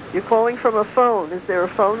phone? You're calling from a phone. Is there a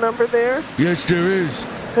phone number there? Yes, there is.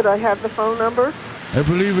 Could I have the phone number? I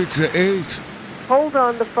believe it's an 8. Hold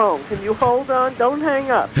on the phone. Can you hold on? Don't hang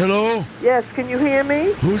up. Hello? Yes, can you hear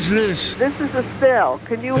me? Who's this? This is Estelle.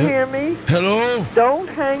 Can you hear me? Hello? Don't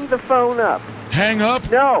hang the phone up. Hang up?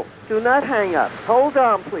 No, do not hang up. Hold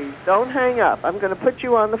on, please. Don't hang up. I'm going to put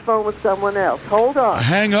you on the phone with someone else. Hold on.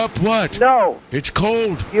 Hang up what? No. It's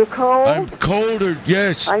cold. You're cold? I'm colder,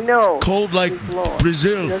 yes. I know. Cold like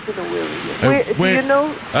Brazil. Do you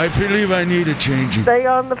know? I believe I need a changing. Stay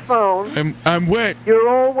on the phone. I'm wet. You're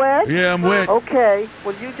all wet? Yeah, I'm wet. Okay.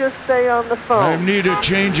 Well, you just stay on the phone. I need a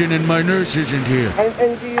changing and my nurse isn't here.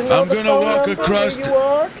 And do you know I'm the gonna phone walk number across where you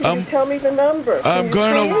are? Can you tell me the number? I'm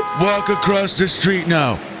gonna walk across the street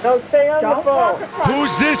now. No, stay on the phone.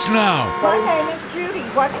 Who's this now? My name is Judy.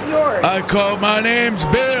 What's yours? My name's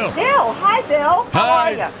Bill. Bill. Hi, Bill. How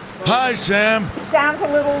are you? Hi, Sam. Sounds a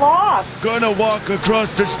little lost. Gonna walk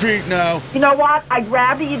across the street now. You know what? I'd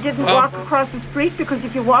rather you didn't walk across the street because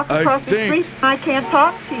if you walk across the street, I can't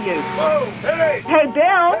talk to you. Whoa, hey! Hey,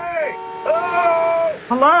 Bill. Hey! Hello!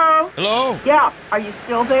 Hello? Hello? Yeah. Are you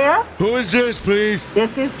still there? Who is this, please?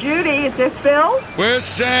 This is Judy. Is this Bill? Where's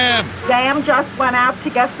Sam? Sam just went out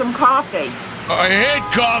to get some coffee. I hate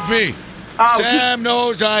coffee. Oh, Sam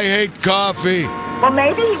knows I hate coffee. Well,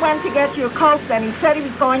 maybe he went to get you a Coke then. He said he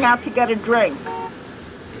was going out to get a drink.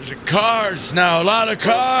 There's cars now, a lot of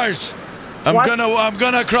cars. I'm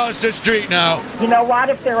gonna cross the street now. You know what?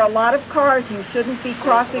 If there are a lot of cars, you shouldn't be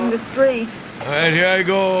crossing the street. All right, here I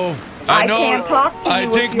go. I can't talk to you. I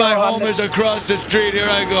think my home is across the street. Here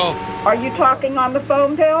I go. Are you talking on the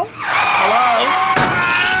phone, Bill? Hello?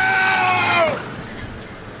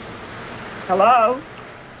 Hello?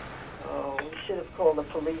 Oh, we should have called the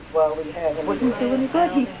police while we had him. Wouldn't do any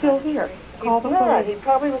good. He's still here. Call the Yeah, police. he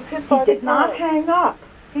probably was hit by the He did not phone. hang up.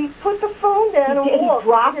 He put the phone down and He walked.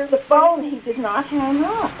 dropped the phone. He did not hang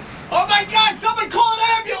up. Oh my God! Someone call an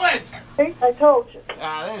ambulance! I told you.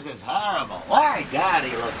 Ah, this is horrible. My God,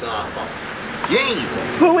 he looks awful.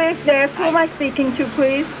 Jesus. Who is this? Who am I speaking to,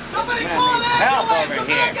 please? Somebody call an ambulance. The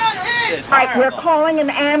man got hit. All right, we're calling an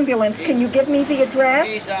ambulance. Can you give me the address?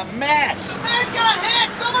 He's a mess. The man got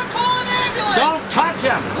hit. Someone call an ambulance. Don't touch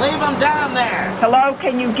him. Leave him down there. Hello,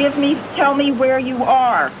 can you tell me where you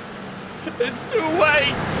are? It's too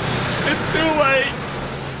late. It's too late.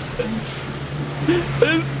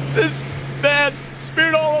 This man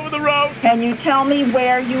smeared all over the road. Can you tell me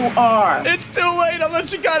where you are? It's too late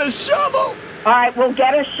unless you got a shovel. All right, we'll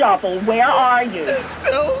get a shovel. Where are you? It's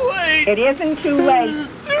too late. It isn't too late. You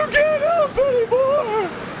can't help anymore.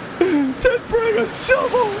 Just bring a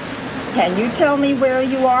shovel. Can you tell me where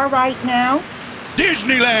you are right now?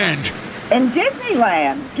 Disneyland. In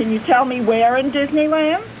Disneyland. Can you tell me where in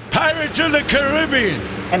Disneyland? Pirates of the Caribbean.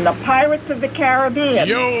 And the Pirates of the Caribbean.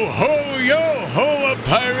 Yo ho, a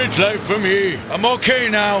pirate's life for me. I'm okay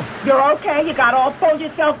now. You're okay? You got all pulled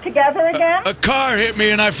yourself together again? A car hit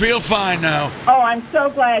me and I feel fine now. Oh, I'm so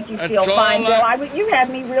glad you feel fine, Bill. You had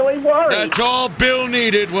me really worried. That's all Bill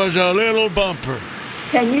needed was a little bumper.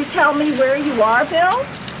 Can you tell me where you are, Bill?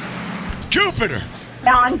 Jupiter.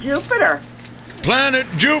 On Jupiter. Planet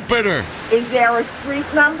Jupiter. Is there a street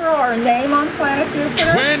number or a name on planet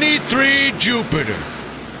Jupiter? 23 Jupiter.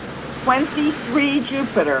 23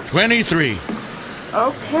 Jupiter. 23.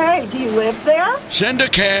 Okay. Do you live there? Send a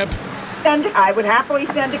cab. I would happily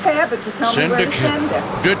send a cab if you tell me where to send it.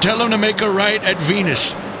 Just tell them to make a right at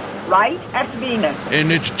Venus. Right at Venus.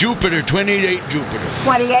 And it's Jupiter, 28 Jupiter.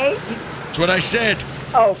 28? That's what I said.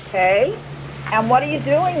 Okay. And what are you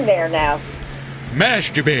doing there now?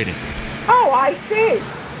 Masturbating. Oh, I see.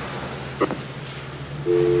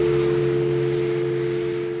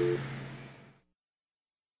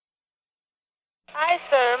 Hi,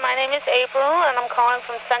 sir. My name is April, and I'm calling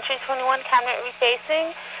from Century 21 Cabinet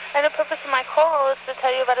Refacing. And the purpose of my call is to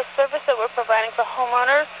tell you about a service that we're providing for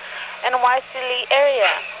homeowners in the Waisili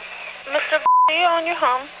area. Mr. Do you own your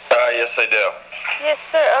home? Yes, I do. Yes,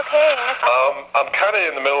 sir. Okay. I'm kind of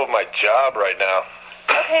in the middle of my job right now.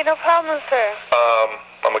 Okay, no problem, sir.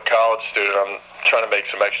 I'm a college student. I'm trying to make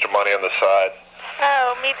some extra money on the side.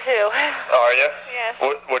 Oh, me too. Are you? Yes.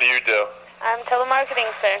 What do you do? I'm telemarketing,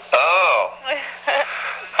 sir. Oh.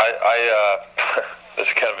 This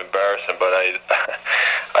is kind of embarrassing, but I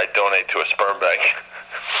donate to a sperm bank.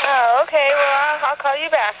 Oh, okay. Well, I'll call you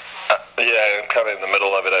back. Yeah, I'm kind of in the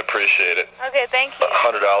middle of it. I appreciate it. Okay, thank you.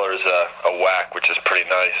 $100 a whack, which is pretty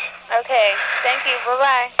nice. Okay, thank you.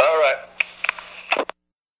 Bye-bye. All right.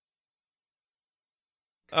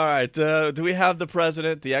 All right. Do we have the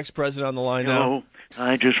president, the ex-president, on the line now? No,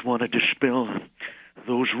 I just want to dispel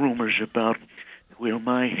those rumors about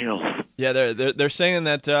my health. Yeah, they're saying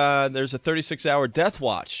that there's a 36-hour death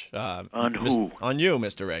watch. On who? On you,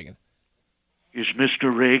 Mr. Reagan. Is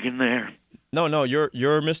Mr. Reagan there? No, you're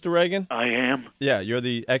Mr. Reagan? I am. Yeah, you're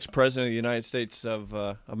the ex-president of the United States of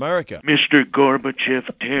America. Mr.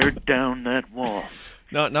 Gorbachev, tear down that wall.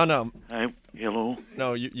 No. Hello?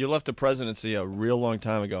 No, you left the presidency a real long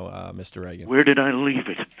time ago, Mr. Reagan. Where did I leave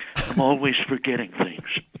it? I'm always forgetting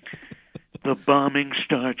things. The bombing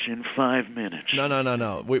starts in 5 minutes.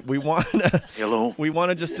 No. We want Hello? We want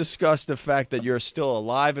to just discuss the fact that you're still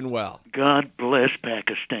alive and well. God bless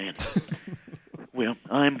Pakistan. Well,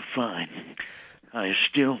 I'm fine. I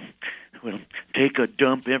still, take a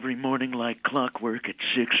dump every morning like clockwork at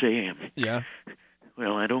 6 a.m. Yeah.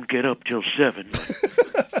 Well, I don't get up till 7.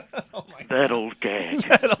 That old gag.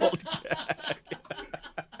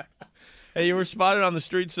 Hey, you were spotted on the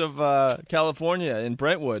streets of California in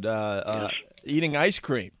Brentwood Yes. eating ice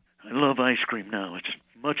cream. I love ice cream now. It's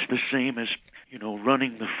much the same as,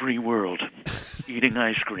 running the free world. Eating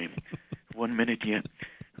ice cream. 1 minute you,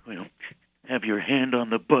 have your hand on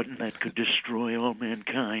the button that could destroy all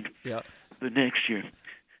mankind. Yeah. The next you're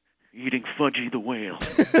eating Fudgy the Whale.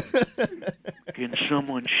 Can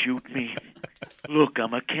someone shoot me? Look,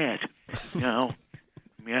 I'm a cat. Meow.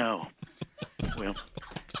 Meow. Well,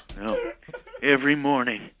 every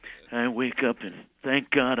morning I wake up and thank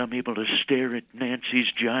God I'm able to stare at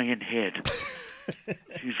Nancy's giant head.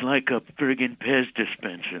 She's like a friggin' Pez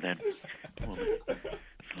dispenser, that woman.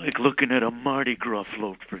 It's like looking at a Mardi Gras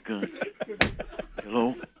float, for guns.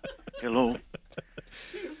 Hello?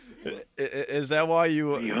 Is that why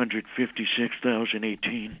you...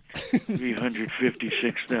 356,018.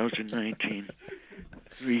 356,019.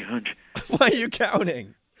 300... Why are you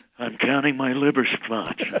counting? I'm counting my liver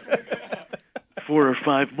spots. 4 or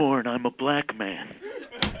 5 more and I'm a black man.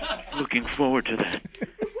 Looking forward to that.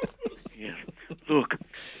 Yeah. Look,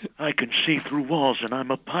 I can see through walls and I'm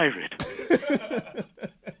a pirate.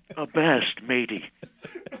 Abast, matey.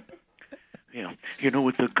 You know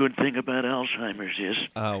what the good thing about Alzheimer's is?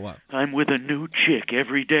 What? I'm with a new chick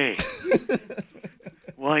every day.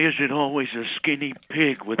 Why is it always a skinny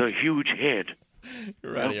pig with a huge head?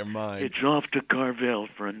 You're out of your mind. It's off to Carvel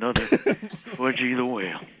for another Fudgy the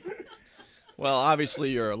Whale. Well,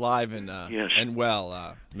 obviously you're alive and Yes. and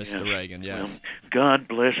well, Mr. Yes. Reagan. Yes. Well, God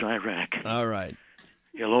bless Iraq. All right.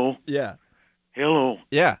 Hello? Yeah. Hello?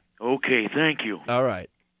 Yeah. Okay, thank you. All right.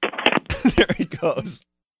 There he goes.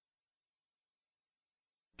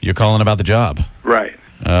 You're calling about the job. Right.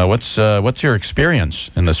 What's your experience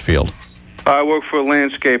in this field? I worked for a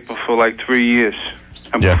landscaper for like 3 years.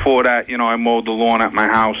 And before that, I mowed the lawn at my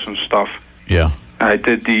house and stuff. Yeah. I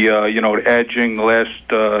did the, the edging.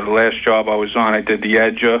 The last job I was on, I did the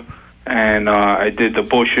edger, and I did the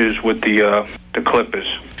bushes with the clippers.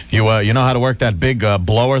 You know how to work that big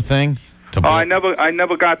blower thing? I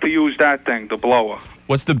never got to use that thing, the blower.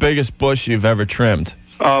 What's the biggest bush you've ever trimmed?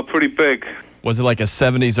 Pretty big. Was it like a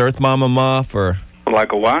 70s Earth Mama muff or?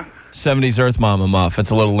 Like a what? 70s Earth Mama muff.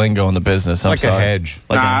 It's a little lingo in the business. I'm like sorry. a hedge.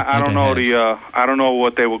 I don't know I don't know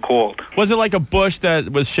what they were called. Was it like a bush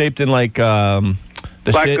that was shaped in like the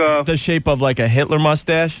shape of like a Hitler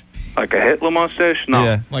mustache? Like a Hitler mustache? No.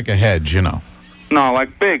 Yeah. Like a hedge, No,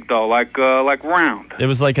 like big though, like round. It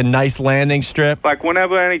was like a nice landing strip. Like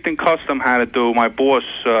whenever anything custom had to do, my boss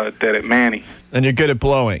did it, Manny. And you're good at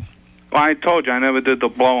blowing. Well, I told you I never did the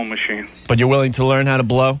blowing machine. But you're willing to learn how to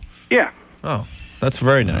blow? Yeah. Oh, that's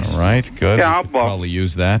very nice. All right, good. Yeah, I'll blow. Probably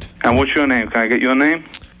use that. And what's your name? Can I get your name?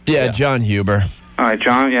 Yeah, John Huber. All right,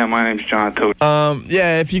 John. Yeah, my name's John too.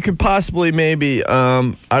 Yeah, if you could possibly maybe,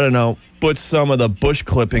 I don't know, put some of the bush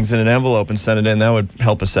clippings in an envelope and send it in, that would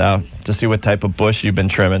help us out to see what type of bush you've been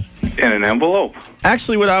trimming. In an envelope?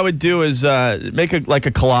 Actually, what I would do is make a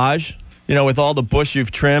collage, with all the bush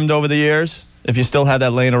you've trimmed over the years, if you still have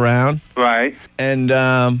that laying around. Right. And,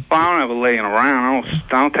 well, I don't have it laying around. I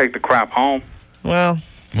don't take the crap home. Well,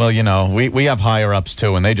 we have higher-ups,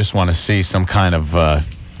 too, and they just want to see some kind of,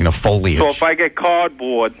 foliage. So if I get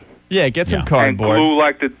cardboard... Yeah, get some cardboard. And glue,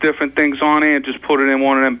 like, the different things on it and just put it in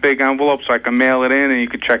one of them big envelopes so I can mail it in and you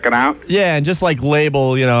can check it out? Yeah, and just,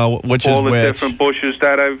 label, which all is which. All the different bushes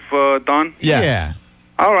that I've done? Yes. Yeah.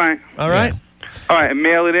 All right. All right. Yeah. All right, and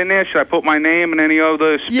mail it in there. Should I put my name and any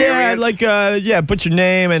other experience? Yeah, put your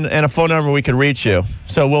name and a phone number we can reach you.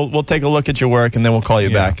 So we'll take a look at your work and then we'll call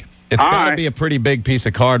you back. It's got to be a pretty big piece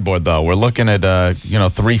of cardboard, though. We're looking at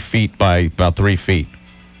 3 feet by about 3 feet.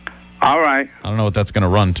 All right. I don't know what that's going to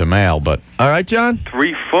run to mail, but... All right, John?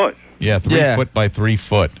 3 foot? Yeah, 3 foot by 3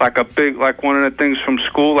 foot. Like like one of the things from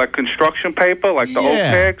school, like construction paper, like the oak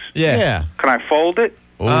pegs? Yeah. Can I fold it?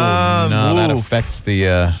 Oh, no, that affects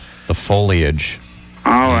the foliage.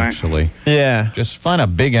 All right. Actually. Yeah. Just find a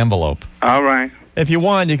big envelope. All right. If you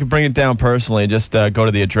want, you can bring it down personally. Just go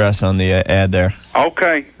to the address on the ad there.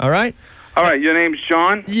 Okay. All right? All right, your name's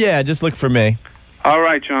John? Yeah, just look for me. All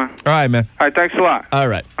right, John. All right, man. All right, thanks a lot. All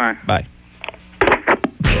right. All right. Bye.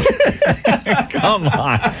 Come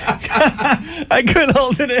on. I couldn't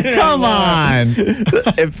hold it in. Come on.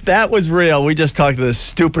 If that was real, we just talked to the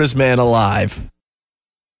stupidest man alive.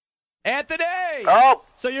 Anthony! Oh!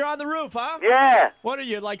 So you're on the roof, huh? Yeah. What are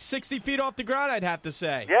you, like 60 feet off the ground, I'd have to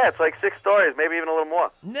say? Yeah, it's like 6 stories, maybe even a little more.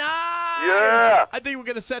 Nice! Yeah! I think we're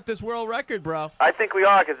going to set this world record, bro. I think we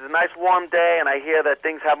are, because it's a nice warm day, and I hear that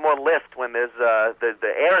things have more lift when there's the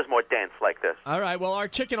air is more dense like this. All right, well, our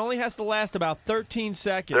chicken only has to last about 13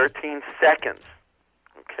 seconds. 13 seconds.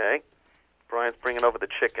 Okay. Brian's bringing over the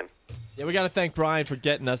chicken. Yeah, we got to thank Brian for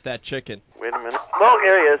getting us that chicken. Wait a minute. Oh,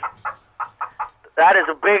 here he is. That is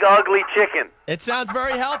a big, ugly chicken. It sounds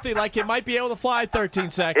very healthy, like it might be able to fly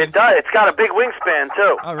 13 seconds. It does. It's got a big wingspan,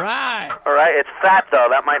 too. All right. All right. It's fat, though.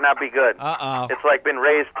 That might not be good. Uh-oh. It's, like, been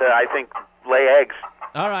raised to, I think, lay eggs.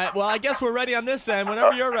 All right. Well, I guess we're ready on this end.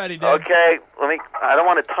 Whenever you're ready, dude. Okay. I don't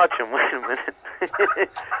want to touch him. Wait a minute.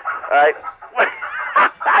 All right.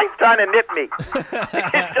 He's trying to nip me.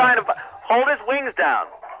 He's trying to... Hold his wings down.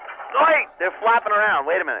 Wait. They're flapping around.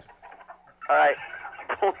 Wait a minute. All right.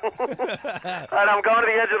 All right, I'm going to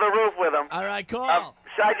the edge of the roof with him. All right, call.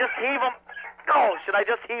 Should I just heave him? No, should I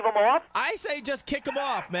just heave him off? I say just kick him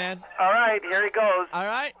off, man. All right, here he goes. All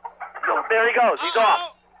right. No, there he goes. He's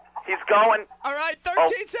off. He's going. All right,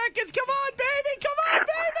 13 seconds. Come on, baby. Come on,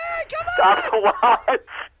 baby. Come on. Stop the watch.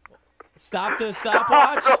 Stop the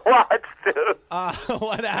stopwatch? Stop the watch, dude.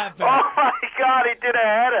 What happened? Oh, my God, he did a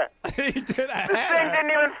header. He did a header? The thing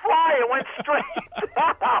didn't even fly. It went straight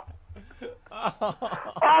down.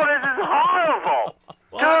 Oh, this is horrible.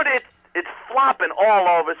 What? Dude, it's flopping all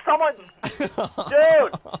over. Someone,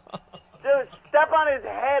 dude, step on his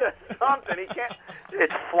head or something. He can't.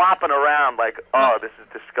 it's flopping around like, oh, this is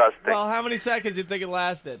disgusting. Well, how many seconds do you think it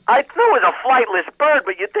lasted? I knew it was a flightless bird,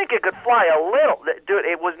 but you'd think it could fly a little. Dude,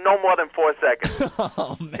 it was no more than 4 seconds.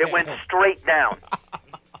 Oh, man. It went straight down.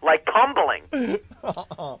 Like tumbling.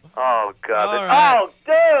 Oh, God. right.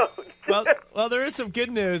 Oh, dude. Well, there is some good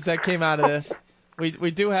news that came out of this.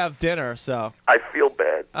 We do have dinner, so. I feel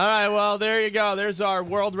bad. All right, well, there you go. There's our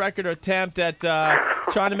world record attempt at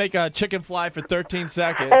trying to make a chicken fly for 13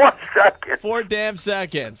 seconds. 4 seconds. 4 damn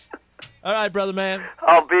seconds. All right, brother man.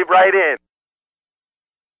 I'll be right in.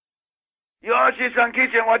 Yoshi Sun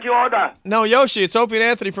Kitchen, what you order? No, Yoshi, it's Opie and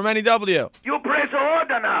Anthony from NEW. You press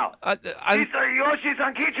order now. It's Yoshi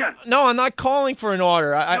Sun Kitchen. No, I'm not calling for an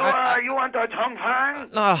order. You want a Chong Fang?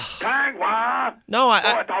 Tang Wa? No,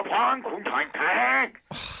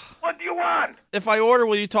 What do you want? If I order,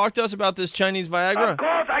 will you talk to us about this Chinese Viagra? Of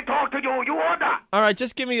course I talk to you. You order. All right,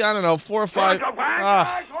 just give me, I don't know, 4 or 5.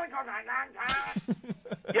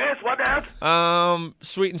 Yes, what else?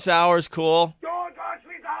 Sweet and sour is cool.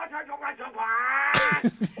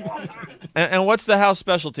 And what's the house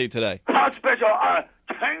specialty today? House special,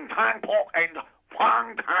 Cheng Tang pork and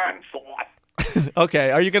Huang Tang sauce.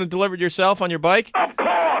 Okay, are you going to deliver it yourself on your bike? Of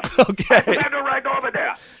course. Okay. I send it right over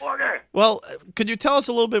there. Okay. Well, could you tell us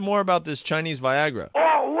a little bit more about this Chinese Viagra?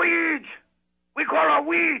 Oh, weed. We call her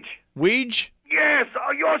weed. Weed? Yes,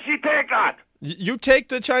 Yoshi take that. You take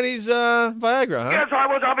the Chinese Viagra, huh? Yes, I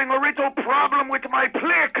was having a little problem with my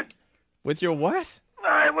plick. With your what?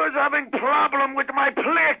 I was having problem with my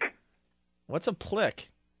plick. What's a plick?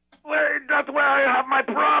 Well, that's where I have my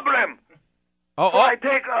problem. So I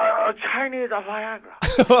take a Chinese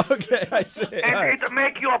Viagra. Okay, I see. And it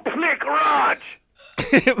make your plick large.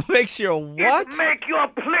 It makes your what? It make your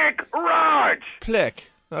plick large. Plick.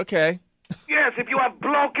 Okay. Yes, if you have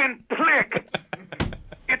broken plick,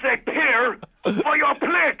 it's a pill for your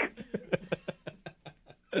plick.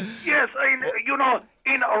 Yes,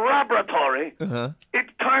 in a laboratory, it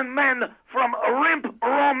turned men from a rimp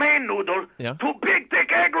romaine noodle to big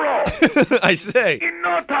dick egg roll. I see. In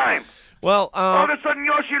no time. Well, all of a sudden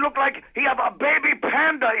Yoshi looked like he had a baby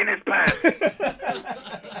panda in his pants.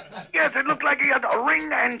 Yes, it looked like he had a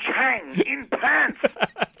ring and chain in pants.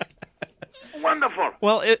 Wonderful.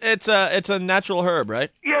 Well, it's a natural herb,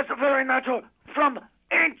 right? Yes, very natural. From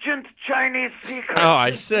ancient Chinese secret. Oh,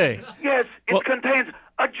 I see. Yes, it contains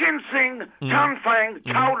a ginseng, chanfang,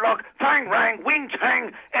 chowlok, fang rang, wing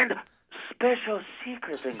chang, and special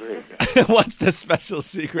secret ingredient. What's the special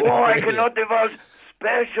secret ingredient? ingredient? I cannot divulge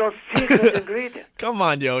special secret ingredient. Come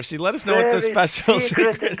on, Yoshi. Let us know what the special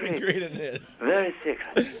secret ingredient is. Very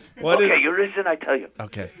secret. What is? Okay, you listen, I tell you.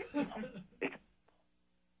 Okay.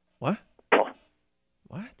 What?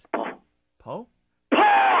 What? Po?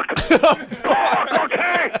 Pork! Pork,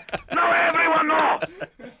 okay! Now everyone know!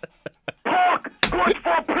 Pork, good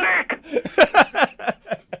for plick!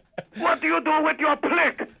 What do you do with your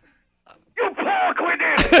plick? You pork with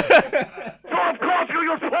it! So of course you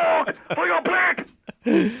use pork for your plick!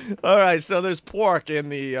 All right, so there's pork in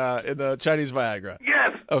the Chinese Viagra.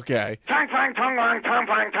 Yes. Okay. Tang fang tang wang tang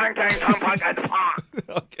fang tang tang tang fang and fang.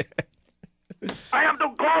 Okay. I have to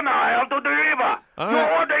go now. I have to deliver.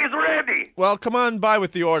 Your order is ready. Well, come on by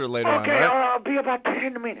with the order later on, Okay, right? I'll be about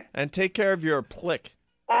 10 minutes. And take care of your plick.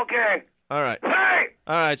 Okay. All right. Hey!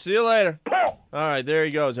 All right, see you later. Pork. All right, there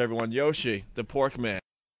he goes, everyone. Yoshi, the pork man.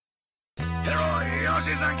 Hello,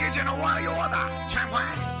 Yoshi Sun Kitchen. What do you order? Chang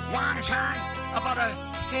Wang, Wang Chang. About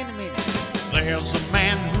 10 minutes. There's a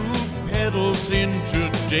man who peddles into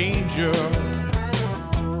danger.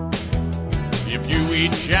 If you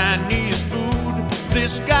eat Chinese food,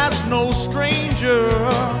 this guy's no stranger.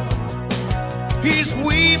 He's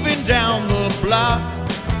weaving down the block.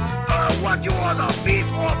 What you order, beef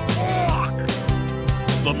or pork?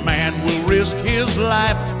 The man will risk his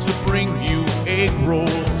life to bring you egg rolls.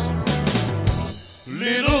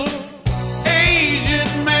 Little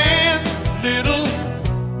Asian man, little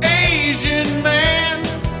Asian man.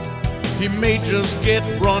 He may just get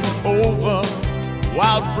run over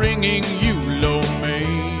while bringing you lo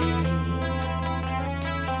mein.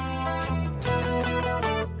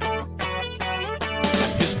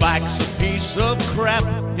 His bike's a piece of crap,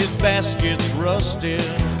 his basket's rusted.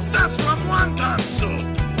 That's from wonton soup.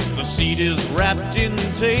 The seat is wrapped in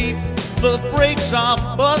tape, the brakes are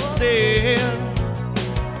busted.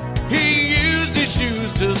 He used his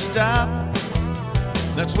shoes to stop,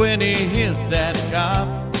 that's when he hit that cop,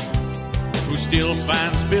 who still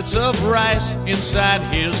finds bits of rice inside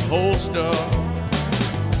his holster.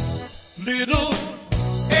 Little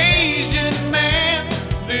Asian man,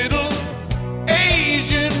 little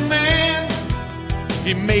Asian man.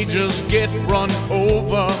 He may just get run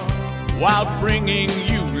over while bringing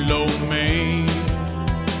you lo mein.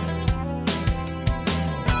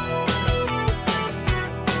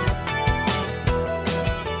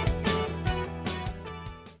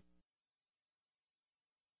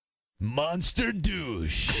 Monster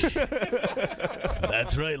douche.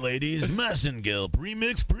 That's right, ladies. Massengelp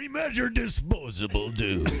remix pre-measured disposable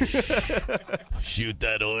douche. Shoot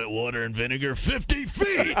that oil, water, and vinegar 50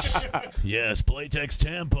 feet. Yes, Playtex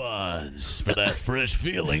tampons for that fresh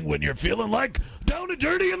feeling when you're feeling like down and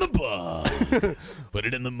dirty in the bum. Put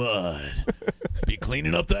it in the mud. Be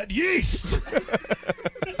cleaning up that yeast.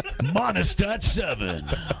 Monostat 7.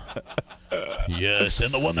 Yes,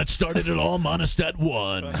 and the one that started it all, Monostat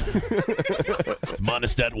 1. It's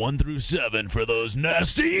Monostat 1 through 7 for those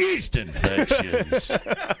nasty yeast infections.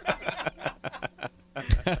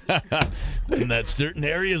 When that certain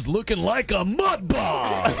area is looking like a mud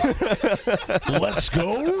ball. Let's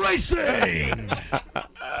go racing.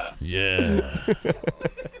 Yeah.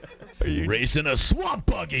 Racing a swamp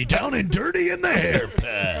buggy down and dirty in the hair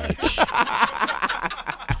patch.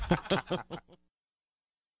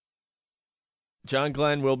 John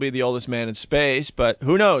Glenn will be the oldest man in space, but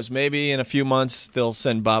who knows? Maybe in a few months they'll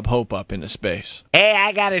send Bob Hope up into space. Hey,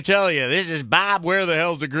 I gotta tell you, this is Bob. Where the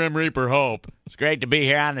hell's the Grim Reaper Hope? It's great to be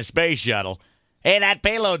here on the space shuttle. Hey, that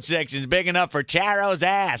payload section's big enough for Charo's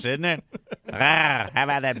ass, isn't it? How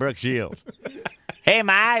about that Brooke Shields? Hey,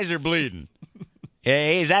 my eyes are bleeding.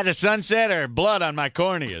 Hey, is that a sunset or blood on my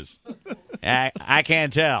corneas? I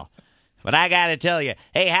can't tell. But I gotta tell you,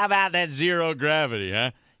 hey, how about that zero gravity,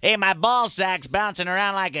 huh? Hey, my ball sack's bouncing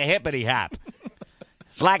around like a hippity hop.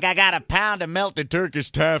 It's like I got a pound of melted Turkish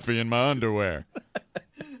taffy in my underwear.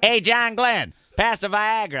 Hey, John Glenn, pass the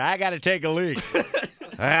Viagra. I got to take a leak.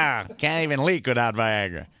 Can't even leak without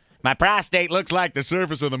Viagra. My prostate looks like the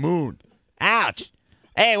surface of the moon. Ouch.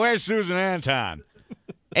 Hey, where's Susan Anton?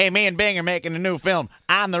 Hey, me and Bing are making a new film,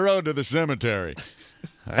 On the Road to the Cemetery.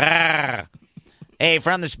 Hey,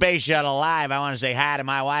 from the Space Shuttle Live, I want to say hi to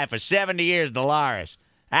my wife of 70 years, Dolores.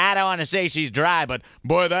 I don't want to say she's dry, but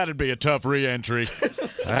boy, that'd be a tough re-entry.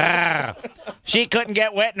 She couldn't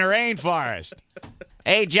get wet in a rainforest.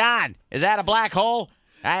 Hey, John, is that a black hole?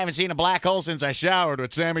 I haven't seen a black hole since I showered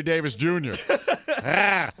with Sammy Davis Jr.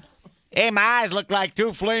 Hey, my eyes look like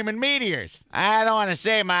two flaming meteors. I don't want to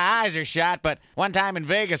say my eyes are shot, but one time in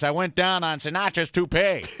Vegas, I went down on Sinatra's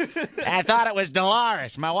toupee. I thought it was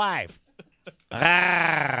Dolores, my wife.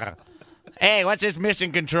 Hey, what's this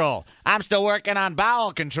mission control? I'm still working on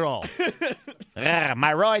bowel control.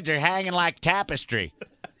 My roids are hanging like tapestry.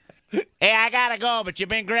 Hey, I gotta go, but you've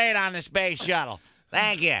been great on the space shuttle.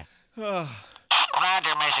 Thank you. Roger,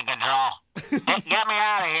 mission control. Get me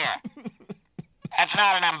out of here. That's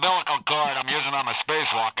not an umbilical cord I'm using on the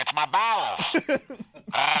spacewalk. It's my bowels.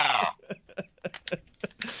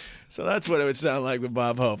 So that's what it would sound like with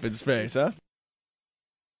Bob Hope in space, huh?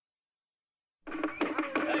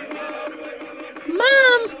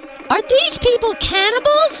 Mom, are these people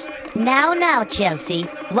cannibals? Now, Chelsea,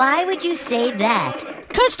 why would you say that?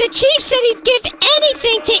 'Cause the chief said he'd give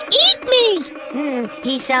anything to eat me.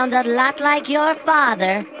 He sounds a lot like your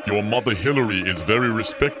father. Your mother Hillary is very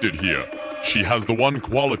respected here. She has the one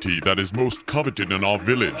quality that is most coveted in our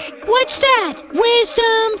village. What's that?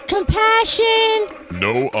 Wisdom? Compassion?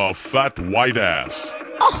 No, a fat white ass.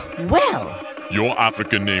 Oh, well. Your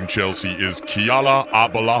African name, Chelsea, is Kiala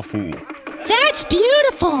Abalafu. That's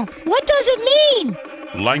beautiful. What does it mean?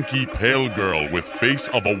 Lanky pale girl with face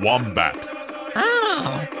of a wombat.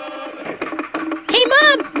 Oh. Hey,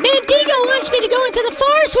 Mom, Mandingo wants me to go into the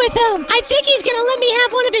forest with him. I think he's going to let me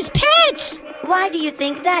have one of his pets. Why do you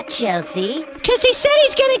think that, Chelsea? 'Cause he said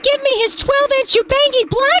he's going to give me his 12-inch Ubangi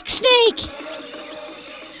black snake.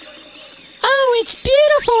 Oh, it's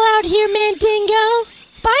beautiful out here, Mandingo.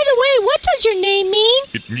 By the way, what does your name mean?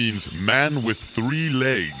 It means man with 3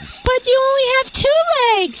 legs. But you only have 2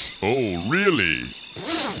 legs. Oh, really?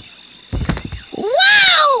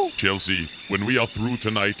 Wow! Chelsea, when we are through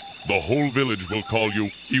tonight, the whole village will call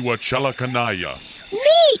you Iwachalakanaya.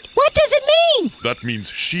 Neat! What does it mean? That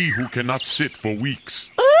means she who cannot sit for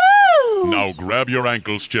weeks. Ooh! Now grab your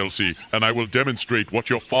ankles, Chelsea, and I will demonstrate what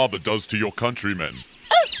your father does to your countrymen.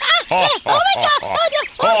 Oh my God!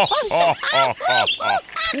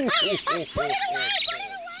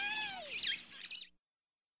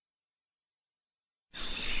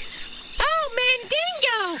 Oh,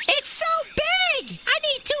 Mandingo! It's so big! I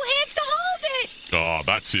need 2 hands to hold it! Ah,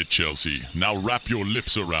 that's it, Chelsea. Now wrap your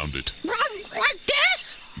lips around it. Like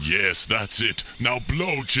this? Yes, that's it. Now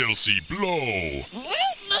blow, Chelsea, blow.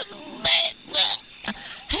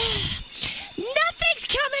 Nothing's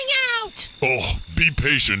coming out! Oh, be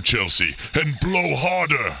patient, Chelsea, and blow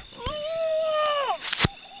harder.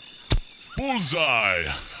 Bullseye!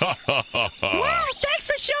 Ha ha ha ha! Wow, thanks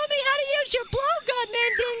for showing me how to use your blowgun,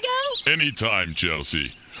 Mandingo! Anytime,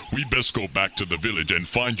 Chelsea. We best go back to the village and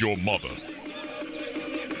find your mother.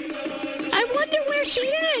 I wonder where she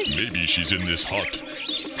is. Maybe she's in this hut.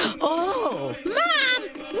 Oh! Mom!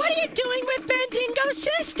 What are you doing with Mandingo's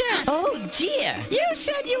sister? Oh, dear. You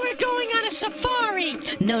said you were going on a safari.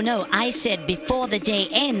 No, I said before the day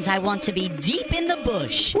ends, I want to be deep in the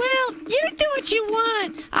bush. Well, you do what you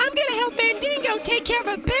want. I'm gonna help Mandingo take care of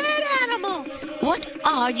a bad animal. What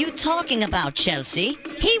are you talking about, Chelsea?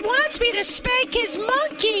 He wants me to spank his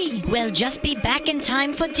monkey. Well, just be back in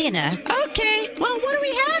time for dinner. Okay, well, what are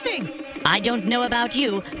we having? I don't know about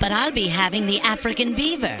you, but I'll be having the African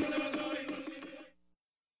beaver.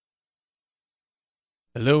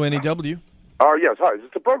 Hello, NEW. Yes, hi. Is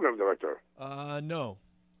this the program director? No.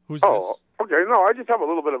 Who's Oh, okay. No, I just have a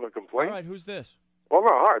little bit of a this? complaint. All right, who's this? Well, no,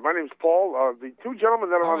 hi. My name's Paul. The two gentlemen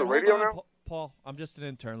that are All on the right, radio hold on, now? Paul, I'm just an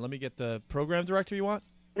intern. Let me get the program director you want?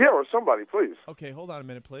 Yeah, or somebody, please. Okay, hold on a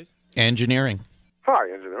minute, please. Engineering.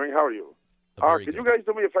 Hi, engineering. How are you? Could you guys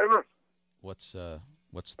do me a favor? What's the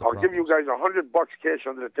I'll give you guys $100 cash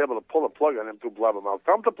under the table to pull a plug on them two blabbermouths.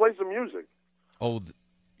 Tell them to play some music. Oh,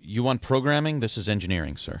 you want programming? This is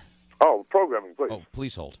engineering, sir. Oh, programming, please. Oh,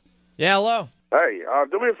 please hold. Yeah, hello. Hey,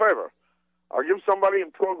 do me a favor. I'll give somebody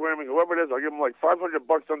in programming, whoever it is, I'll give them like $500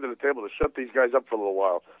 under the table to shut these guys up for a little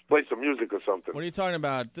while. Play some music or something. What are you talking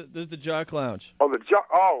about? This is the Jock Lounge. Oh,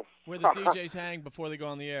 oh. Where the DJs hang before they go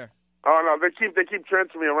on the air. Oh, no, they keep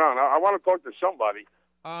transferring me around. I want to talk to somebody.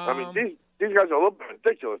 I mean, these guys are a little bit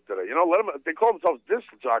ridiculous today. You know, let them. They call themselves disc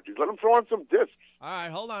jockeys. Let them throw on some discs. All right,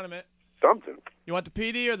 hold on a minute. Something. You want the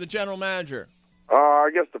PD or the general manager? I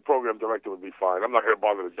guess the program director would be fine. I'm not going to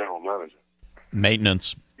bother the general manager.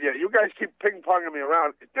 Maintenance. Yeah, you guys keep ping-ponging me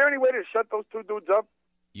around. Is there any way to shut those two dudes up?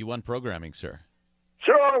 You want programming, sir?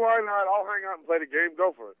 Sure, why not? I'll hang out and play the game.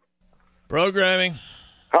 Go for it. Programming.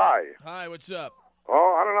 Hi. Hi, what's up?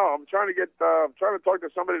 Oh, I don't know. I'm trying to get. I'm trying to talk to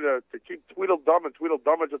somebody to keep Tweedledum and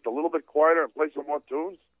Tweedledummer just a little bit quieter and play some more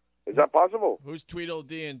tunes. Is that possible? Who's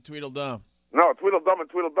Tweedledee and Tweedledum? No, Tweedledum and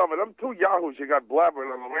Tweedledummer. Them two yahoos you got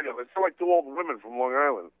blabbering on the radio. They sound like two old women from Long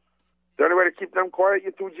Island. Is there any way to keep them quiet,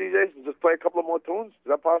 you two GJs, and just play a couple of more tunes? Is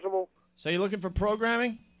that possible? So you looking for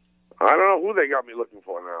programming? I don't know who they got me looking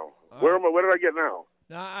for now. Where did I get now?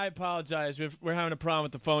 No, I apologize. We're having a problem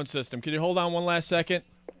with the phone system. Can you hold on one last second?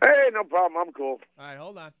 Hey, no problem. I'm cool. All right,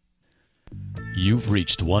 hold on. You've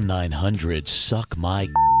reached 1-900-SUCK-MY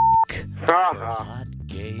for hot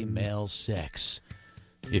gay male sex.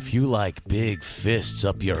 If you like big fists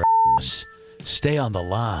up your ass, stay on the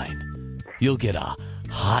line. You'll get a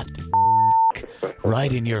hot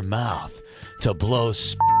right in your mouth to blow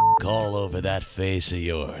all over that face of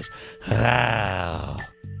yours. Wow.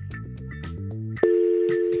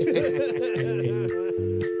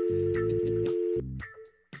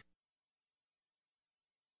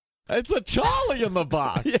 It's a Charlie in the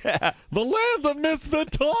box. Yeah. The land of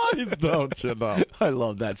misfit toys, don't you know? I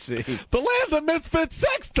love that scene. The land of misfit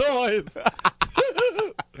sex toys.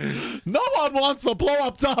 No one wants a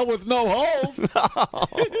blow-up doll with no holes. No.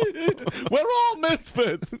 We're all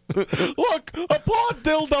misfits. Look, a poor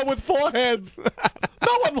dildo with 4 heads.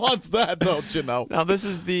 No one wants that, don't you know? Now, this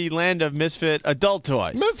is the land of misfit adult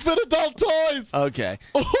toys. Misfit adult toys. Okay.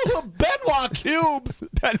 Oh, Benoit cubes.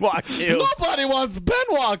 Benoit cubes. Nobody wants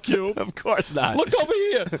Benoit cubes. Of course not. Look over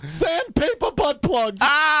here. Sandpaper butt plugs.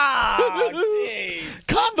 Ah, jeez.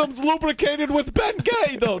 Condoms lubricated with Ben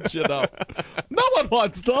Gay, don't you know? No one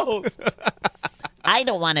wants those. I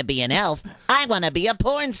don't want to be an elf. I want to be a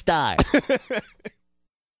porn star.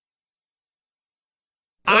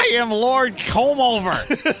 I am Lord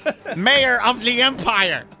Combeover, mayor of the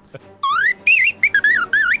empire.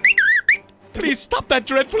 Please stop that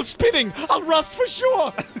dreadful spitting. I'll rust for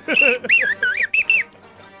sure.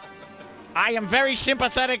 I am very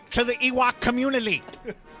sympathetic to the Ewok community.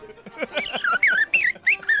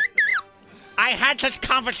 I had to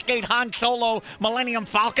confiscate Han Solo Millennium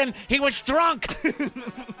Falcon. He was drunk.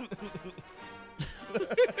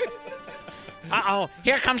 Uh-oh,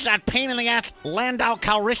 here comes that pain-in-the-ass Landau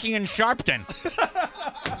Calrissian Sharpton.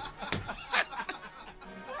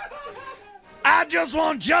 I just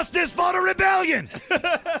want justice for the rebellion.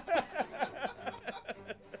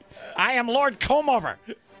 I am Lord Combeover.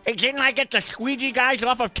 Hey, didn't I get the squeegee guys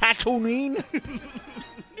off of Tatooine?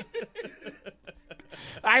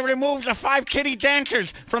 I removed the 5 kitty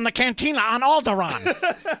dancers from the cantina on Alderaan.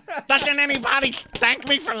 Doesn't anybody thank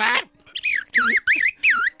me for that?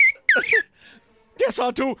 Yes,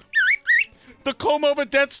 I do. The Combeover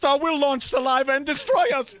Death Star will launch saliva and destroy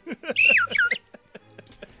us.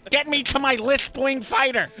 Get me to my Lisp Wing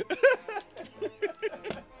fighter.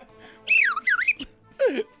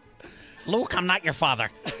 Luke, I'm not your father.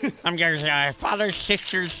 I'm your father's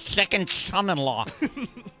sister's second son-in-law.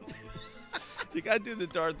 You gotta do the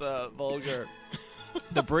Darth Vulgar,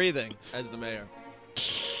 the breathing as the mayor.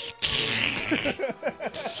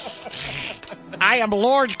 I am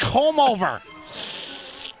Lord Comb-Over.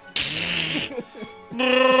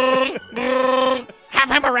 Have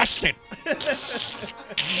him arrested.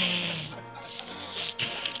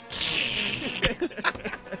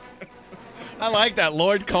 I like that,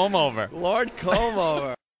 Lord Comb-Over. Lord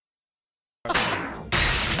Comb-Over. Let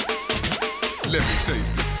me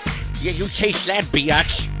taste it. Yeah, you taste that,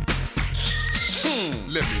 biatch.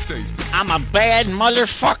 Let me taste it. I'm a bad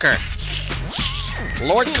motherfucker.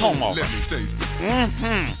 Lord Comb-Over. Let me taste it.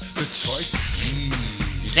 Mm-hmm. The choice is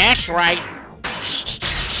easy. That's right.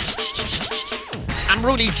 I'm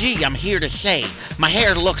Rudy G. I'm here to say my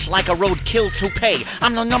hair looks like a roadkill toupee.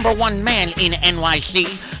 I'm the #1 man in NYC.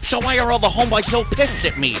 So why are all the homeboys so pissed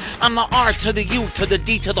at me? I'm the R to the U to the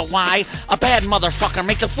D to the Y. A bad motherfucker,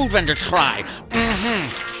 make the food vendors cry. Mm-hmm.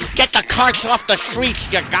 Get the carts off the streets,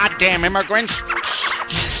 you goddamn immigrants.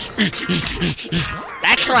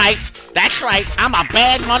 That's right. That's right. I'm a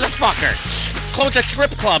bad motherfucker. Close the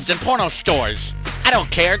strip clubs and porno stores. I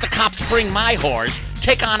don't care. The cops bring my whores.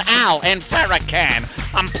 Take on Al and Farrakhan.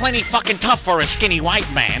 I'm plenty fucking tough for a skinny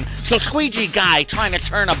white man. So squeegee guy trying to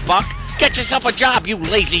turn a buck, get yourself a job, you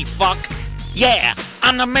lazy fuck. Yeah,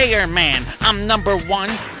 I'm the mayor, man. I'm #1.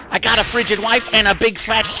 I got a frigid wife and a big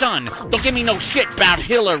fat son. Don't give me no shit about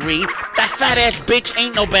Hillary. That fat ass bitch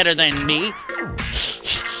ain't no better than me.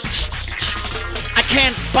 I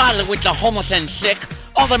can't bother with the homeless and sick.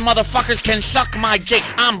 All the motherfuckers can suck my dick.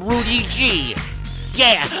 I'm Rudy G.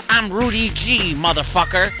 Yeah, I'm Rudy G,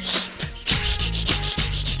 motherfucker.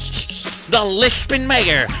 The lisping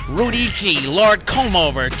mayor, Rudy G, Lord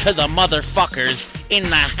Comb-Over to the motherfuckers in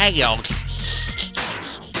the house.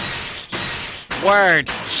 Word.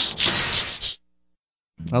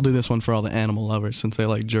 I'll do this one for all the animal lovers since they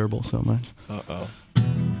like gerbil so much. Uh-oh.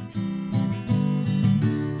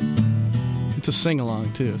 It's a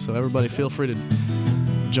sing-along, too, so everybody feel free to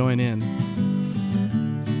join in.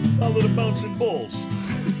 Follow the bouncing balls.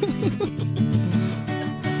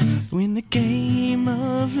 When the game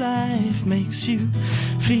of life makes you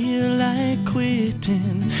feel like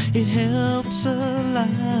quitting, it helps a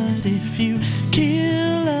lot if you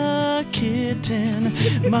kill a kitten.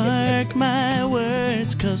 Mark my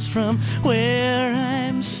words, 'cause from where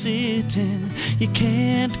I'm sitting, you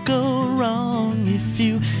can't go wrong if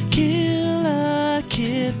you kill a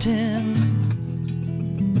kitten.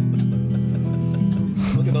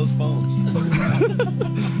 Look at those phones.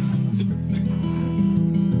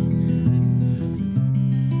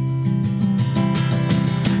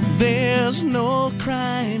 There's no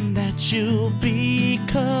crime that you'll be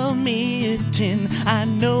committing. I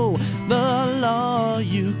know the law.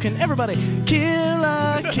 You can, everybody, kill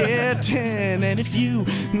a kitten. And if you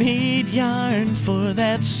need yarn for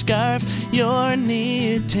that scarf you're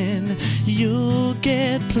knitting, you'll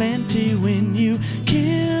get plenty when you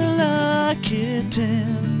kill a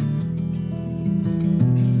kitten.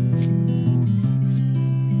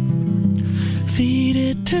 Feed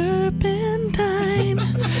it turpentine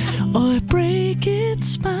or break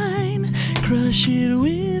its spine. Crush it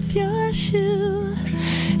with your shoe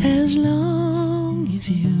as long as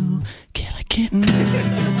you kill a kitten.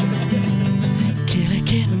 Kill a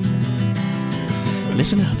kitten.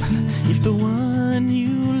 Listen up. If the one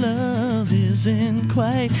you love isn't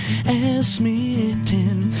quite as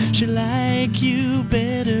smitten, she'll like you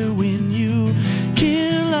better when you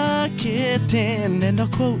kill a kitten. And I'll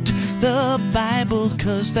quote the Bible,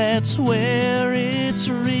 'cause that's where it's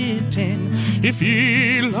written. If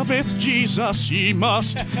ye loveth Jesus, ye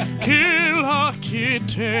must kill a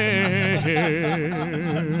kitten.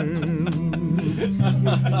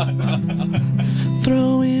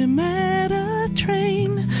 Throw him at a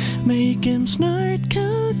train, make him snort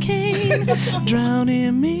cocaine, drown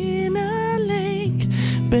him in a lake,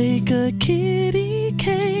 bake a kitty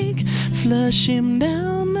cake, flush him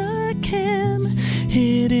down the can,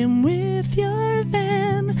 hit him with your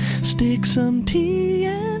van, stick some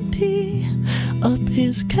TNT up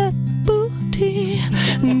his cat booty.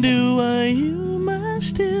 Do what you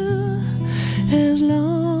must do as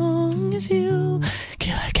long as you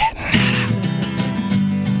kill a kitten.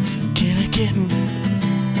 Kill a kitten.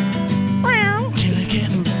 Kill a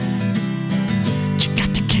kitten. You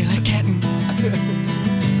got to kill a kitten.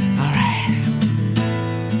 All right.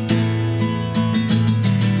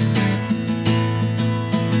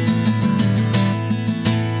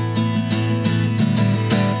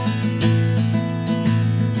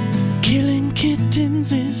 Killing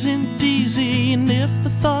kittens isn't easy, and if the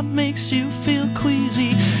thought makes you feel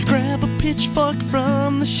queasy, grab a pitchfork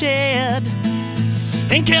from the shed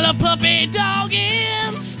and kill a puppy dog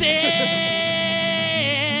instead.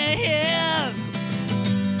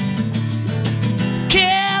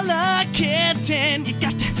 Kill a kitten, you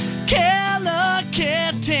got to kill a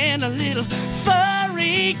kitten, a little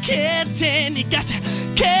furry kitten. You got to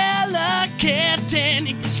kill a kitten,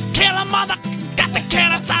 you kill a mother. Got to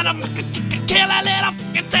kill a son of kill a little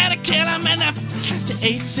fucking to kill him in the to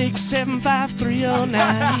 8675309.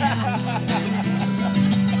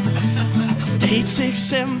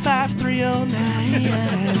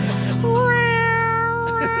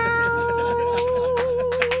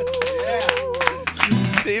 8675309.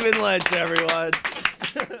 Stephen Lynch, everyone.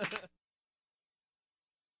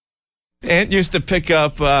 Aunt used to pick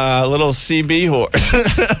up a little CB horse.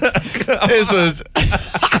 This was...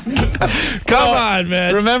 Come on,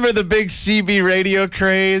 man. Remember the big CB radio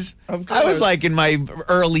craze? I was like in my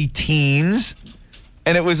early teens,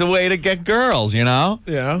 and it was a way to get girls, you know?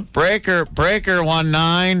 Yeah. Breaker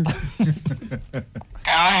 19. Go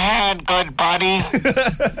ahead, good buddy.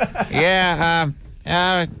 Yeah,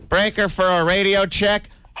 breaker for a radio check.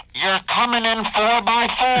 You're coming in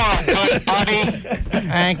 4x4, good buddy.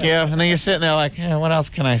 Thank you. And then you're sitting there like, yeah, what else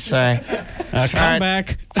can I say? Come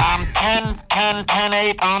back. I'm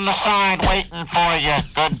 10-8 on the side waiting for you,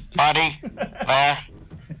 good buddy. There.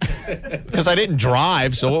 Because I didn't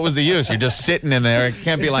drive, so what was the use? You're just sitting in there. It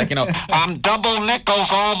can't be like, you know. I'm double nickels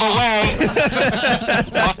all the way.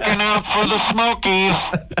 Looking out for the Smokies.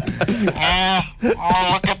 Yeah. Oh,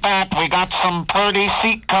 look at that. We got some pretty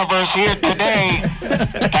seat covers here today.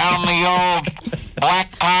 Down the old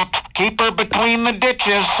blacktop. Keep her between the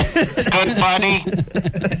ditches. Good buddy.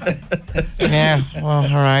 Yeah, well, all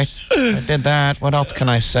right. I did that. What else can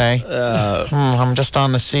I say? I'm just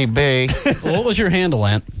on the CB. What was your handle,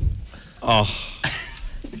 Aunt? Oh,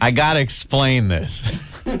 I gotta explain this.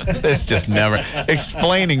 This just never...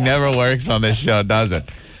 Explaining never works on this show, does it?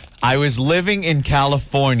 I was living in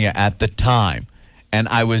California at the time, and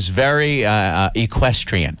I was very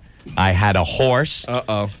equestrian. I had a horse.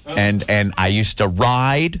 And I used to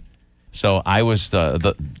ride, so I was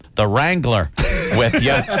the wrangler with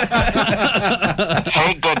you.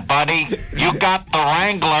 Hey, good buddy. You got the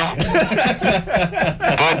wrangler.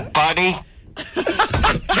 Good buddy.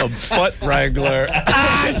 The butt wrangler.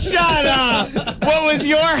 Shut up! What was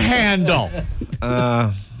your handle?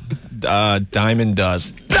 Diamond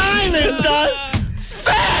Dust. Diamond Dust?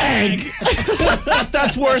 Fag!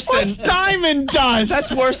 That's worse than... What's Diamond Dust?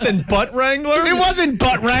 That's worse than Butt Wrangler? It wasn't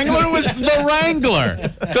Butt Wrangler, it was the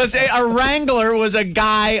Wrangler. Because a Wrangler was a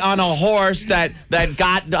guy on a horse that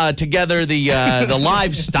got together the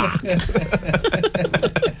livestock.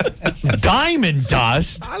 Diamond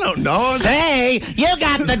Dust? I don't know. Hey, you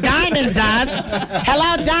got the Diamond Dust.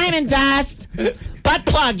 Hello, Diamond Dust. Butt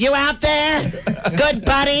plug, you out there? Good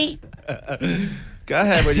buddy. Go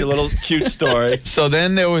ahead with your little cute story. So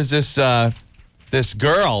then there was this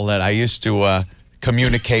girl that I used to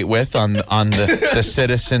communicate with on the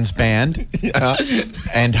Citizens Band,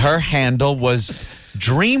 and her handle was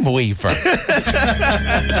Dreamweaver.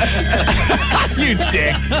 You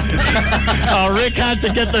dick. Oh, Rick had to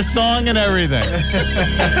get the song and everything.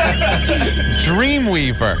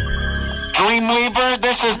 Dreamweaver. Dreamweaver,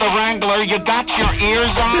 this is the Wrangler. You got your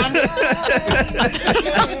ears on?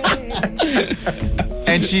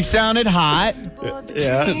 And she sounded hot.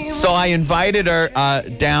 Yeah. So I invited her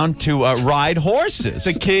down to ride horses.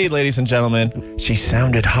 The key, ladies and gentlemen, she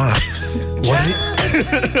sounded hot.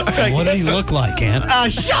 What did he look like, Aunt?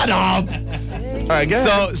 Shut up. All right, go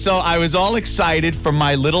ahead. So I was all excited for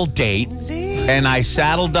my little date, and I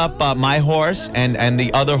saddled up my horse and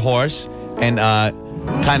the other horse, and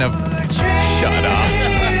kind of... Shut up.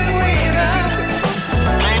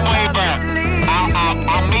 Dreamweaver,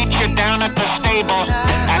 I'll meet you down at the stable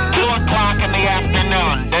at 2 o'clock in the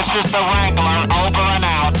afternoon. This is the Wrangler, over and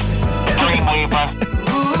out. Dreamweaver.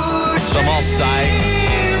 So I'm all psyched.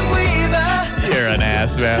 You're an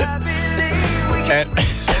ass, man. And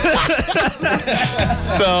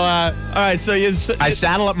so, all right, so I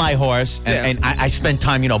saddle up my horse, and I spend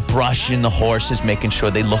time, brushing the horses, making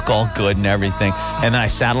sure they look all good and everything. And then I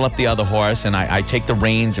saddle up the other horse, and I take the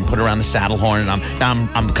reins and put it around the saddle horn, and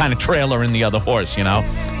I'm kind of trailering the other horse,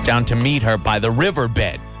 down to meet her by the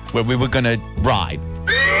riverbed where we were going to ride.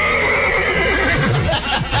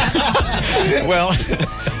 Well,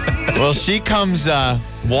 she comes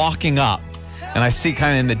walking up, and I see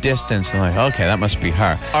kind of in the distance, and I'm like, okay, that must be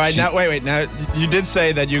her. All right, now wait. Now you did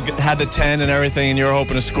say that you had the 10 and everything, and you were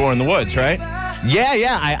hoping to score in the woods, right?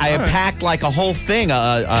 Yeah. I had packed like a whole thing.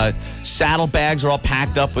 Saddlebags are all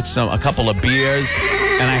packed up with a couple of beers,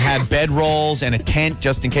 and I had bedrolls and a tent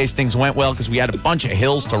just in case things went well because we had a bunch of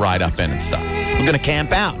hills to ride up in and stuff. We're gonna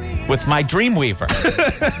camp out with my Dreamweaver.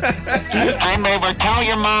 Dreamweaver, tell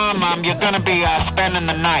your mom you're gonna be spending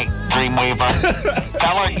the night. Dreamweaver,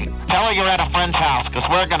 tell her you're at a friend's house because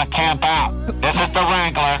we're gonna camp out. This is the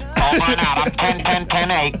Wrangler. Over and out. I'm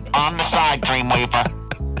 10-10-10-8 on the side, Dreamweaver.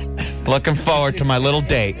 Looking forward to my little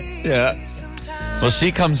date. Yeah. Well,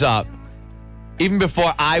 she comes up. Even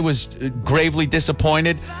before I was gravely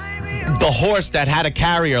disappointed, the horse that had a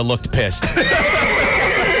carrier looked pissed.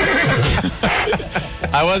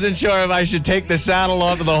 I wasn't sure if I should take the saddle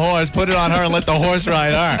off of the horse, put it on her, and let the horse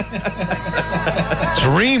ride her.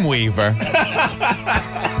 Dreamweaver.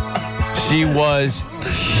 She was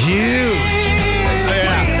huge.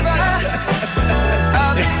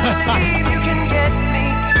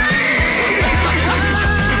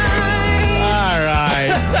 All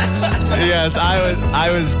right. Yes, I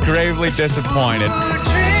was gravely disappointed.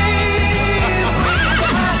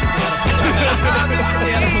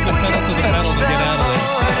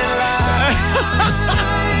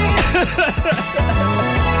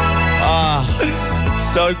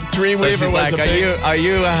 So Dreamweaver was like, are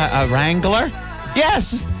you a Wrangler?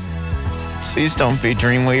 Yes. Please don't be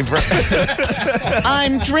Dreamweaver.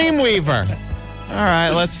 I'm Dreamweaver. All right,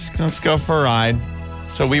 let's go for a ride.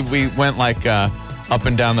 So we went like up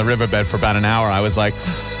and down the riverbed for about an hour. I was like,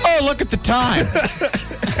 oh, look at the time.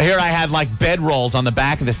 Here I had like bedrolls on the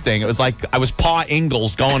back of this thing. It was like I was Pa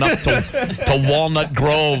Ingalls going up to Walnut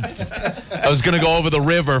Grove. I was going to go over the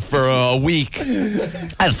river for a week.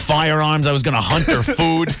 I had firearms. I was going to hunt her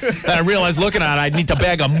food. Then I realized looking at it, I'd need to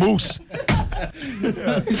bag a moose.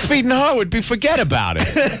 Feeding her would be forget about it.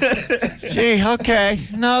 Gee, okay.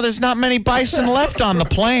 No, there's not many bison left on the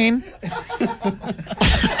plain.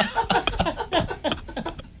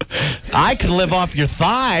 I could live off your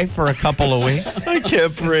thigh for a couple of weeks. I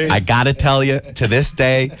can't breathe. I gotta tell you, to this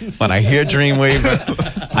day, when I hear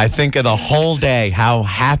Dreamweaver, I think of the whole day, how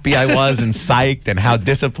happy I was and psyched and how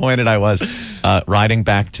disappointed I was riding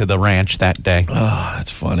back to the ranch that day. Oh,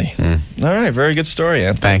 that's funny. All right, very good story,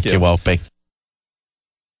 Ann. Thank you, Opie.